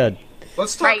trying to.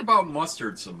 Let's talk about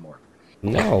mustard some more.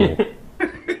 No.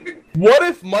 What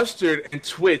if mustard and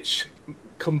Twitch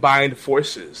combined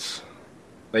forces?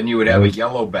 Then you would have a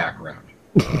yellow background.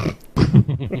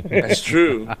 That's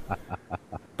true.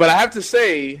 But I have to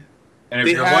say, and if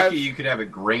you're lucky, you could have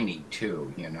it grainy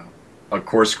too. A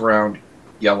coarse ground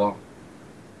yellow.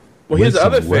 Well, here's the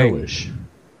other thing.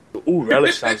 Ooh,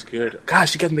 relish sounds good.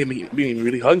 Gosh, you guys made me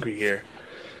really hungry here.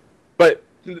 But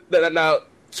now,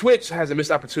 Twitch has a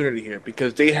missed opportunity here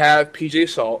because they have PJ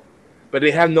salt, but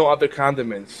they have no other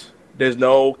condiments. There's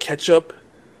no ketchup.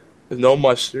 There's no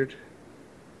mustard.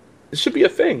 This should be a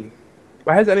thing.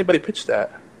 Why hasn't anybody pitched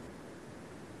that?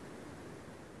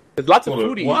 There's lots of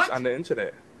foodies on the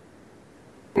internet.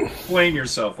 Explain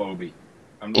yourself, Obi.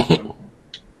 I'm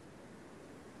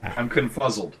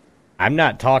confuzzled. I'm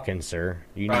not talking, sir.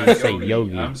 You need to say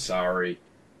Yogi. I'm sorry.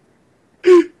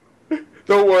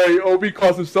 Don't worry, Obi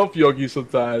calls himself Yogi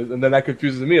sometimes, and then that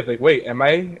confuses me. I'm like, wait, am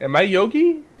I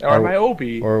Yogi or am I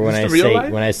Obi? Or when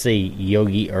I say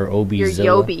Yogi or Obi, You're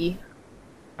Yobi.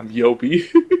 I'm Yobi.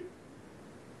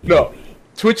 No,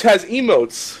 Twitch has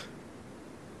emotes.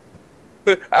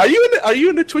 Are you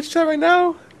in the Twitch chat right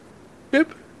now,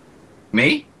 Pip?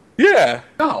 Me? Yeah.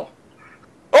 No.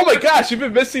 Oh my gosh, you've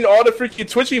been missing all the freaking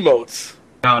Twitch emotes.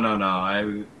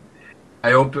 No.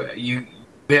 I hope you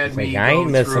had me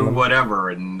go through whatever,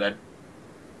 and that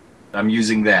I'm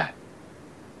using that.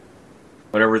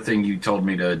 Whatever thing you told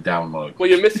me to download. Well,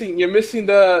 you're missing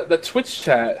the Twitch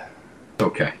chat.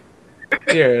 Okay.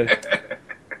 Here,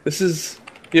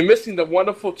 you're missing the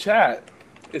wonderful chat.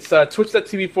 It's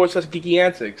twitch.tv/geeky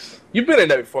antics. You've been in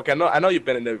there before. I know you've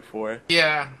been in there before.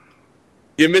 Yeah.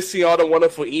 You're missing all the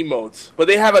wonderful emotes. But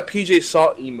they have a PJ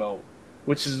Salt emote,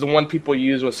 which is the one people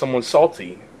use when someone's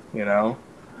salty, you know?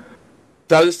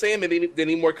 So I was just saying they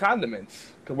need more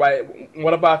condiments.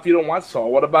 What about if you don't want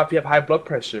salt? What about if you have high blood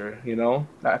pressure, you know?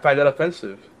 I find that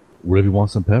offensive. What if you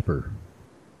want some pepper?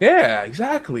 Yeah,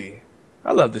 exactly.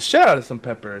 I love the shit out of some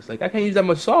peppers. Like, I can't use that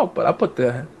much salt, but I'll put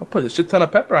a shit ton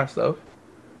of pepper on stuff.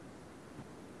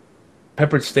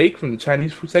 Peppered steak from the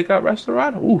Chinese food takeout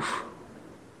restaurant? Oof.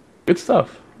 Good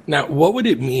stuff. Now, what would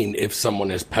it mean if someone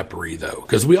is peppery, though?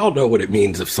 Because we all know what it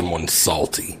means if someone's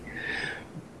salty.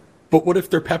 But what if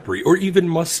they're peppery or even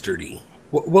mustardy?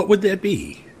 What would that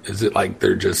be? Is it like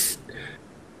they're just...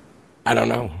 I don't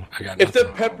know. If they're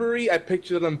peppery, I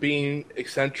picture them being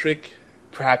eccentric,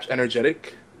 perhaps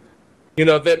energetic. You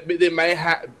know, they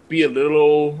might be a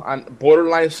little on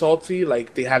borderline salty,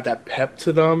 like they have that pep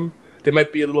to them. They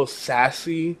might be a little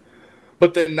sassy,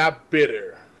 but they're not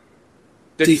bitter.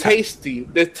 They're tasty.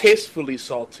 They're tastefully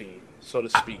salty, so to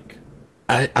speak.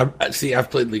 I see, I've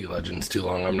played League of Legends too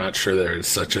long. I'm not sure there is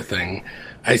such a thing.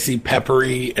 I see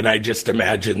peppery, and I just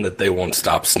imagine that they won't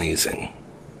stop sneezing.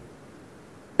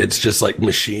 It's just like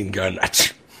machine gun.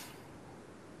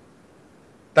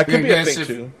 That could be a thing,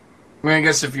 too. I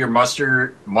guess if you're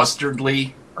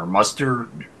mustardly, or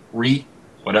mustardy,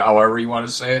 however you want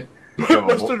to say it.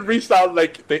 Mustardly sounds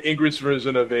like the English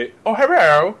version of it. Oh,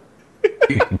 hello.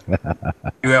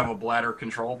 You have a bladder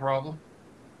control problem?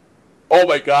 Oh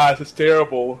my gosh, it's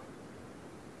terrible.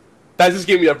 That just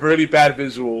gave me a really bad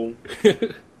visual.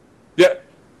 Yeah,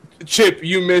 Chip,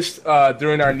 you missed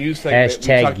during our news segment.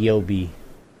 Hashtag Yobi.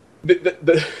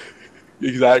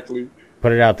 Exactly.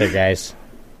 Put it out there, guys.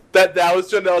 That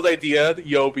was Janelle's idea,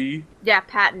 Yobi. Yeah,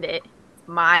 patent it.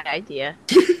 My idea.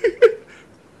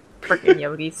 Freaking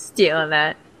Yogi stealing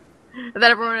that. And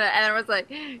then everyone was like,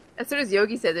 as soon as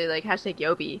Yogi said, they're like, hashtag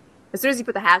Yobi. As soon as you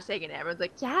put the hashtag in it, everyone's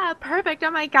like, yeah, perfect,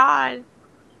 oh my god.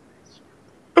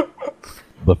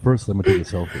 But first, let me take a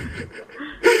selfie.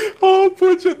 Oh,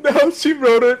 poor Janelle, she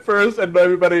wrote it first, and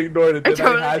everybody ignored it. I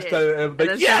totally hashtag did. it, and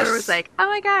then yes! was like, oh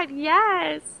my god,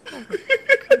 yes.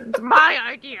 It's my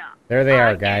idea. There they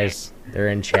are, guys. They're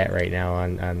in chat right now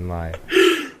on live.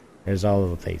 There's all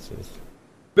of the faces.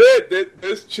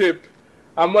 This Chip.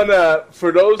 I'm gonna,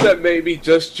 for those that may be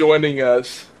just joining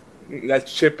us,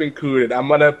 that's Chip included, I'm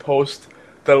gonna post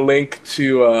the link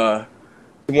to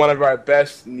one of our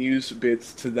best news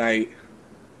bits tonight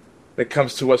that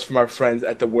comes to us from our friends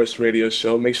at the Worst Radio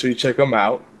Show. Make sure you check them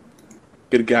out.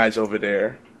 Good guys over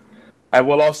there. I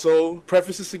will also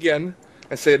preface this again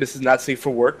and say this is not safe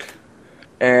for work.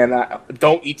 And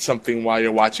don't eat something while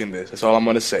you're watching this. That's all I'm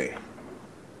gonna say.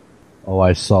 Oh,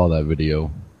 I saw that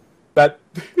video.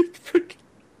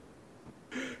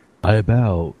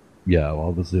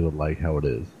 Obviously would like how it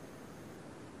is.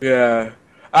 Yeah.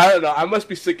 I don't know. I must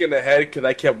be sick in the head because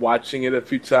I kept watching it a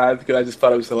few times because I just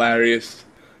thought it was hilarious.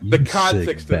 The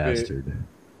context of it.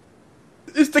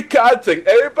 It's the context.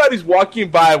 Everybody's walking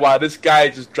by while this guy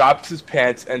just drops his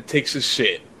pants and takes his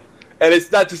shit. And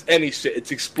it's not just any shit.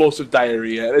 It's explosive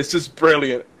diarrhea. And it's just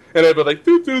brilliant. And everybody's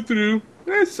like, doo.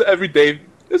 It's every day.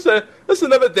 It's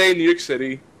another day in New York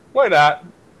City. Why not?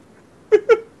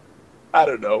 I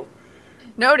don't know.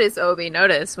 Notice, Obi,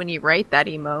 when you write that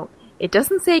emote, it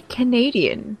doesn't say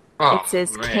Canadian. It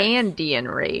says Candian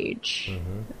Rage.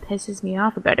 Mm-hmm. pisses me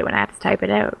off about it when I have to type it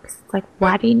out. 'Cause it's like,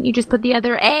 why didn't you just put the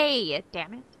other A?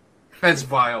 Damn it. That's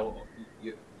vile,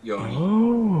 Yogi.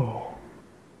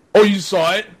 Oh, you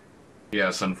saw it?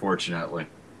 Yes, unfortunately.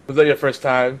 Was that your first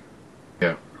time?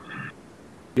 Yeah.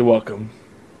 You're welcome.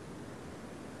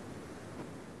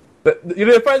 But you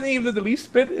didn't find it even the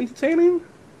least bit entertaining?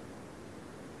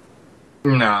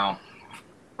 No.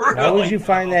 How would you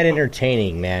find that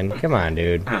entertaining, man? Come on,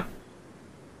 dude.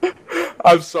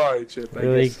 I'm sorry, Chip. I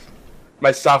Really? guess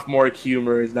my sophomore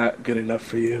humor is not good enough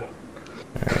for you.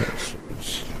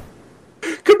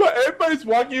 Come on, everybody's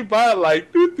walking by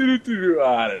like, doo.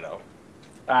 I don't know.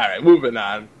 Alright, moving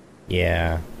on.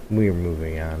 Yeah, we're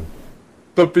moving on.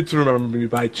 Something to remember me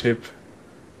by, Chip.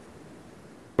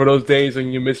 For those days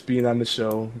when you miss being on the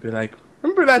show, be like,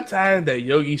 remember that time that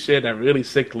Yogi shared that really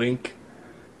sick link?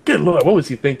 Good lord, what was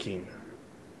he thinking?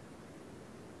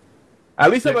 At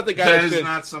least I'm not the guy that that is said,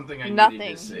 not something I Nothing.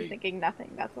 needed to see. Thinking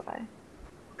nothing. That's why.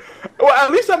 well,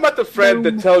 at least I'm not the friend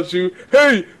that tells you,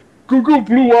 hey, Google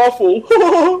blue waffle.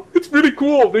 It's really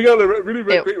cool. They got a really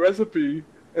Ew. great recipe.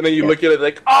 And then you look at it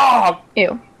like, ah,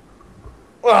 Ew.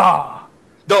 ah.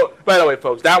 Don't. By the way,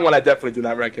 folks, that one I definitely do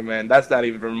not recommend. That's not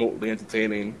even remotely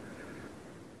entertaining.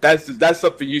 That's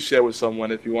something you share with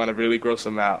someone if you want to really gross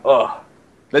them out. Ugh.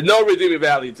 There's no redeeming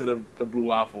value to the blue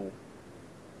waffle.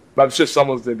 But I'm sure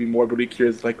someone's gonna be morbidly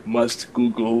curious, like must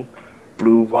Google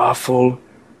blue waffle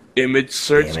image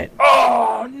search. Damn it.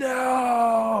 Oh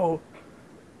no!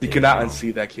 You cannot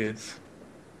unsee that, kids.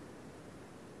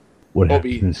 What has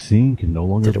Obi. been seen can no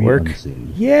longer Did it be work?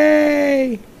 unseen.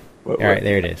 Yay! All right,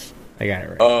 there it is. I got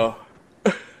it right.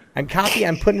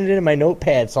 I'm putting it in my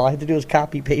notepad, so all I have to do is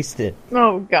copy paste it.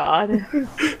 Oh God.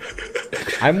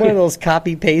 I'm one of those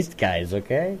copy paste guys,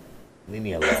 okay? Leave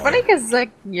me alone. It's funny because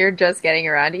like you're just getting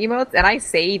around to emotes, and I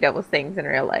say those things in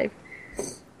real life.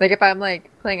 Like if I'm like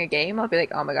playing a game, I'll be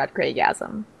like, "Oh my God,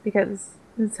 Craigasm," because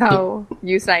that's how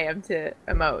used I am to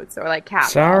emotes or like cap.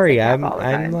 Sorry, I'll I'm say cap all the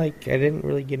time. like I didn't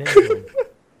really get into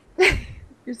it.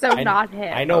 You're so not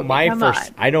hip. I know Okay, my come first.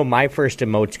 on. I know my first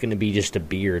emote's going to be just a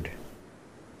beard.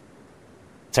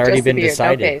 It's already Just a been beard, no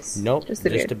decided. face. Nope, Just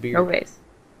just a a beard. No face.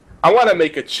 I want to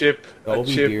make a chip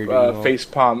Obi beard face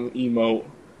palm emote.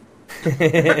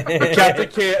 Captain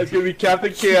Chaos, it's gonna be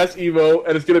Captain Chaos emote,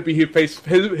 and it's gonna be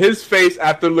his face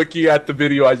after looking at the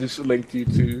video I just linked you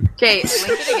to. Okay, link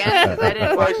it again. 'Cause I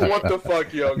didn't watch Like, it. what the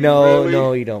fuck, yo? No, really?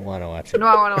 no, you don't want to watch it. No,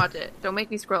 I want to watch it. Don't make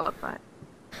me scroll up. But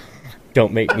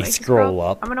Don't make me make me scroll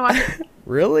up. I'm gonna watch it.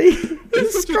 Really?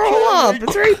 Just scroll up.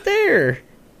 It's right there.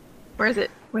 Where is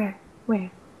it? Where?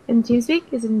 In TeamSpeak?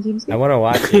 Is it in TeamSpeak? I want to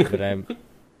watch it, but I'm.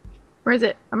 Where is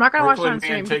it? I'm not gonna watch it Brooklyn on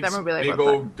stream man because takes I'm gonna be like, big what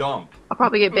the old dump. I'll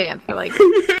probably get banned for like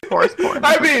horse porn.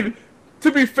 I mean,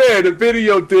 to be fair, the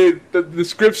video did the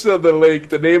description of the link,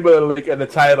 the name of the link, and the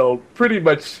title pretty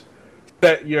much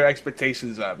set your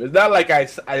expectations up. It's not like I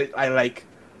like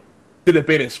did a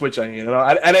bait and switch on you, you know.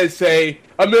 I didn't say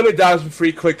 $1 million for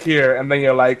free, click here, and then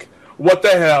you're like, what the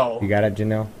hell? You got it,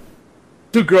 Janelle?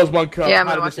 2 girls, 1 cup. Yeah, I'm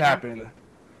How gonna did this watch it now. happen?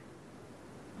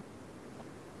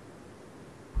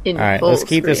 In All right, full let's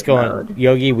keep this screen going. mode.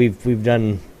 Yogi, we've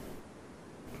done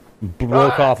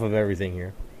broke off of everything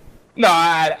here. No,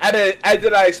 I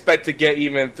did not expect to get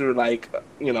even through like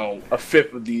a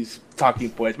fifth of these talking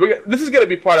points. This is going to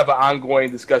be part of an ongoing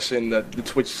discussion, the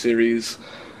Twitch series.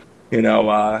 We're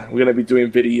going to be doing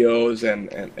videos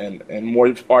and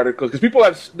more articles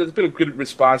because there's been a good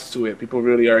response to it. People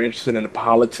really are interested in the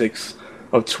politics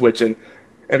of Twitch and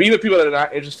even people that are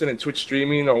not interested in Twitch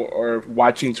streaming or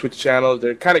watching Twitch channels,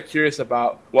 they're kind of curious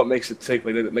about what makes it tick.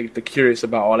 Like they're curious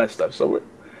about all that stuff. So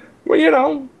we're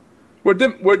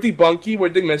debunking, we're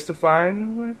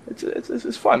demystifying.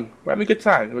 It's fun. We're having a good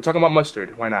time. We're talking about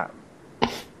mustard. Why not?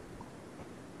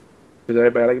 Does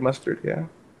everybody like mustard? Yeah.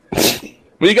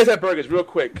 When you guys have burgers, real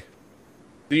quick,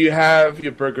 do you have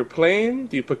your burger plain?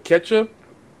 Do you put ketchup,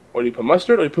 or do you put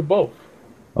mustard, or do you put both?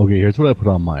 Okay, here's what I put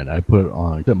on mine. I put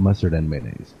on mustard and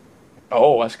mayonnaise.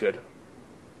 Oh, that's good.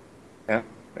 Yeah.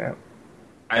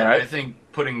 I think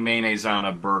putting mayonnaise on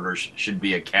a burger should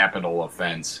be a capital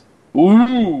offense.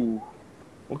 Ooh.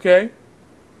 Okay.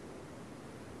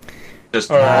 Just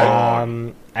All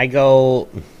right. I go.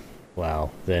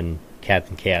 Well, then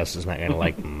Captain Chaos is not going to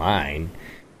like mine.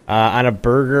 On a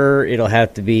burger, it'll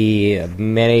have to be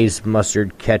mayonnaise,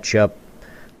 mustard, ketchup,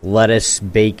 lettuce,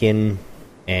 bacon,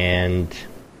 and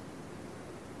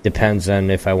depends on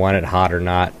if I want it hot or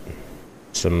not.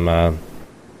 Some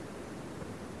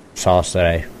sauce that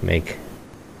I make.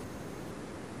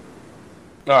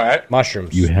 All right.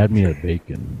 Mushrooms. You had me at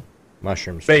bacon.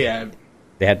 Mushrooms. But yeah,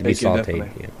 They have to be bacon, sauteed.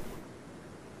 definitely. Yeah.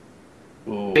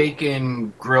 Ooh.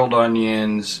 Bacon, grilled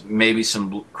onions, maybe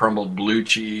some crumbled blue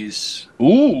cheese.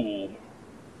 Ooh.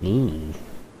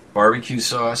 Barbecue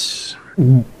sauce.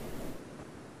 Ooh,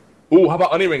 how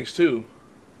about onion rings too?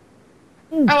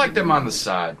 I like them on the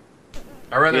side.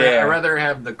 I rather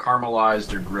have the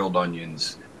caramelized or grilled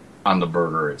onions on the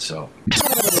burger itself.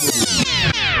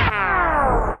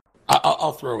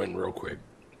 I'll throw in real quick.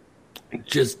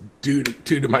 Just due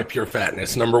to my pure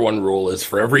fatness, number one rule is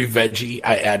for every veggie,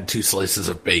 I add 2 slices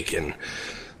of bacon.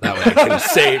 That way I can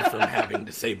save from having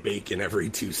to say bacon every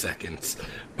 2 seconds.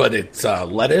 But it's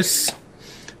lettuce,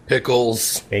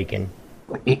 pickles, Bacon.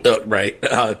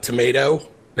 Tomato,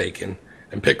 bacon,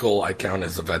 and pickle I count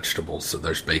as a vegetable, so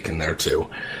there's bacon there too.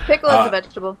 Pickle is a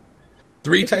vegetable.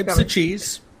 3 types of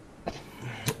cheese.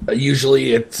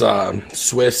 Usually it's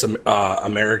Swiss,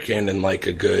 American, and like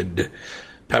a good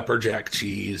pepper jack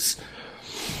cheese.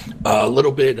 A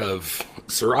little bit of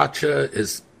sriracha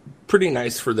is pretty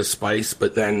nice for the spice,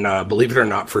 but then believe it or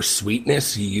not, for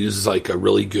sweetness, you use like a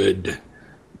really good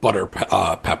butter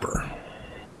pepper.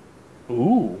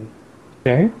 Ooh.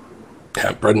 Okay.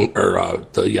 Yeah,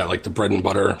 like the bread and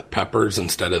butter peppers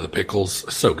instead of the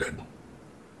pickles. So good.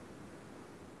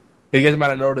 You guys might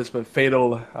have noticed, but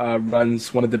Fatal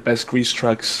runs one of the best grease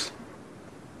trucks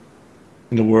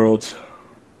in the world.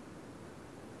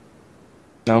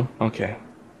 No? Okay.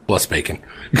 Plus bacon.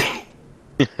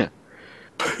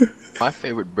 My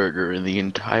favorite burger in the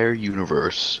entire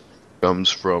universe comes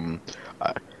from...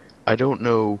 I don't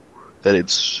know that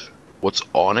it's what's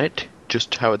on it,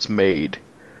 just how it's made.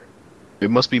 It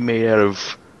must be made out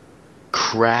of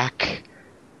crack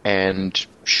and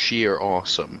sheer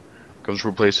awesome. It comes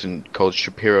from a place called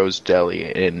Shapiro's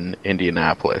Deli in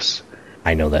Indianapolis.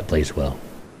 I know that place well.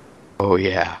 Oh,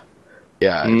 yeah.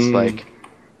 Yeah, it's like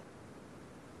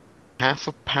half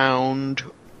a pound,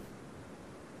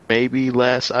 maybe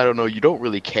less. I don't know. You don't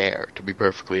really care, to be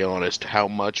perfectly honest, how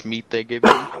much meat they give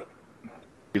you.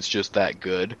 It's just that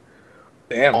good.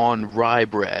 Damn. On rye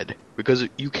bread. Because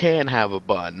you can have a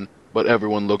bun, but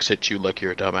everyone looks at you like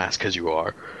you're a dumbass because you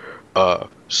are.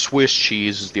 Swiss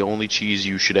cheese is the only cheese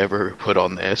you should ever put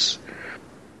on this.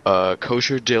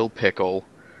 Kosher dill pickle.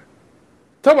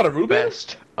 Talking about a Reuben?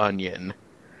 Best onion.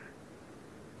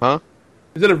 Huh?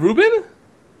 Is it a Reuben?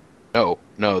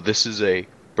 No, this is a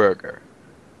burger.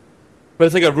 But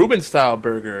it's like a Reuben-style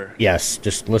burger. Yes,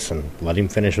 just listen. Let him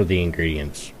finish with the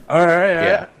ingredients. All right.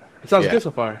 Yeah. It sounds Yeah. good so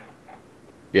far.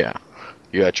 Yeah.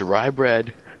 You got your rye bread.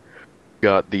 You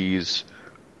got these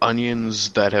onions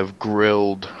that have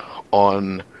grilled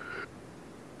on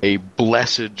a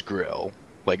blessed grill.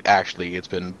 Like, actually, it's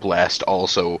been blessed.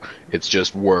 Also, it's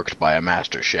just worked by a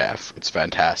master chef. It's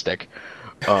fantastic.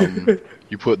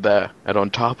 You put that, and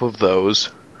on top of those,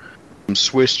 some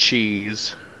Swiss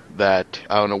cheese that,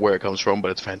 I don't know where it comes from,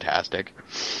 but it's fantastic.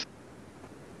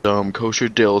 Some kosher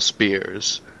dill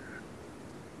spears.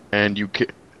 And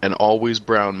and always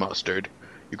brown mustard.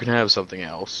 You can have something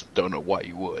else. Don't know why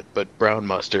you would, but brown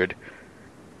mustard.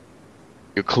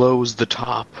 You close the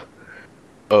top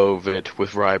of it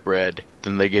with rye bread.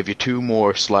 Then they give you 2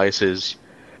 more slices.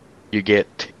 You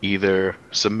get either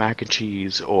some mac and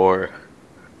cheese or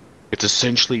it's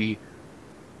essentially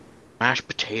mashed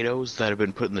potatoes that have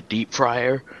been put in the deep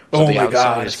fryer. So the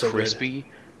outside is crispy,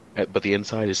 but the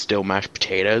inside is still mashed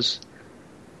potatoes.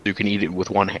 You can eat it with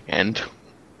one hand.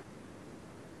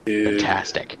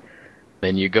 Fantastic.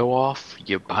 Then you go off,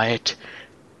 you buy it,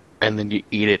 and then you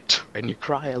eat it, and you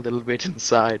cry a little bit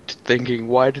inside, thinking,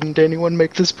 why didn't anyone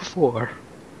make this before?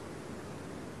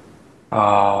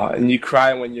 And you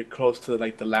cry when you're close to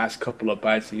like the last couple of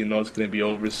bites and you know it's going to be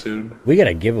over soon. We got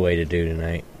a giveaway to do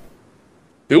tonight.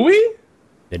 Do we?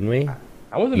 Didn't we?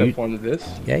 I wasn't informed of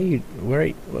this. Yeah,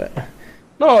 what?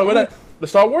 No, the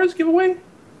Star Wars giveaway?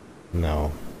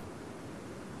 No.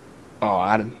 Oh,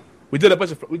 I didn't. We did a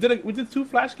bunch of. We did 2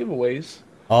 Flash giveaways.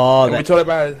 Oh, we told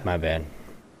everybody. My bad.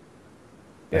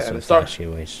 Yeah, the Star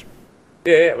giveaways.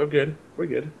 Yeah, we're good. We're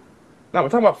good. Now we're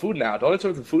talking about food now. Don't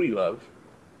answer the food you love.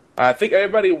 I think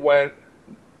everybody went.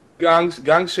 Gong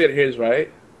said his,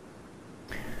 right?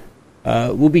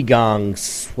 Whoopi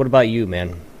Gong's. What about you,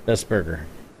 man? Best burger.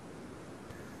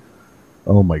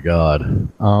 Oh my god.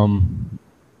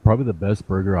 Probably the best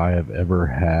burger I have ever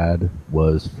had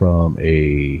was from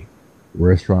a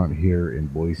restaurant here in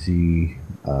Boise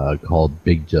called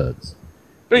Big Judd's.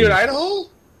 You're in Idaho?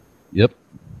 Yep.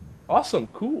 Awesome,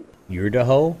 cool. You're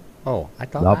Daho? Oh, I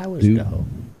thought I was Daho.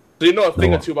 So you know a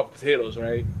thing or two about potatoes,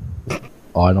 right?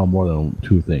 Oh, I know more than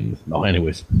 2 things. No,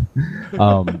 anyways.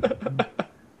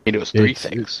 It was 3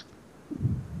 things.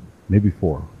 Maybe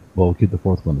 4. Well, we'll keep the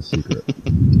 4th one a secret.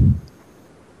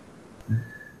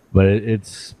 but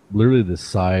it's literally the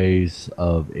size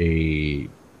of a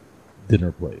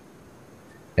dinner plate,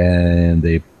 and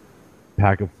they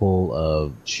pack it full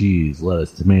of cheese,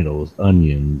 lettuce, tomatoes,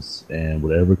 onions, and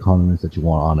whatever condiments that you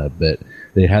want on it. But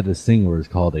they had this thing where it's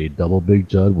called a double big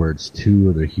jug, where it's 2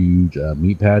 of the huge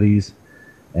meat patties,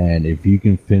 and if you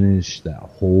can finish that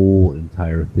whole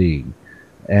entire thing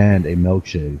and a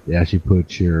milkshake, they actually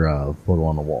put your photo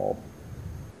on the wall.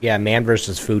 Yeah, Man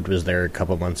vs. Food was there a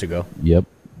couple months ago. Yep.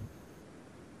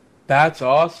 That's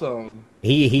awesome.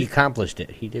 He accomplished it.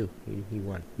 He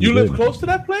won. You live close to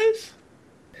that place?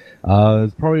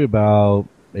 It's probably about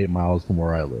 8 miles from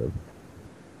where I live.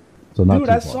 So not Dude,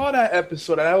 too I far. saw that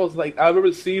episode and I was like, I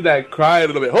remember seeing that, crying a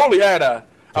little bit. Holy Anna!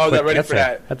 I was not ready for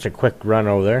that. That's a quick run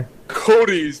over there.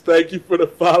 Cody's, thank you for the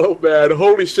follow, man.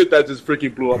 Holy shit, that just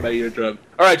freaking blew up my eardrum.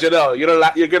 All right, Janelle,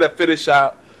 you're gonna finish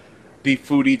out the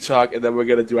foodie talk, and then we're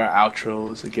gonna do our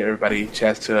outros and give everybody a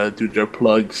chance to do their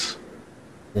plugs.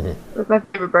 What's my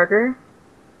favorite burger?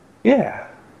 Yeah.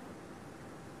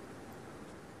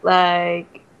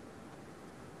 Like,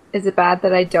 is it bad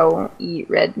that I don't eat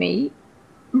red meat?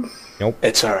 Nope.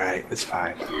 It's all right. It's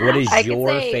fine. What is I could your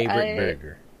say favorite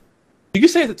burger? You can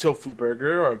say it's a tofu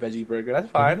burger or a veggie burger. That's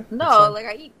fine. No, like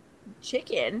I eat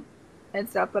chicken and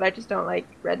stuff, but I just don't like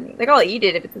red meat. Like I'll eat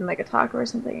it if it's in like a taco or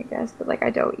something, I guess. But like I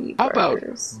don't eat How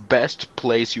burgers. about best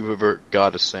place you've ever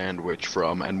got a sandwich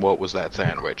from, and what was that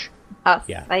sandwich? A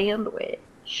Yeah. sandwich.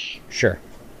 Sure.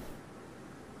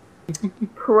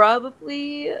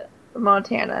 Probably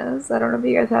Montana's. I don't know if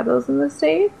you guys have those in the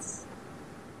States,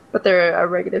 but they're a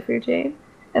regular food chain,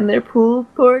 and their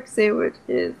pulled pork sandwich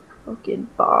is fucking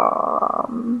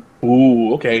bomb.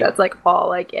 Ooh, okay. That's like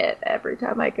all I get every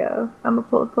time I go. I'm a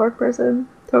pulled pork person,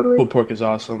 totally. Pulled pork is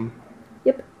awesome.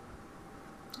 Yep.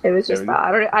 It was There just we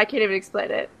go. I can't even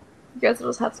explain it. You guys will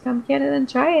just have to come to Canada and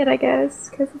try it, I guess,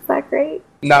 because it's that great.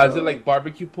 Now, is it like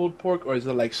barbecue pulled pork or is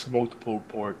it like smoked pulled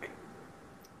pork?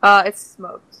 It's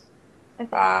smoked. I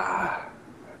think. Ah,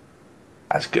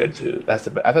 that's good too. That's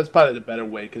probably the better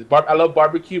way because I love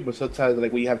barbecue, but sometimes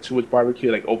like when you have too much barbecue,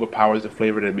 it, like overpowers the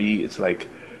flavor of the meat. It's like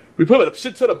we put a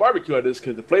shit ton of barbecue on this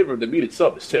because the flavor of the meat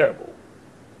itself is terrible.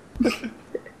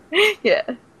 Yeah.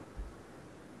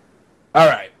 All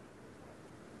right.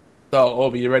 So,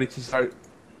 Obi, you ready to start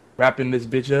wrapping this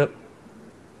bitch up?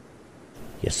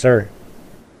 Yes, sir.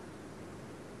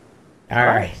 All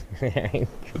right.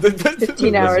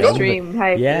 15-hour stream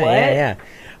type. Yeah, what? yeah.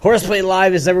 HorsePLAY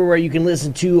Live is everywhere you can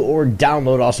listen to or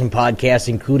download awesome podcasts,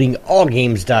 including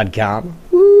allgames.com.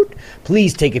 Woot.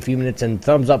 Please take a few minutes and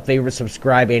thumbs up, favorite,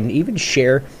 subscribe, and even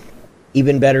share.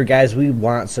 Even better, guys, we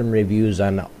want some reviews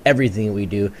on everything we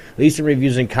do. Leave some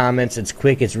reviews and comments. It's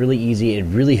quick. It's really easy. It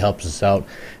really helps us out.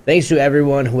 Thanks to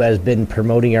everyone who has been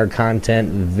promoting our content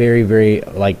very, very,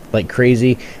 like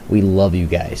crazy. We love you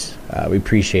guys. We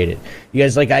appreciate it. You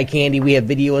guys like eye candy? We have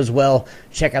video as well.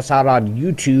 Check us out on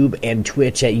YouTube and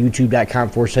Twitch at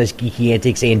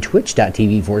youtube.com/geekyantics and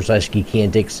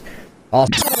twitch.tv/geekyantics.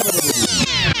 Also,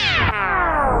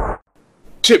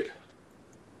 Chip,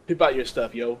 pimp out your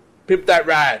stuff, yo. Pimp that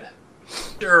ride.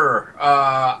 Sure.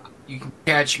 You can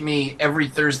catch me every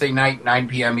Thursday night, 9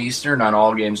 p.m. Eastern on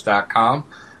allgames.com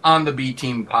on the B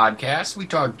Team podcast. We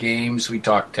talk games, we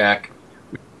talk tech.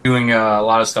 We're doing a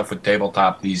lot of stuff with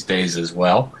tabletop these days as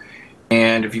well.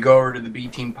 And if you go over to the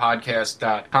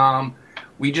bteampodcast.com,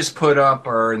 we just put up,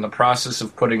 or are in the process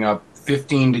of putting up,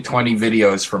 15 to 20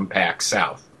 videos from PAX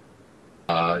South,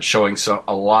 showing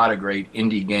a lot of great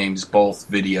indie games, both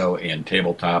video and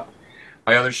tabletop.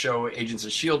 My other show, Agents of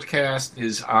S.H.I.E.L.D. Cast,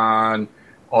 is on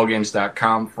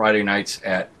allgames.com Friday nights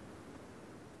at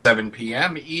 7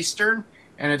 p.m. Eastern,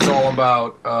 and it's all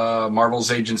about Marvel's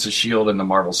Agents of S.H.I.E.L.D. and the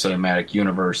Marvel Cinematic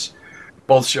Universe.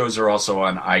 Both shows are also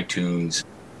on iTunes.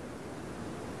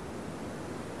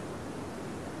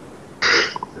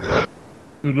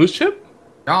 You lose Chip?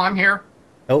 No, I'm here.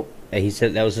 oh, he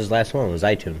said that was his last one. It was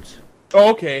iTunes. Oh,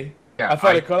 okay. Yeah, I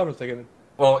thought it cut off for a second.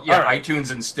 Well, yeah, All right.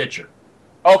 iTunes and Stitcher.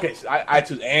 Okay, so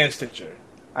iTunes and Stitcher.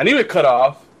 I knew it cut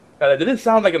off. That didn't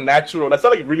sound like a natural. That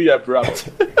sounded like really abrupt.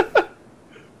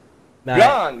 Nah,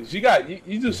 Gongs, you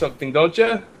do something, don't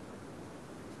you?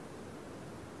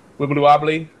 Wibbly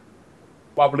wobbly,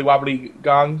 wobbly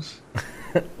gongs.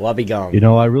 well, I'll be gone. You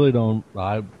know, I really don't.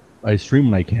 I stream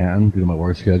when I can due to my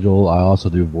work schedule. I also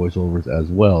do voiceovers as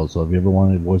well. So if you ever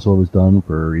wanted voiceovers done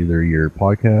for either your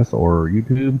podcast or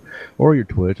YouTube or your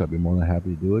Twitch, I'd be more than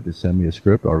happy to do it. Just send me a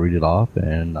script. I'll read it off,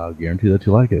 and I'll guarantee that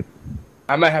you like it.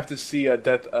 I might have to see a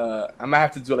death. I might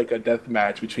have to do like a death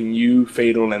match between you,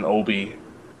 Fatal, and Obi,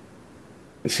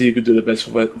 and see who could do the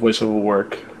best voiceover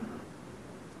work.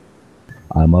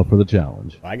 I'm up for the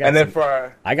challenge. I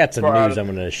got some news I'm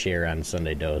going to share on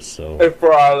Sunday Dose. So, and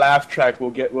for our laugh track,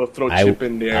 we'll throw Chip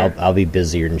in there. I'll be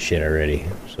busier than shit already.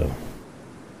 So,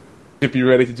 Chip, you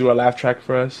ready to do a laugh track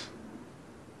for us?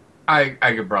 I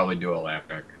could probably do a laugh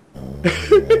track.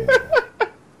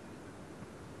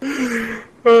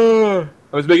 I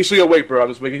was making sure you're awake, bro. I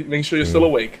was making sure you're still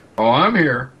awake. Oh, I'm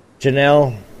here.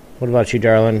 Janelle, what about you,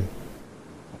 darling?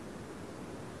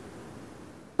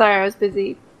 Sorry, I was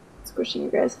busy squishing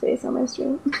your guys' face on my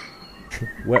stream.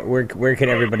 Where can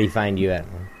everybody find you at?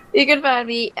 You can find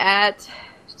me at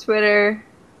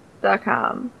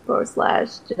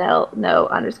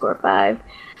twitter.com/Janelle_5.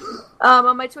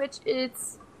 On my Twitch,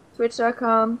 it's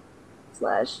twitch.tv,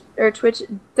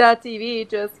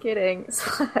 just kidding,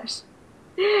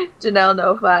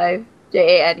 /JanelleNo5,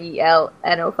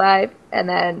 JANELNO5, and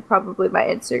then probably my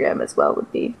Instagram as well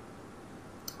would be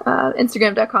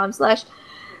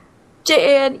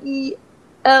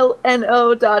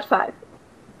Instagram.com/JANELNO.5.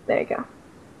 There you go.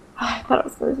 I thought I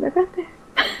was losing my breath there.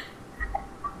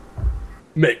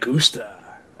 Me gusta.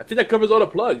 I think that covers all the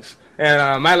plugs.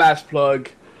 And my last plug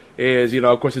is,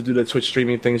 of course, to do the Twitch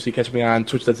streaming thing, so you catch me on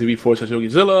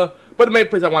twitch.tv/YogiZilla. But the main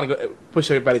place I want to go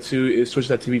push everybody to is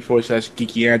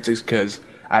twitch.tv/Geeky Antics, because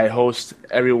I host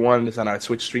everyone that's on our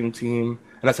Twitch stream team.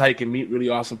 And that's how you can meet really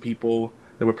awesome people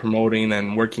that we're promoting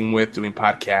and working with, doing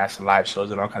podcasts and live shows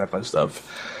and all kind of fun stuff.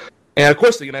 And, of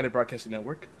course, the United Broadcasting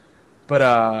Network. But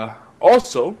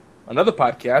also, another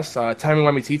podcast, Timey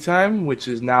Wimey Tea Time, which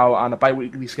is now on a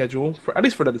bi-weekly schedule, at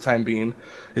least for the time being,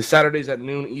 is Saturdays at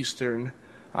noon Eastern,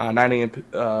 9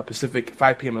 a.m. Pacific,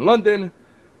 5 p.m. in London.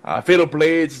 Fatal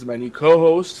Blades is my new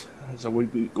co-host, so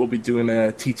we'll be doing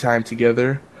a tea time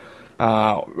together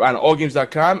on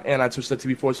allgames.com and on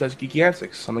twitch.tv/Geeky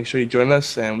Antics. So make sure you join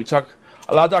us, and we talk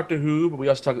a lot of Doctor Who, but we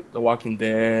also talk The Walking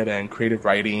Dead and creative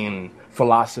writing and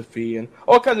philosophy and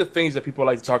all kinds of things that people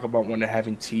like to talk about when they're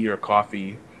having tea or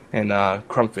coffee. And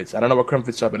crumpets. I don't know what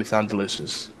crumpets are, but they sound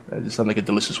delicious. They sound like a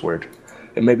delicious word.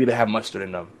 And maybe they have mustard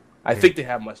in them. I think they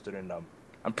have mustard in them.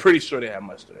 I'm pretty sure they have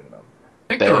mustard in them.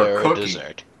 I think they're a cookie.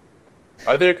 Dessert.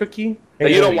 Are they a cookie? Now,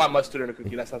 you don't want mustard in a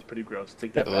cookie. That sounds pretty gross.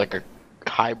 Take that back. Like a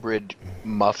hybrid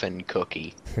muffin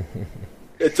cookie.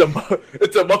 It's a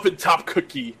muffin top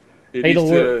cookie. It needs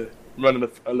to run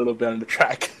a little bit on the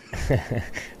track.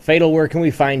 Fatal, where can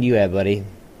we find you at, buddy?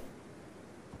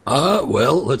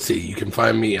 Well, let's see. You can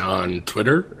find me on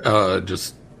Twitter,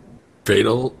 just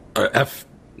Fatal,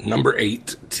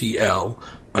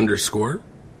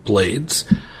 F8TL_Blades,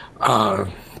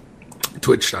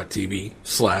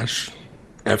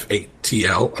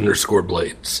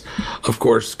 twitch.tv/F8TL_Blades. Of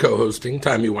course, co-hosting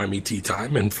Timey Wimey Tea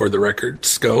Time, and for the record,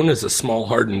 scone is a small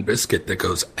hardened biscuit that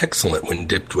goes excellent when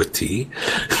dipped with tea.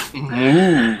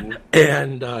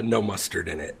 And no mustard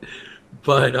in it.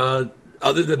 But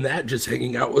other than that, just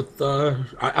hanging out with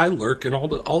I lurk in all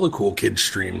the cool kids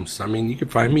streams. I mean, you can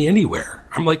find me anywhere.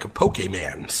 I'm like a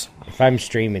Pokemans. If I'm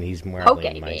streaming, he's more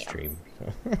in my stream.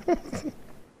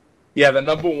 Yeah, the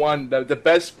number one, the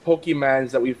best Pokemans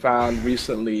that we found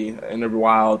recently in the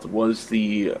wild was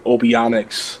the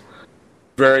Obionics.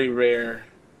 Very rare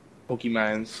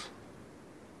Pokemans.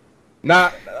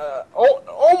 Not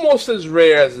almost as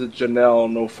rare as the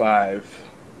Janelle No 5.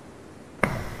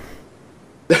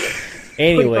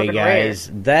 Anyway,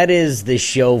 guys, that is the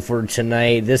show for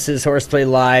tonight. This is HorsePLAY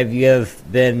Live. You have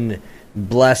been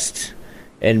blessed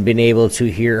and been able to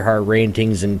hear our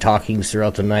rantings and talkings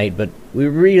throughout the night, but we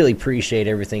really appreciate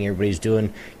everything everybody's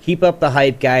doing. Keep up the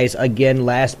hype, guys. Again,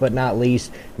 last but not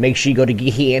least, make sure you go to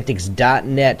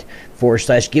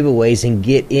geekyantics.net/giveaways and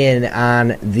get in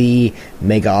on the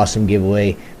Mega Awesome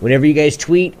Giveaway. Whenever you guys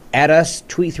tweet at us,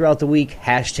 tweet throughout the week,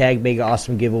 hashtag Mega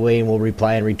Awesome Giveaway, and we'll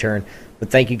reply in return.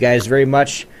 But thank you guys very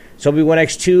much.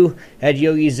 Sobi1X2 had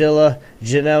YogiZilla,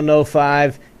 Janelle No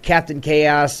 5, Captain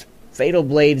Chaos, Fatal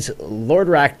Blades, Lord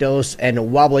Rakdos,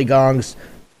 and Wobbly Gongs.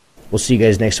 We'll see you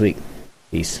guys next week.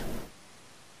 Peace.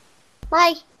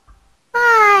 Bye.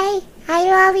 Bye. I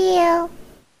love you.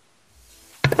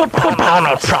 The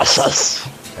banana process.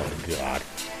 Oh, God.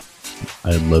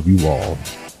 I love you all.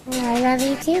 I love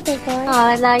you too, big boy. Oh,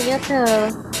 I love you too.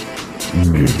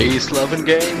 Peace, love, and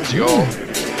games, y'all.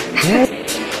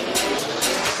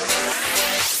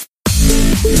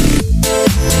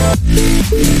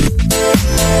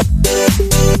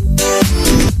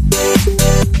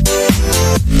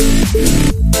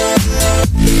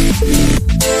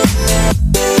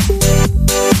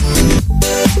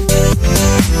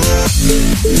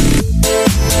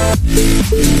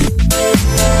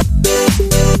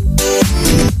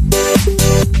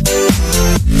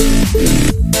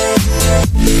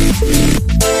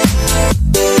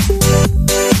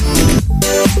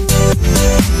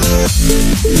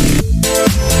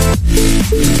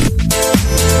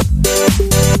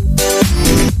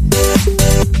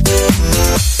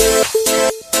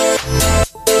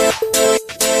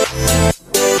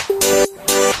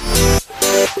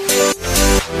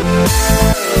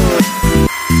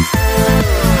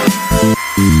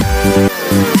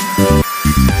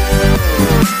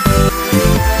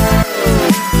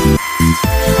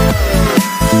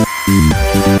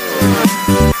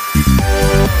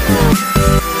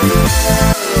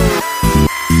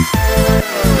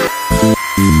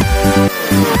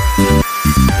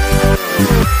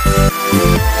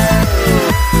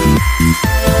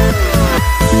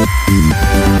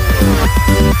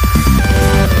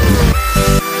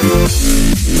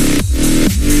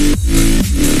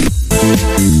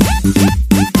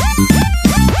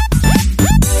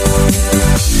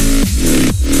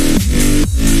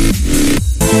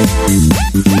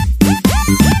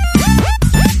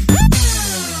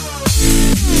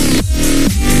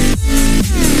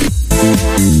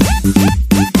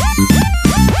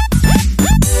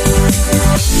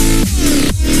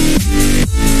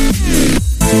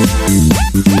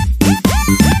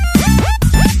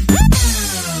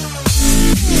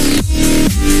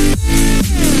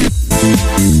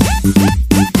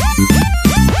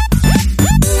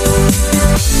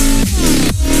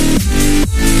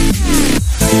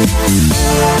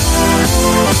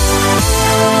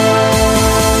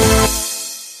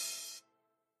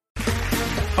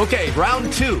 Okay,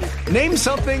 round two. Name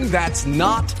something that's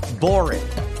not boring.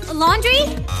 A laundry?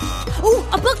 Ooh,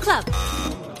 a book club.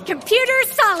 Computer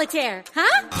solitaire,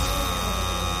 huh?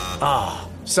 Ah,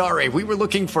 sorry, we were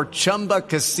looking for Chumba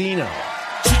Casino.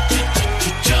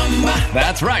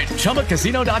 That's right,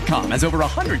 ChumbaCasino.com has over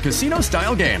 100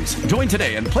 casino-style games. Join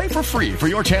today and play for free for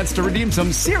your chance to redeem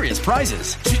some serious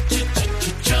prizes.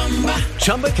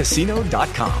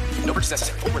 ChumbaCasino.com. No purchase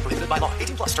necessary. Void where prohibited by law.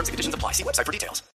 18+ terms and conditions apply. See website for details.